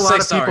 And there's a lot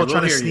of people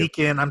trying to sneak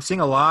in. I'm seeing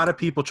a lot of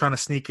people trying to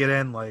sneak it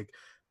in. Like,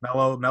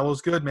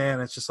 Melo's good,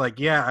 man. It's just like,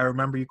 yeah, I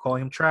remember you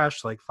calling him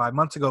trash like 5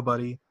 months ago,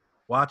 buddy.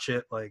 Watch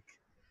it. Like,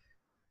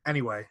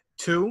 anyway.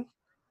 2,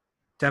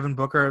 Devin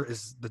Booker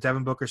is the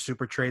Devin Booker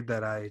super trade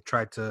that I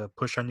tried to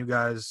push on you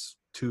guys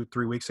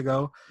 2-3 weeks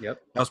ago. Yep.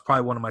 That was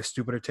probably one of my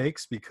stupider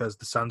takes because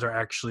the Suns are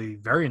actually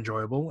very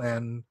enjoyable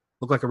and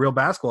look like a real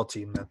basketball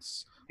team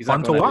that's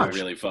fun to watch.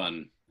 Really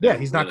fun. Yeah,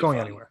 he's not going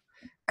anywhere.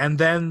 And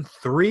then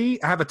 3,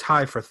 I have a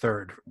tie for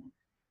 3rd.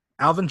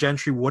 Alvin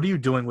Gentry, what are you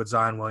doing with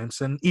Zion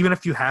Williamson? Even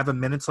if you have a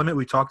minutes limit,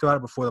 we talked about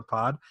it before the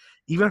pod.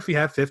 Even if you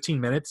have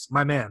 15 minutes,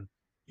 my man,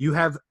 you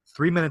have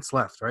 3 minutes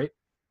left, right?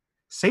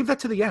 Save that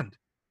to the end.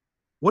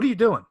 What are you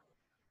doing?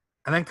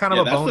 And then kind of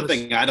a bonus. That's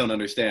the thing I don't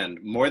understand.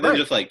 More than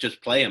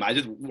just play him.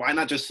 Why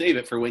not just save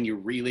it for when you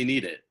really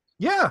need it?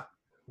 Yeah.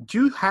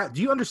 Do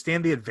you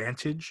understand the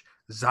advantage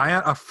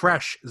a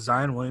fresh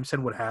Zion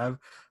Williamson would have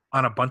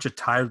on a bunch of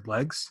tired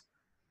legs?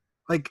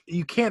 Like,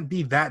 you can't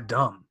be that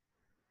dumb.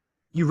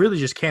 You really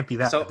just can't be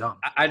that So dumb.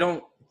 I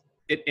don't.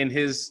 In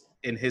his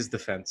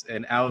defense,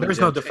 and Alvin There's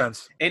no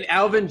defense. in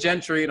Alvin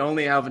Gentry and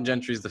only Alvin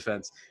Gentry's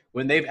defense,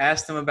 when they've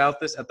asked him about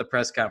this at the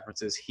press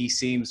conferences, he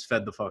seems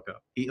fed the fuck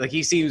up.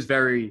 He seems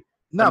very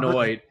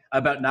annoyed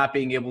about not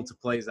being able to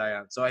play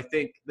Zion. So I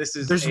think this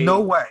is. There's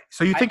no way.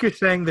 So you think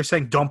they're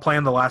saying don't play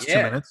in the last 2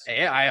 minutes?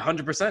 Yeah, I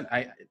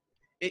 100%.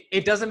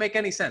 It doesn't make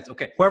any sense.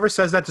 Okay. Whoever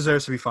says that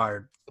deserves to be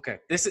fired. Okay.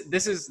 This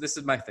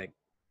is my thing.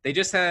 They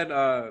just had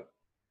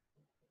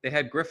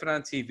Griffin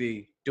on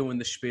TV doing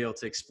the spiel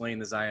to explain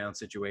the Zion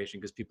situation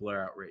because people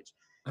are outraged.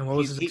 And what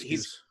was his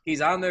excuse?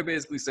 He's on there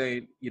basically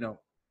saying,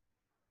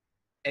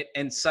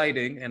 and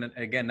citing, and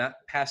again, not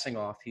passing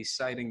off, he's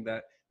citing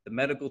that the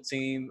medical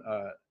team,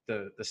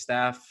 the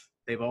staff,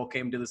 they've all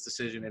came to this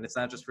decision, and it's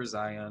not just for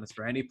Zion, it's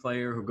for any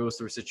player who goes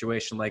through a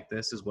situation like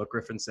this, is what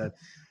Griffin said,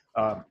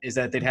 is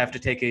that they'd have to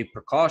take a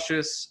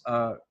precautious,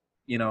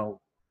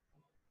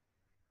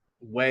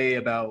 way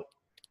about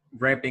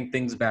ramping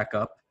things back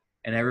up,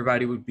 and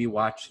everybody would be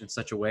watched in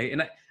such a way.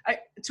 And I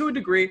to a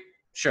degree,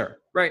 sure,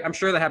 right? I'm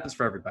sure that happens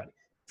for everybody.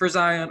 For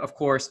Zion, of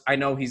course, I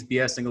know he's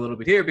BSing a little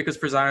bit here because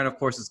for Zion, of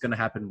course, it's going to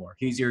happen more.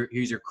 He's your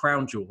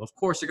crown jewel. Of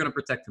course, you're going to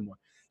protect him more.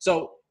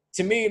 So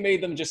to me, it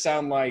made them just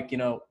sound like,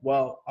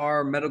 well,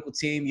 our medical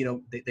team,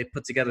 they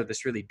put together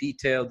this really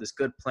detailed, this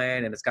good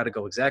plan, and it's got to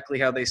go exactly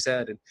how they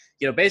said.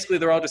 And, basically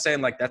they're all just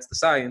saying, like, that's the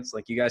science.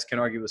 Like, you guys can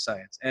argue with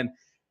science. And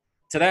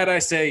to that I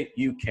say,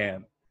 you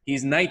can.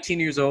 He's 19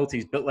 years old.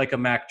 He's built like a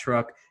Mack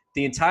truck.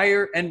 The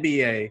entire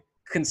NBA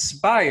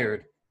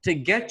conspired to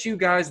get you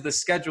guys the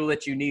schedule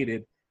that you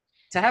needed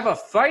to have a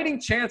fighting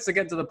chance to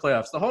get to the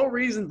playoffs. The whole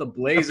reason the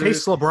Blazers –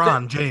 face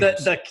LeBron James.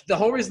 The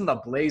whole reason the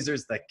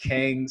Blazers, the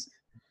Kings,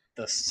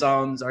 the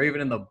Suns are even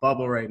in the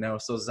bubble right now.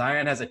 So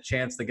Zion has a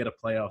chance to get a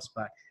playoff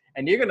spot.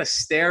 And you're going to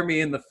stare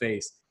me in the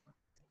face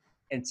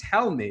and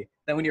tell me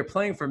that when you're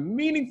playing for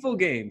meaningful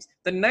games,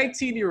 the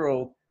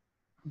 19-year-old,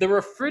 the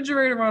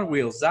refrigerator on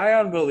wheels,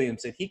 Zion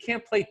Williamson, he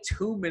can't play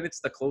 2 minutes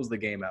to close the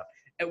game out.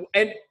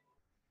 And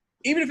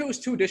even if it was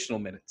 2 additional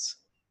minutes,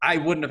 I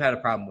wouldn't have had a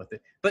problem with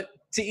it. But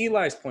to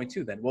Eli's point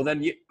too, then,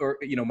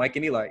 Mike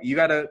and Eli, you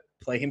got to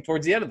play him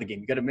towards the end of the game.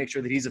 You got to make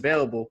sure that he's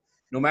available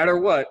no matter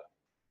what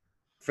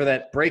for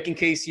that break in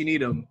case you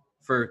need him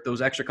for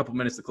those extra couple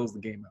minutes to close the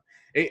game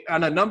out.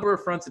 On a number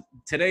of fronts,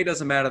 today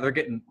doesn't matter. They're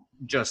getting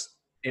just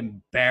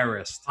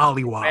embarrassed.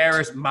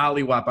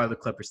 Mollywopped by the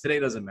Clippers. Today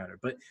doesn't matter.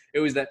 But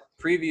it was that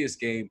previous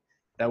game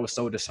that was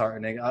so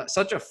disheartening.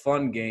 Such a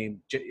fun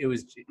game. It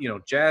was,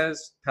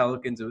 Jazz,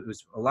 Pelicans. It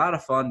was a lot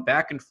of fun,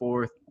 back and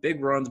forth,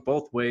 big runs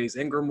both ways.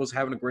 Ingram was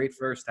having a great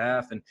first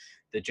half, and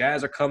the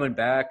Jazz are coming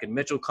back, and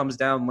Mitchell comes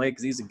down late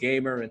because he's a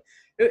gamer. And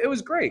it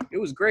was great. It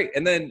was great.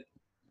 And then,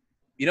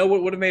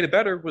 what would have made it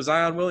better was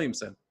Zion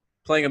Williamson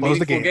playing a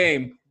meaningful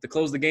game to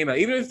close the game out.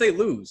 Even if they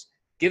lose,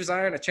 give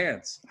Zion a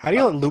chance. How do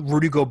you let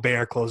Rudy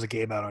Gobert close a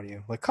game out on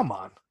you? Like, come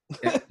on.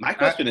 My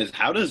question is,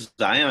 how does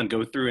Zion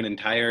go through an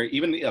entire,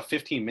 even a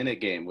 15-minute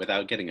game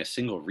without getting a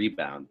single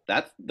rebound?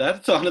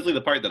 That's honestly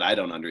the part that I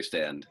don't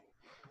understand.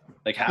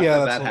 Like, how did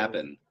that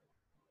happen?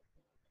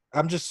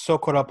 I'm just so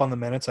caught up on the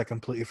minutes, I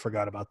completely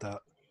forgot about that.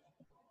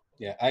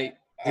 Yeah, I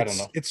don't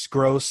know. It's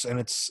gross, and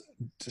it's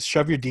just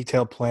shove your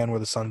detailed plan where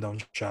the sun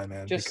don't shine,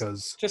 man.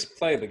 Just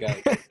play the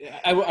guy.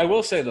 I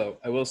will say though,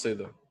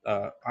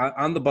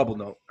 on the bubble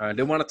note, I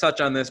did want to touch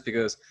on this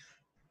because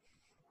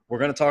we're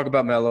going to talk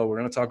about Melo. We're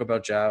going to talk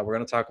about Ja. We're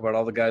going to talk about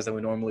all the guys that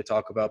we normally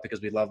talk about because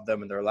we love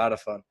them and they're a lot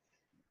of fun.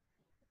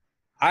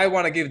 I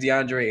want to give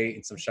DeAndre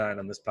Ayton some shine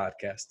on this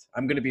podcast.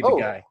 I'm going to be the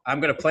guy. I'm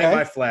going to plant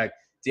my flag.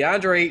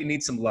 DeAndre Ayton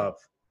needs some love.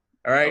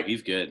 All right? Oh,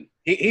 he's good.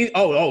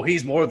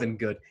 He's more than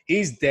good.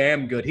 He's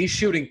damn good. He's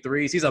shooting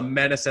threes. He's a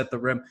menace at the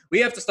rim. We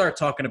have to start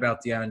talking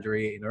about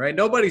DeAndre Ayton, all right?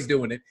 Nobody's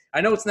doing it.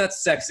 I know it's not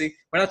sexy.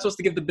 We're not supposed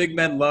to give the big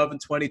men love in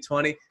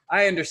 2020.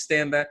 I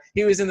understand that.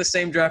 He was in the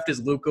same draft as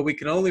Luka. We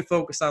can only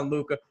focus on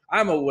Luka.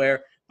 I'm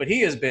aware, but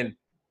he has been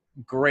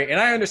great. And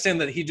I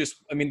understand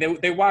that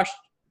they washed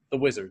the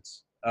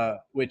Wizards,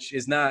 which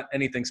is not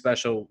anything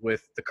special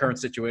with the current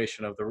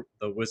situation of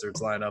the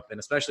Wizards lineup, and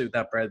especially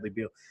without Bradley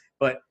Beal.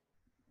 But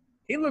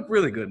he looked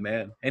really good,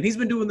 man. And he's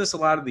been doing this a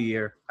lot of the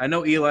year. I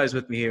know Eli's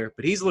with me here,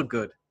 but he's looked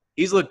good.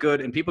 He's looked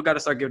good, and people got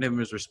to start giving him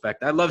his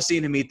respect. I love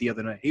seeing him eat the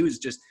other night. He was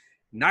just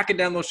knocking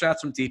down those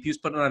shots from deep. He was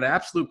putting on an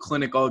absolute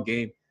clinic all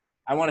game.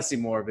 I want to see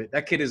more of it.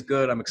 That kid is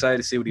good. I'm excited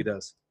to see what he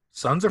does.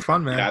 Suns are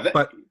fun, man. Yeah,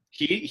 but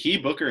he,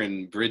 Booker,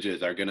 and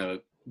Bridges are going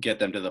to get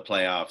them to the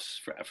playoffs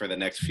for the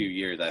next few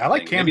years. I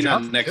like Cam Maybe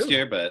Johnson not next too.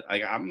 year, but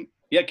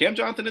Cam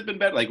Johnson has been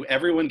better. Like,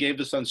 everyone gave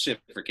the Suns shit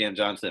for Cam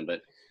Johnson,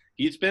 but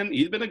he's been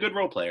a good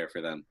role player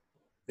for them.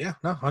 Yeah,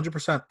 no,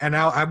 100%. And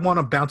now I want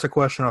to bounce a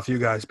question off you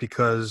guys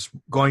because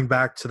going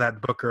back to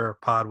that Booker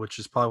pod, which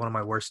is probably one of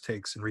my worst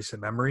takes in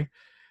recent memory,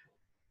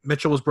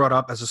 Mitchell was brought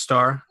up as a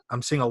star.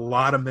 I'm seeing a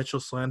lot of Mitchell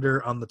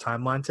slander on the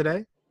timeline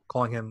today,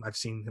 I've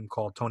seen him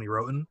called Tony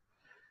Roten.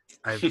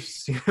 I've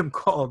seen him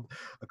called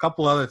a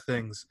couple other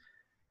things.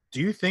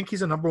 Do you think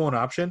he's a number one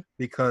option?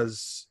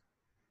 Because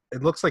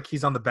it looks like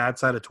he's on the bad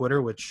side of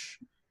Twitter, which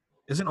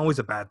isn't always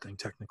a bad thing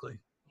technically.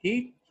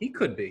 He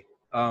could be.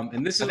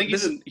 And this I is think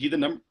this he's the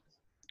number.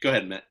 Go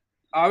ahead, Matt.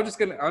 I was just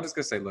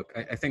gonna say, look,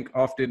 I think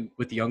often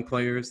with young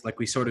players, like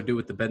we sort of do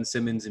with the Ben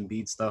Simmons and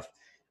Embiid stuff,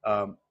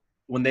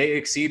 when they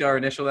exceed our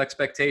initial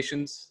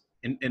expectations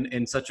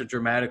in such a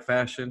dramatic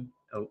fashion,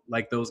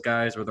 like those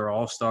guys where they're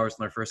all stars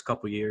in their first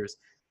couple years,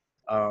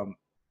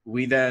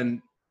 we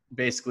then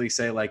basically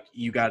say like,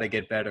 you got to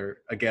get better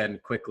again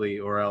quickly,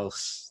 or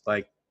else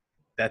like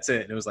that's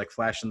it. And it was like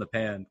flash in the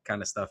pan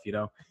kind of stuff, you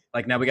know.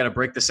 Like now we got to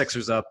break the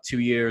Sixers up 2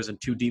 years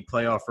and 2 deep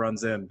playoff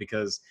runs in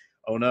because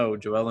oh no,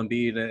 Joel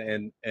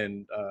Embiid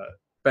and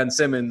Ben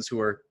Simmons, who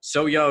are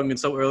so young and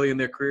so early in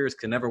their careers,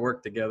 can never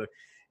work together.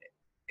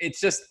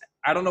 It's just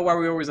I don't know why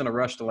we're always in a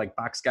rush to like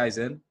box guys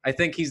in. I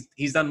think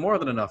he's done more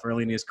than enough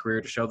early in his career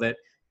to show that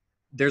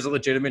there's a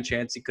legitimate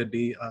chance he could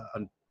be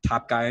a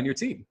top guy on your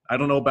team. I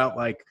don't know about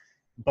like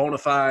bona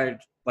fide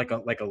like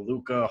a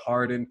Luka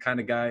Harden kind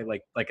of guy,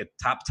 like a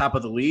top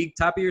of the league,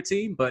 top of your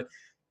team, but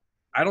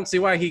I don't see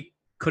why he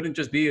couldn't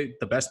just be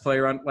the best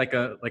player on like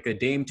a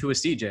Dame to a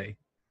CJ.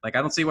 Like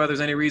I don't see why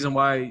there's any reason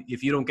why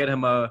if you don't get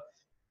him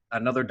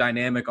another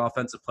dynamic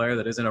offensive player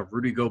that isn't a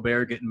Rudy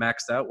Gobert getting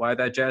maxed out, why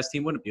that Jazz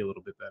team wouldn't be a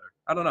little bit better.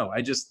 I don't know.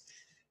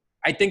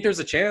 I think there's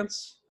a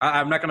chance.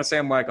 I'm not going to say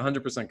I'm like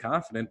 100%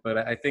 confident, but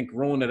I think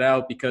ruling it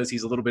out because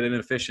he's a little bit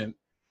inefficient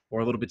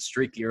or a little bit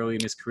streaky early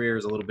in his career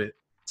is a little bit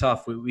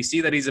tough. We see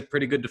that he's a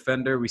pretty good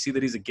defender. We see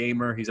that he's a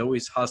gamer. He's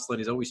always hustling.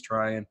 He's always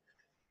trying.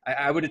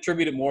 I would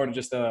attribute it more to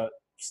just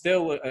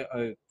still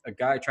a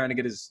guy trying to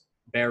get his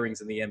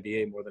bearings in the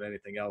NBA more than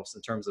anything else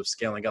in terms of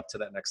scaling up to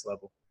that next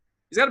level.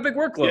 He's got a big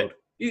workload.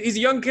 Yeah. He's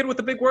a young kid with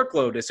a big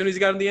workload as soon as he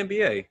got in the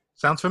NBA.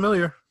 Sounds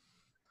familiar.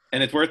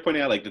 And it's worth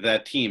pointing out, like,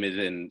 that team is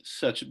in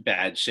such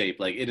bad shape.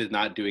 Like, it is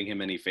not doing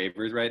him any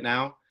favors right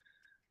now.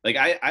 Like,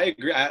 I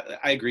agree.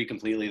 I agree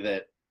completely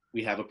that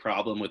we have a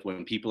problem with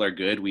when people are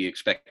good, we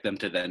expect them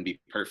to then be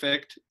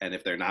perfect. And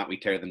if they're not, we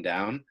tear them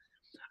down.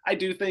 I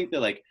do think that,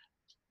 like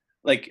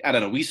I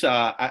don't know, we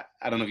saw –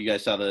 I don't know if you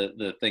guys saw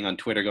the thing on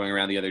Twitter going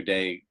around the other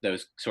day that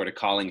was sort of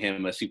calling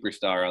him a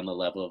superstar on the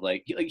level of,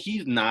 like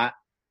he's not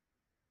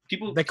 –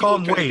 They call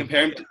him Wade.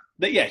 Compare him to,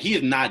 but yeah, he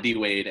is not D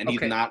Wade, and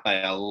he's not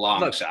by a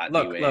long shot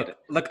D Wade.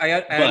 Look,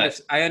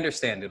 I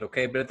understand it,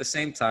 okay? But at the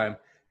same time,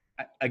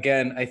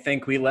 again, I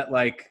think we let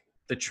like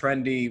the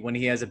trendy when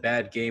he has a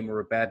bad game or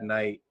a bad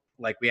night,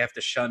 like we have to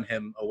shun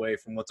him away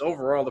from what's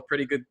overall a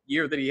pretty good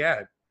year that he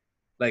had.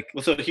 Like,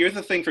 well, so here's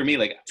the thing for me,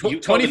 like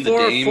 24,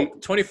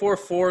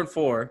 4 and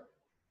 4,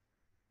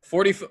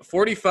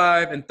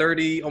 45 and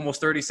 30,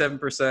 almost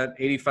 37%,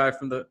 85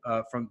 from the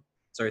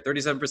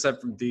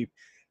 37% from deep,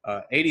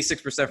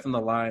 86% from the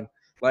line.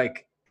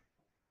 Like,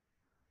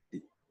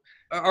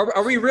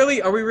 are we really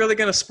going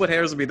to split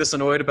hairs and be this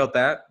annoyed about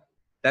that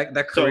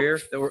career?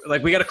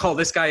 Like, we got to call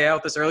this guy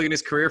out this early in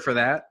his career for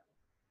that.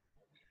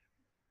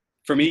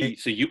 For me,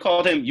 so you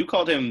called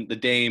him the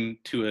Dame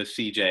to a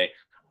CJ.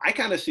 I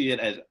kind of see it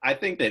as, I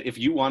think that if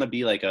you want to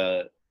be like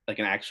an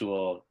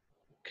actual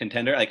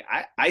contender, like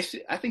I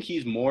think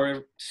he's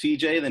more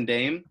CJ than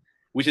Dame,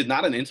 which is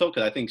not an insult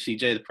because I think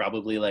CJ is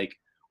probably like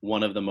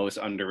one of the most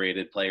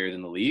underrated players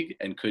in the league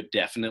and could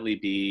definitely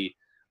be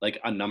like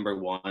a number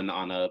one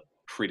on a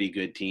pretty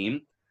good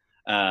team.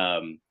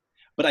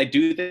 But I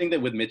do think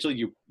that with Mitchell,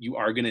 you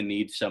are going to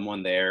need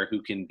someone there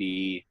who can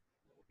be,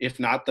 if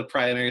not the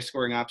primary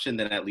scoring option,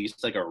 then at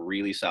least like a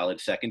really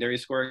solid secondary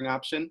scoring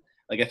option.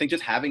 Like I think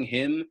just having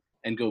him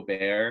and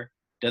Gobert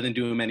doesn't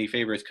do him any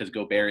favors because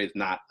Gobert is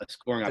not a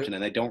scoring option,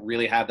 and they don't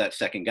really have that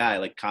second guy.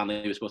 Like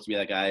Conley was supposed to be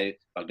that guy,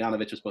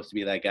 Bogdanovich was supposed to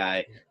be that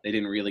guy. They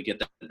didn't really get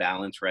the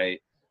balance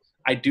right.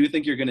 I do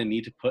think you're going to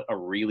need to put a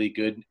really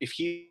good – if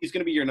he's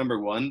going to be your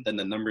number one, then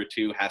the number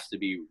two has to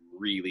be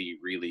really,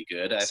 really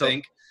good, I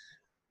think.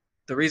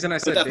 The reason I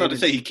said – but that's not to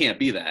say he can't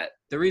be that.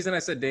 The reason I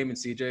said Dame and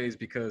CJ is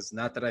because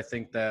not that I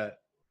think that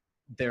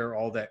they're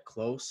all that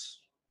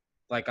close,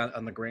 like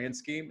on the grand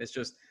scheme. It's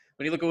just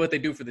when you look at what they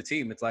do for the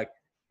team, it's like,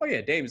 oh,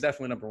 yeah, Dame's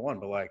definitely number one.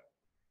 But, like,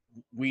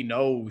 we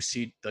know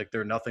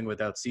they're nothing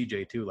without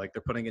CJ too. Like,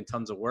 they're putting in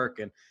tons of work.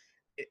 And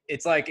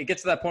it's like it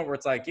gets to that point where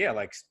it's like, yeah,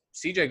 like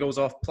CJ goes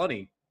off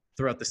plenty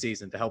throughout the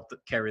season to help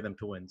carry them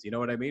to wins. You know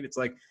what I mean? It's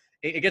like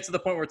it gets to the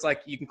point where it's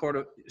like you can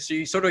so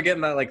you sort of get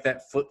in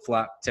that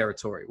flip-flop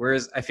territory.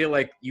 Whereas I feel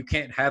like you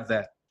can't have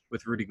that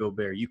with Rudy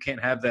Gobert. You can't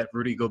have that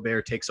Rudy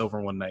Gobert takes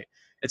over one night.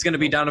 It's going to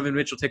be Donovan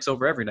Mitchell takes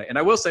over every night. And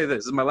I will say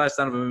this is my last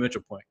Donovan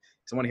Mitchell point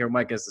because I want to hear what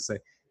Mike has to say.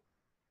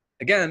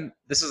 Again,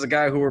 this is a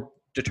guy who we're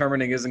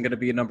determining isn't going to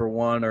be a number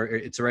one or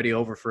it's already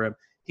over for him.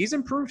 He's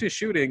improved his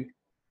shooting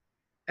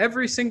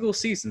every single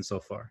season so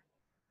far.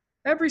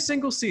 Every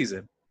single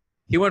season.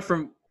 He went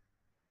from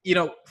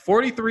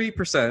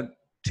 43%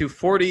 to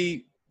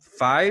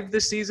 45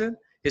 this season.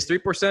 His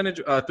three-point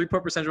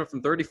percentage went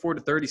from 34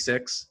 to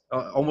 36,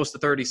 almost to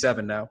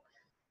 37 now.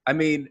 I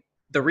mean,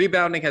 the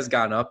rebounding has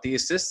gone up. The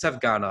assists have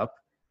gone up.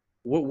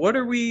 What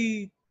are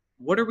we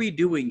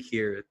doing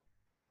here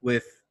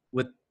with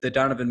the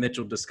Donovan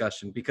Mitchell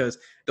discussion? Because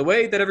the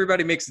way that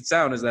everybody makes it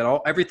sound is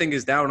that everything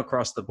is down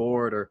across the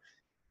board, or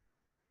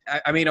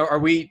I mean,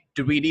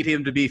 do we need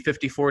him to be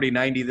 50, 40,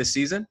 90 this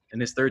season in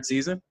his third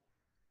season?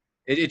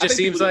 It I just think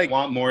seems people like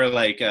want more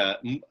like a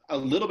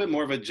little bit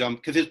more of a jump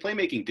because his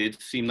playmaking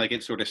did seem like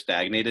it sort of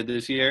stagnated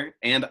this year.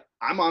 And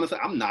I'm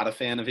not a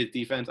fan of his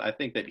defense. I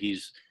think that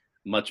he's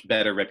much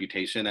better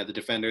reputation as a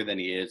defender than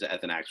he is as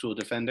an actual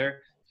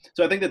defender.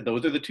 So I think that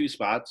those are the two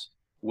spots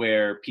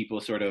where people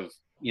sort of,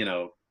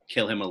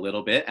 kill him a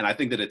little bit. And I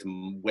think that it's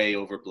way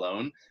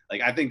overblown.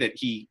 Like, I think that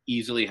he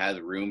easily has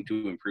room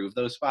to improve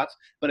those spots.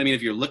 But I mean,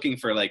 if you're looking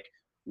for like,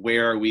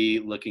 where are we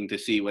looking to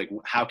see, like,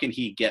 how can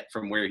he get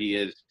from where he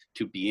is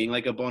to being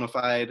like a bona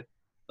fide,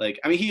 like,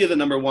 I mean, he is a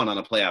number one on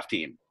a playoff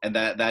team, and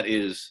that's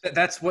kind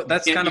of what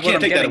I'm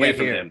getting at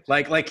here.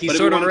 Like he's but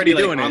sort of already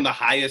doing like it on the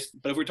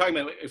highest. But if we're talking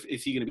about,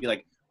 is he going to be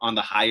like on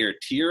the higher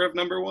tier of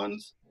number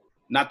ones,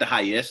 not the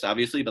highest,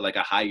 obviously, but like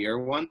a higher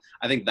one?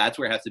 I think that's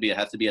where it has to be. It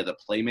has to be as a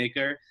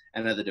playmaker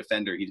and as a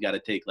defender. He's got to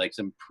take like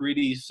some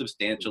pretty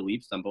substantial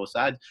leaps on both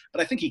sides.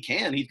 But I think he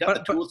can. He's got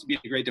the tools to be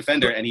a great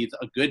defender, and he's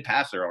a good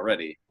passer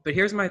already. But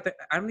here's my thing.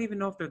 I don't even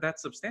know if they're that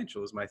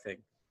substantial. Is my thing.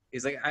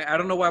 Is like I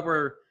don't know why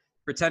we're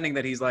pretending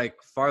that he's like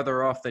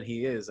farther off than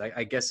he is.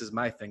 I guess is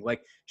my thing.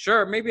 Like,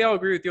 sure, maybe I'll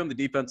agree with you on the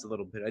defense a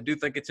little bit. I do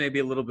think it's maybe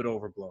a little bit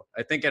overblown.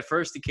 I think at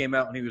first he came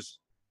out and he was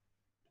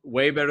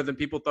way better than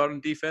people thought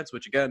on defense,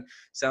 which again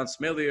sounds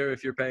familiar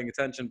if you're paying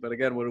attention. But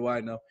again, what do I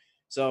know?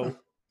 So,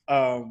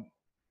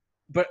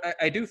 but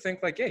I do think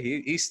like, yeah,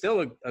 he's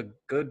still a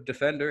good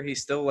defender.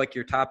 He's still like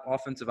your top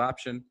offensive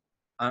option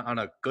on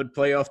a good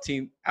playoff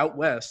team out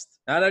west,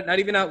 not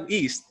even out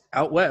east,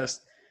 out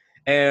west,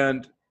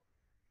 and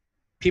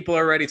people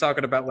are already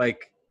talking about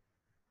like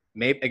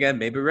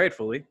maybe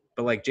rightfully,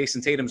 but like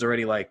Jason Tatum's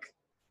already like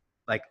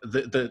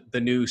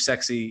the new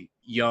sexy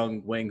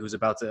young wing who's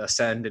about to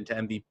ascend into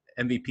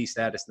MVP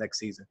status next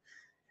season.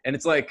 And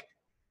it's like,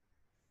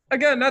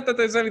 again, not that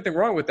there's anything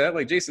wrong with that.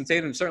 Like Jason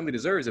Tatum certainly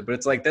deserves it, but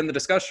it's like then the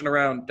discussion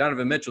around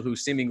Donovan Mitchell, who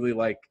seemingly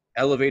like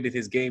elevated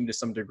his game to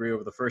some degree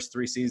over the first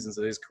 3 seasons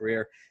of his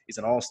career. He's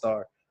an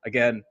all-star.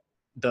 Again,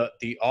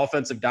 the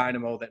offensive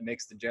dynamo that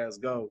makes the Jazz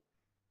go.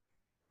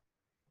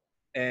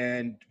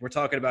 And we're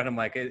talking about him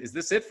like, is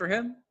this it for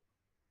him?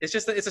 It's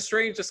a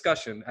strange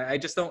discussion. I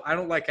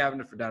don't like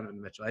having it for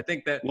Donovan Mitchell. I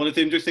think that. Well, it's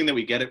interesting that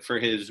we get it for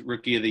his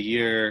rookie of the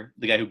year,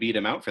 the guy who beat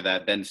him out for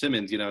that, Ben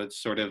Simmons.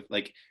 It's sort of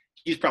like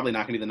he's probably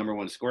not going to be the number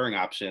one scoring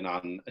option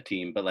on a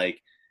team, but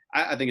like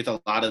I think it's a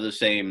lot of the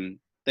same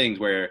things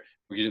where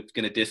we're just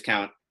going to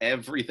discount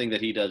everything that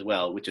he does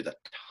well, which is a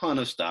ton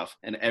of stuff,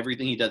 and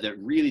everything he does that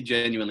really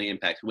genuinely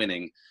impacts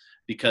winning,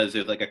 because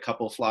there's like a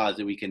couple flaws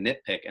that we can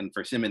nitpick. And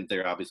for Simmons,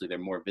 they're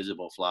more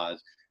visible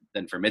flaws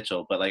than for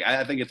Mitchell. But like,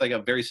 I think it's like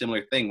a very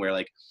similar thing where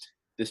like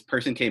this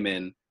person came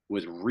in,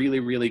 was really,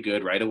 really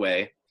good right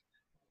away.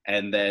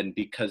 And then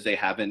because they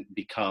haven't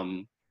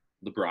become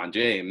LeBron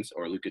James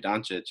or Luka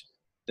Doncic,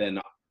 then,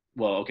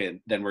 well,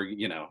 okay, then we're,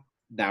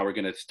 now we're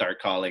going to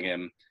start calling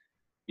him,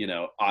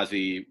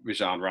 Ozzy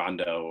Rajon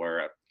Rondo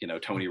or,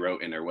 Tony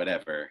Roten or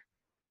whatever.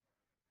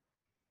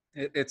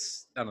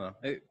 It's I don't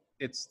know.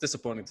 It's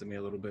disappointing to me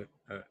a little bit.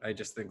 I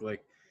just think like,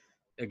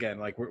 again,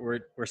 like we're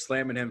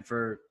slamming him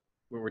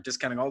we're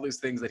discounting all these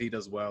things that he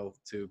does well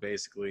to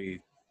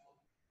basically.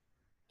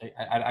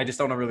 I just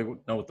don't really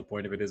know what the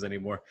point of it is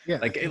anymore. Yeah.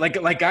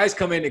 Like guys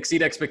come in,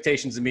 exceed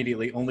expectations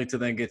immediately, only to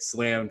then get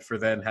slammed for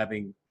then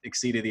having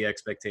exceeded the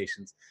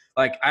expectations.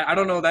 Like I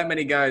don't know that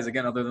many guys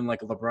again, other than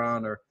like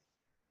LeBron or,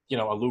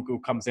 a Luka who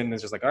comes in and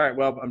is just like, all right,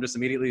 well, I'm just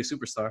immediately a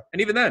superstar.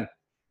 And even then,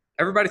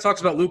 everybody talks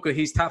about Luka.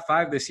 He's top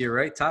 5 this year,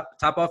 right? Top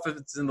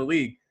offense in the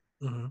league.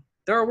 Mm-hmm.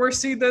 They're a worse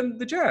seed than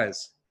the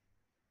Jazz,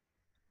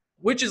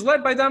 which is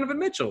led by Donovan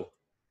Mitchell.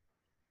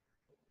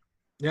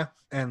 Yeah,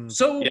 and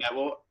so yeah,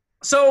 well,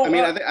 so I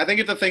mean, I think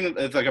it's a thing.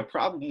 It's like a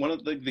problem. One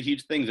of the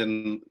huge things,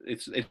 and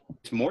it's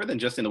more than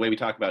just in the way we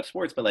talk about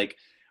sports, but like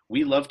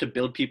we love to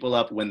build people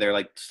up when they're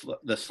like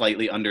the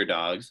slightly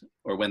underdogs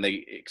or when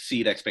they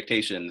exceed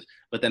expectations.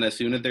 But then as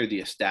soon as they're the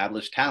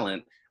established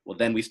talent, well,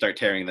 then we start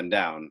tearing them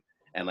down.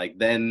 And like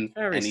then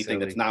anything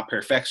that's not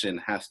perfection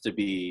has to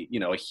be,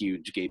 a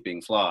huge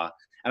gaping flaw.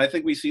 And I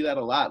think we see that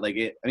a lot.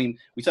 Like we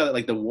saw that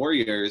like the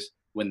Warriors,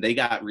 when they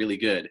got really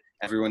good,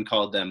 everyone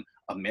called them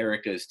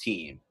America's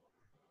team.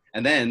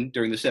 And then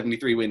during the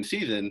 73 win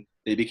season,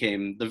 they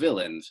became the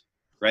villains,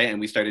 right? And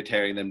we started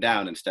tearing them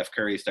down, and Steph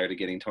Curry started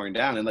getting torn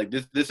down. And like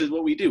this is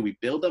what we do. We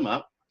build them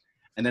up.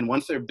 And then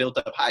once they're built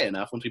up high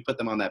enough, once we put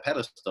them on that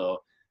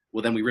pedestal,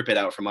 well, then we rip it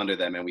out from under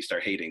them and we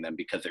start hating them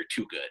because they're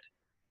too good.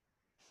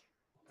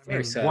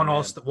 Very sad,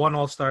 one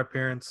all-star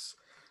appearance,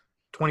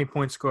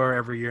 20-point scorer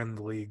every year in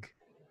the league.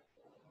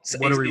 So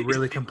what are we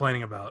really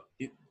complaining about?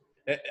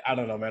 I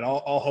don't know, man.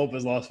 All hope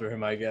is lost for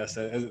him, I guess.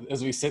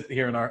 As we sit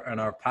here in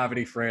our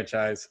poverty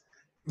franchise.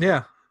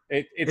 Yeah,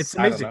 it's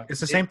amazing. It's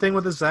the same thing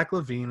with the Zach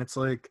LaVine. It's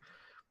like,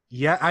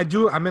 yeah,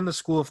 I'm in the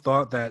school of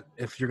thought that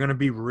if you're going to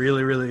be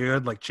really, really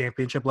good, like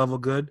championship level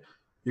good,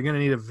 you're going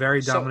to need a very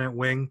dominant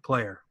wing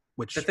player,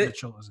 which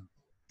Mitchell isn't.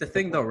 The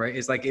thing, though, right,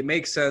 is like it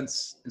makes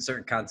sense in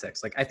certain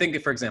contexts. Like I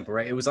think, for example,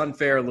 right, it was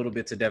unfair a little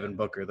bit to Devin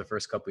Booker the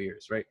first couple of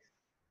years, right?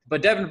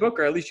 But Devin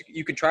Booker, at least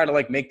you can try to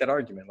like make that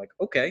argument. Like,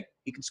 okay,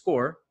 he can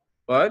score,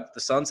 but the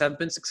Suns haven't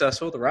been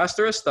successful. The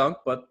roster has stunk,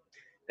 but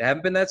they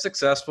haven't been that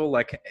successful.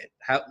 Like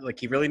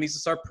he really needs to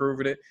start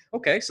proving it.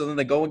 Okay, so then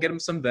they go and get him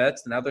some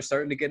vets, and now they're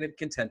starting to get in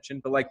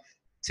contention. But like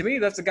to me,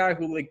 that's a guy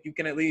who like you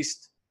can at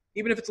least,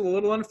 even if it's a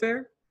little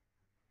unfair,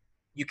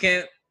 you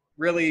can't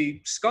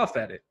really scoff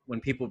at it when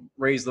people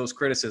raise those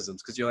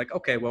criticisms because you're like,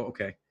 okay, well,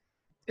 okay,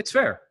 it's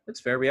fair.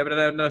 It's fair. We haven't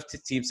had enough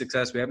team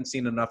success. We haven't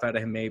seen enough out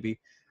of him. Maybe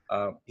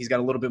he's got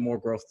a little bit more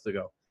growth to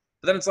go.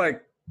 But then it's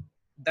like,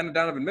 then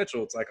Donovan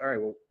Mitchell, it's like, all right,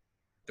 well,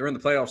 they're in the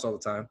playoffs all the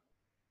time.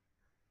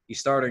 He's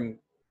starting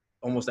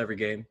almost every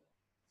game.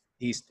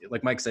 He's,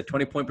 like Mike said,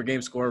 20-point per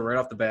game scorer right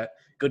off the bat.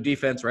 Good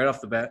defense right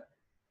off the bat.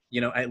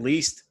 You know, at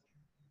least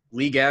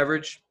league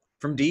average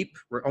from deep.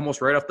 We're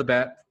almost right off the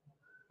bat.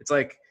 It's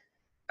like,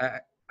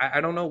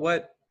 I don't know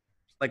what,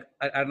 like,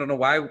 I don't know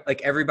why,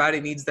 like, everybody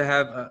needs to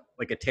have a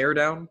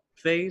teardown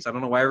phase. I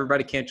don't know why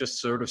everybody can't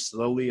just sort of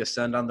slowly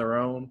ascend on their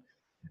own.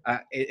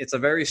 It's a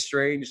very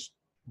strange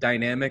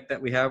dynamic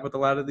that we have with a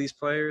lot of these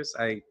players.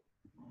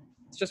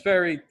 It's just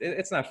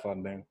it's not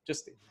fun, man.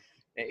 Just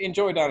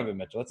enjoy Donovan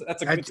Mitchell.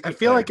 I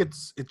feel like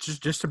it's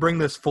just to bring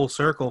this full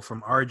circle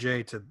from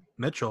RJ to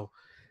Mitchell.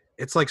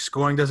 It's like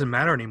scoring doesn't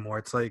matter anymore.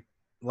 It's like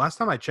last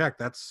time I checked,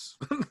 that's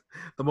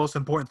the most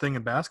important thing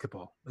in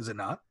basketball. Is it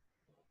not?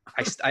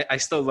 I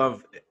still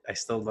love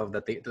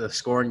that the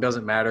scoring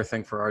doesn't matter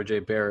thing for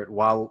RJ Barrett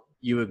while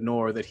you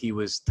ignore that he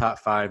was top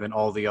 5 in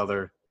all the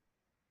other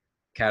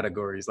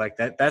categories. Like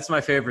that's my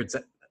favorite.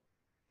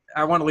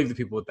 I want to leave the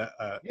people with that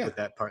with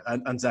that part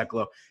on Zach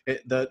Lowe.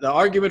 The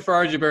argument for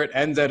RJ Barrett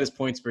ends at his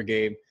points per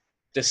game,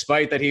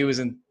 despite that he was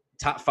in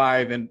top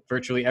 5 in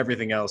virtually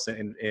everything else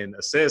in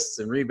assists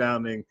and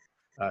rebounding,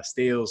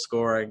 steals,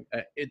 scoring.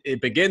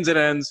 It begins and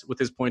ends with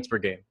his points per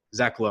game.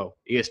 Zach Lowe,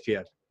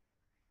 ESPN.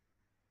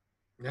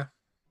 Yeah.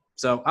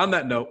 So on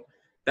that note,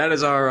 that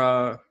is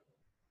our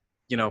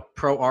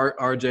pro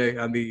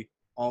RJ on the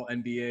All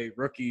NBA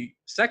rookie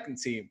second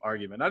team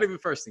argument. Not even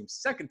first team,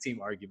 second team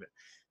argument.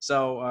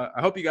 So I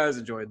hope you guys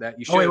enjoyed that.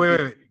 You should.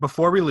 Wait.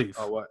 Before we leave.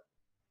 Oh, what?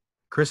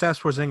 Kristaps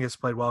Porzingis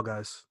played well,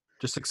 guys.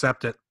 Just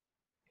accept it.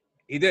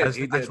 He did.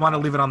 I just want to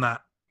leave it on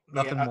that.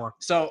 Nothing more.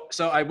 So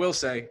I will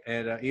say,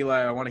 and Eli,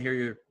 I want to hear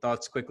your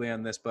thoughts quickly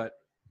on this, but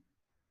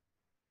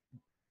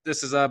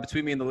this is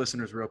between me and the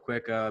listeners real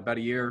quick. About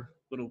a year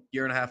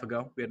and a half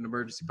ago, we had an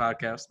emergency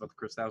podcast about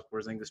the Kristaps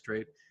Porzingis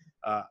trade.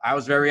 I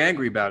was very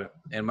angry about it,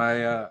 and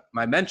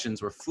my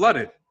mentions were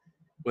flooded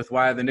with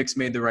why the Knicks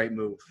made the right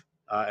move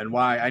and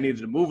why I needed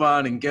to move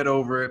on and get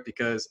over it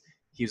because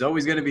he's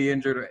always going to be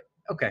injured.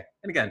 Okay,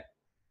 and again,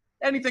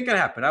 anything can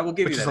happen. I will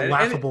give you that. Which is a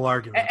laughable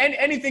argument.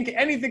 Anything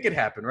can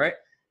happen, right?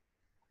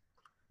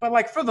 But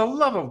like, for the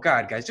love of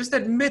God, guys, just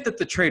admit that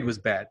the trade was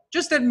bad.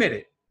 Just admit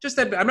it.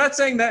 I'm not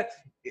saying that.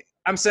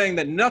 I'm saying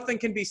that nothing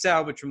can be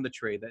salvaged from the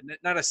trade, that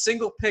not a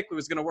single pick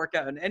was going to work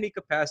out in any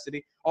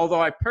capacity,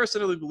 although I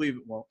personally believe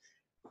it won't,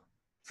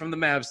 from the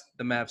Mavs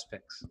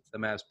picks,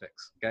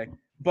 okay?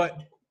 But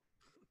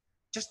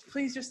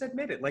please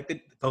admit it.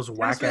 Like those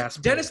whack-ass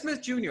Dennis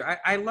Smith Jr.,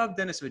 I love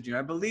Dennis Smith Jr.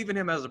 I believe in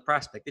him as a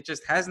prospect. It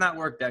just has not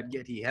worked out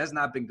yet. He has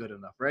not been good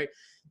enough, right?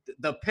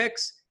 The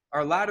picks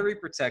are lottery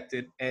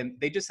protected, and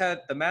they just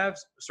had the Mavs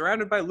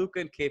surrounded by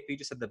Luka and KP,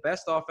 just had the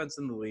best offense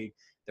in the league.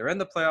 They're in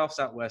the playoffs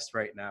out west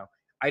right now.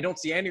 I don't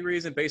see any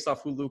reason based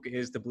off who Luka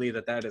is to believe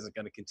that isn't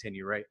going to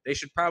continue, right? They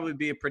should probably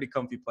be a pretty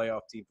comfy playoff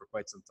team for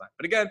quite some time.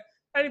 But again,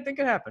 anything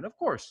can happen. Of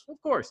course.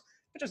 But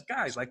just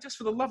guys, like, just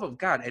for the love of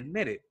God,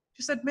 admit it.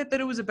 Just admit that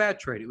it was a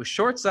bad trade. It was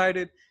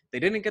short-sighted. They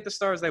didn't get the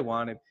stars they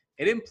wanted.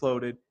 It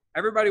imploded.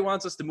 Everybody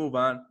wants us to move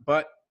on,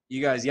 but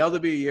you guys yelled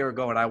at me a year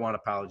ago, and I want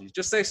apologies.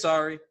 Just say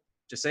sorry.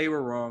 Just say you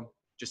were wrong.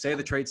 Just say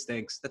the trade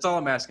stinks. That's all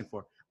I'm asking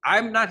for.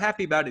 I'm not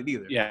happy about it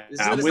either. Yeah,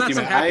 I'm with you,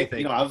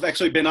 man. I've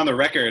actually been on the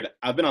record.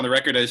 I've been on the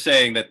record as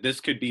saying that this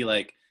could be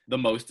like the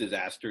most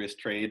disastrous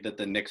trade that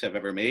the Knicks have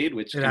ever made,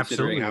 which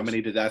considering how many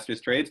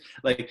disastrous trades,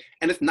 like,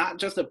 and it's not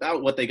just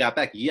about what they got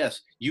back.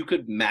 Yes, you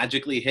could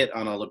magically hit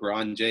on a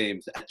LeBron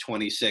James at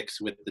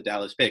 26 with the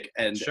Dallas pick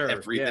and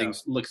everything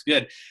looks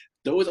good.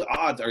 Those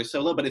odds are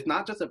so low, but it's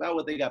not just about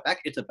what they got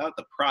back. It's about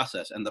the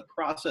process, and the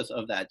process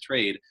of that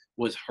trade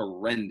was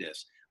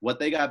horrendous. What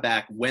they got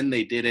back, when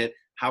they did it,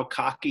 how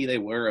cocky they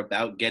were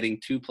about getting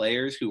 2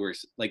 players who were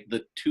like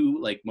the 2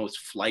 like most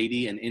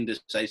flighty and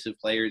indecisive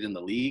players in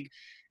the league.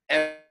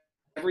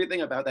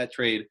 Everything about that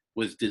trade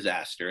was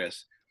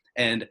disastrous.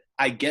 And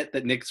I get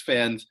that Knicks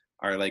fans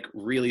are like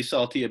really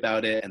salty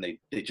about it, and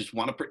they just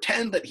want to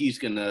pretend that he's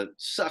going to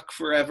suck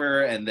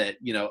forever and that,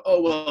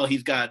 oh, well,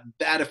 he's got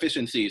bad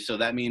efficiency. So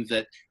that means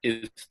that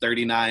his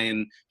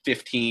 39,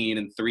 15,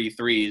 and 3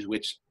 threes,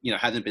 which,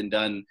 hasn't been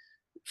done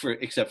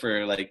except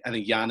for like, I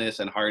think Giannis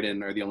and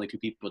Harden are the only 2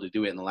 people to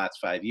do it in the last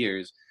 5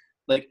 years.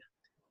 Like,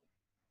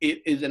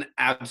 it is an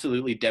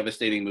absolutely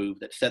devastating move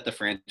that set the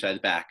franchise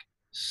back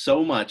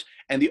so much.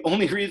 And the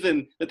only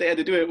reason that they had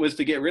to do it was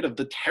to get rid of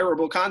the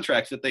terrible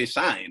contracts that they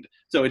signed.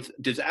 So it's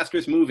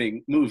disastrous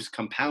moves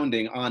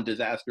compounding on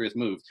disastrous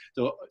moves.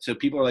 So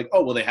people are like,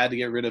 oh, well, they had to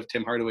get rid of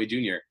Tim Hardaway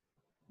Jr.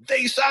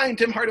 they signed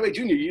Tim Hardaway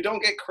Jr. You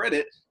don't get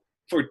credit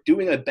for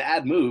doing a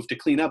bad move to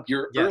clean up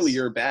your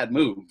earlier bad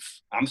move.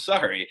 I'm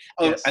sorry.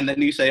 Oh, Yes. And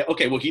then you say,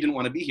 okay, well, he didn't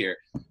want to be here.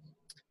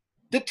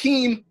 The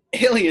team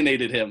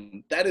alienated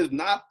him. That is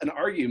not an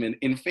argument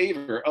in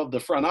favor of the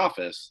front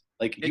office.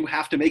 Like, you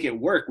have to make it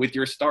work with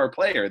your star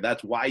player.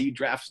 That's why you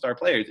draft star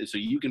players, is so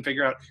you can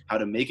figure out how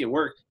to make it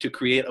work to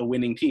create a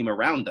winning team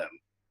around them.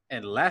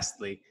 And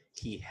lastly,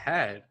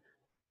 the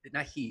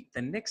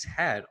Knicks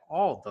had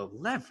all the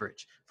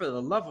leverage. For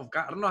the love of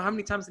God, I don't know how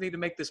many times I need to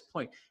make this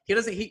point.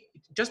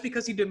 Just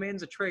because he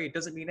demands a trade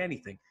doesn't mean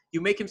anything.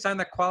 You make him sign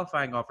that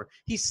qualifying offer.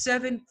 He's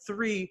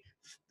 7'3".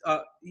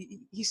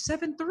 He's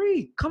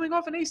 7'3", coming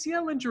off an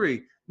ACL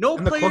injury. No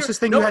And the player, closest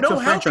thing you had to a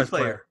healthy franchise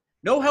player.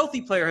 No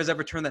healthy player has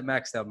ever turned that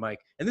max down, Mike.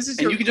 And this is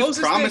And your you can just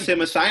closest promise thing.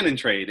 him a sign and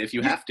trade if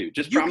you have to.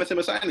 Just promise him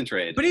a sign and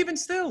trade. But even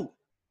still,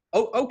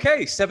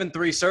 okay,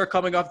 7'3", sir,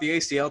 coming off the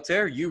ACL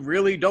tear. You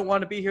really don't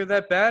want to be here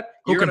that bad.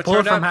 Who can pull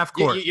it from half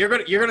court? You're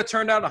gonna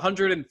turn down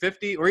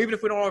 150, or even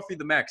if we don't offer you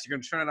the max, you're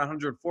gonna turn down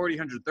 140,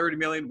 130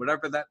 million,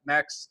 whatever that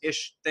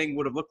max-ish thing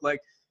would have looked like.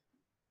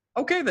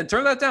 Okay, then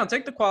turn that down.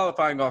 Take the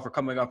qualifying offer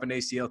coming off an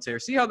ACL tear.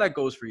 See how that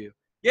goes for you.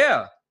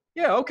 Yeah,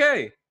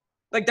 okay.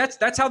 Like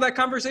that's how that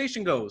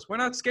conversation goes. We're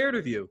not scared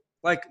of you.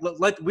 Like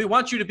we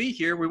want you to be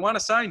here. We want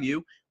to sign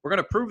you. We're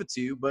gonna prove it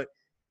to you, but.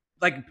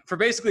 Like, for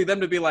basically them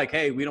to be like,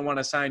 hey, we don't want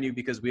to sign you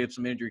because we have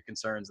some injury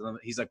concerns. And then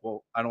he's like,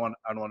 well, I don't want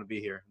to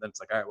be here. And then it's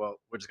like, all right, well,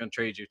 we're just going to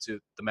trade you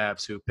to the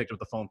Mavs, who picked up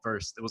the phone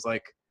first. It was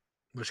like,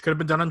 Which could have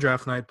been done on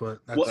draft night, but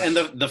that's... Well, and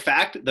the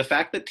fact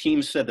that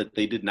teams said that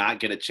they did not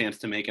get a chance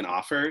to make an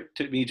offer,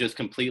 to me, just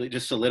completely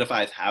just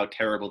solidifies how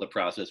terrible the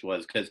process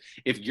was. Because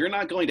if you're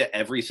not going to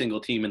every single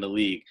team in the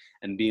league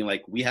and being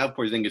like, we have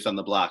Porzingis on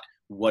the block,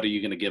 what are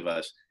you going to give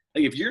us?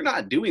 Like, if you're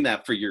not doing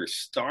that for your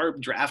star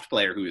draft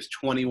player who is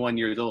 21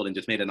 years old and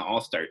just made an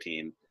all-star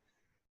team,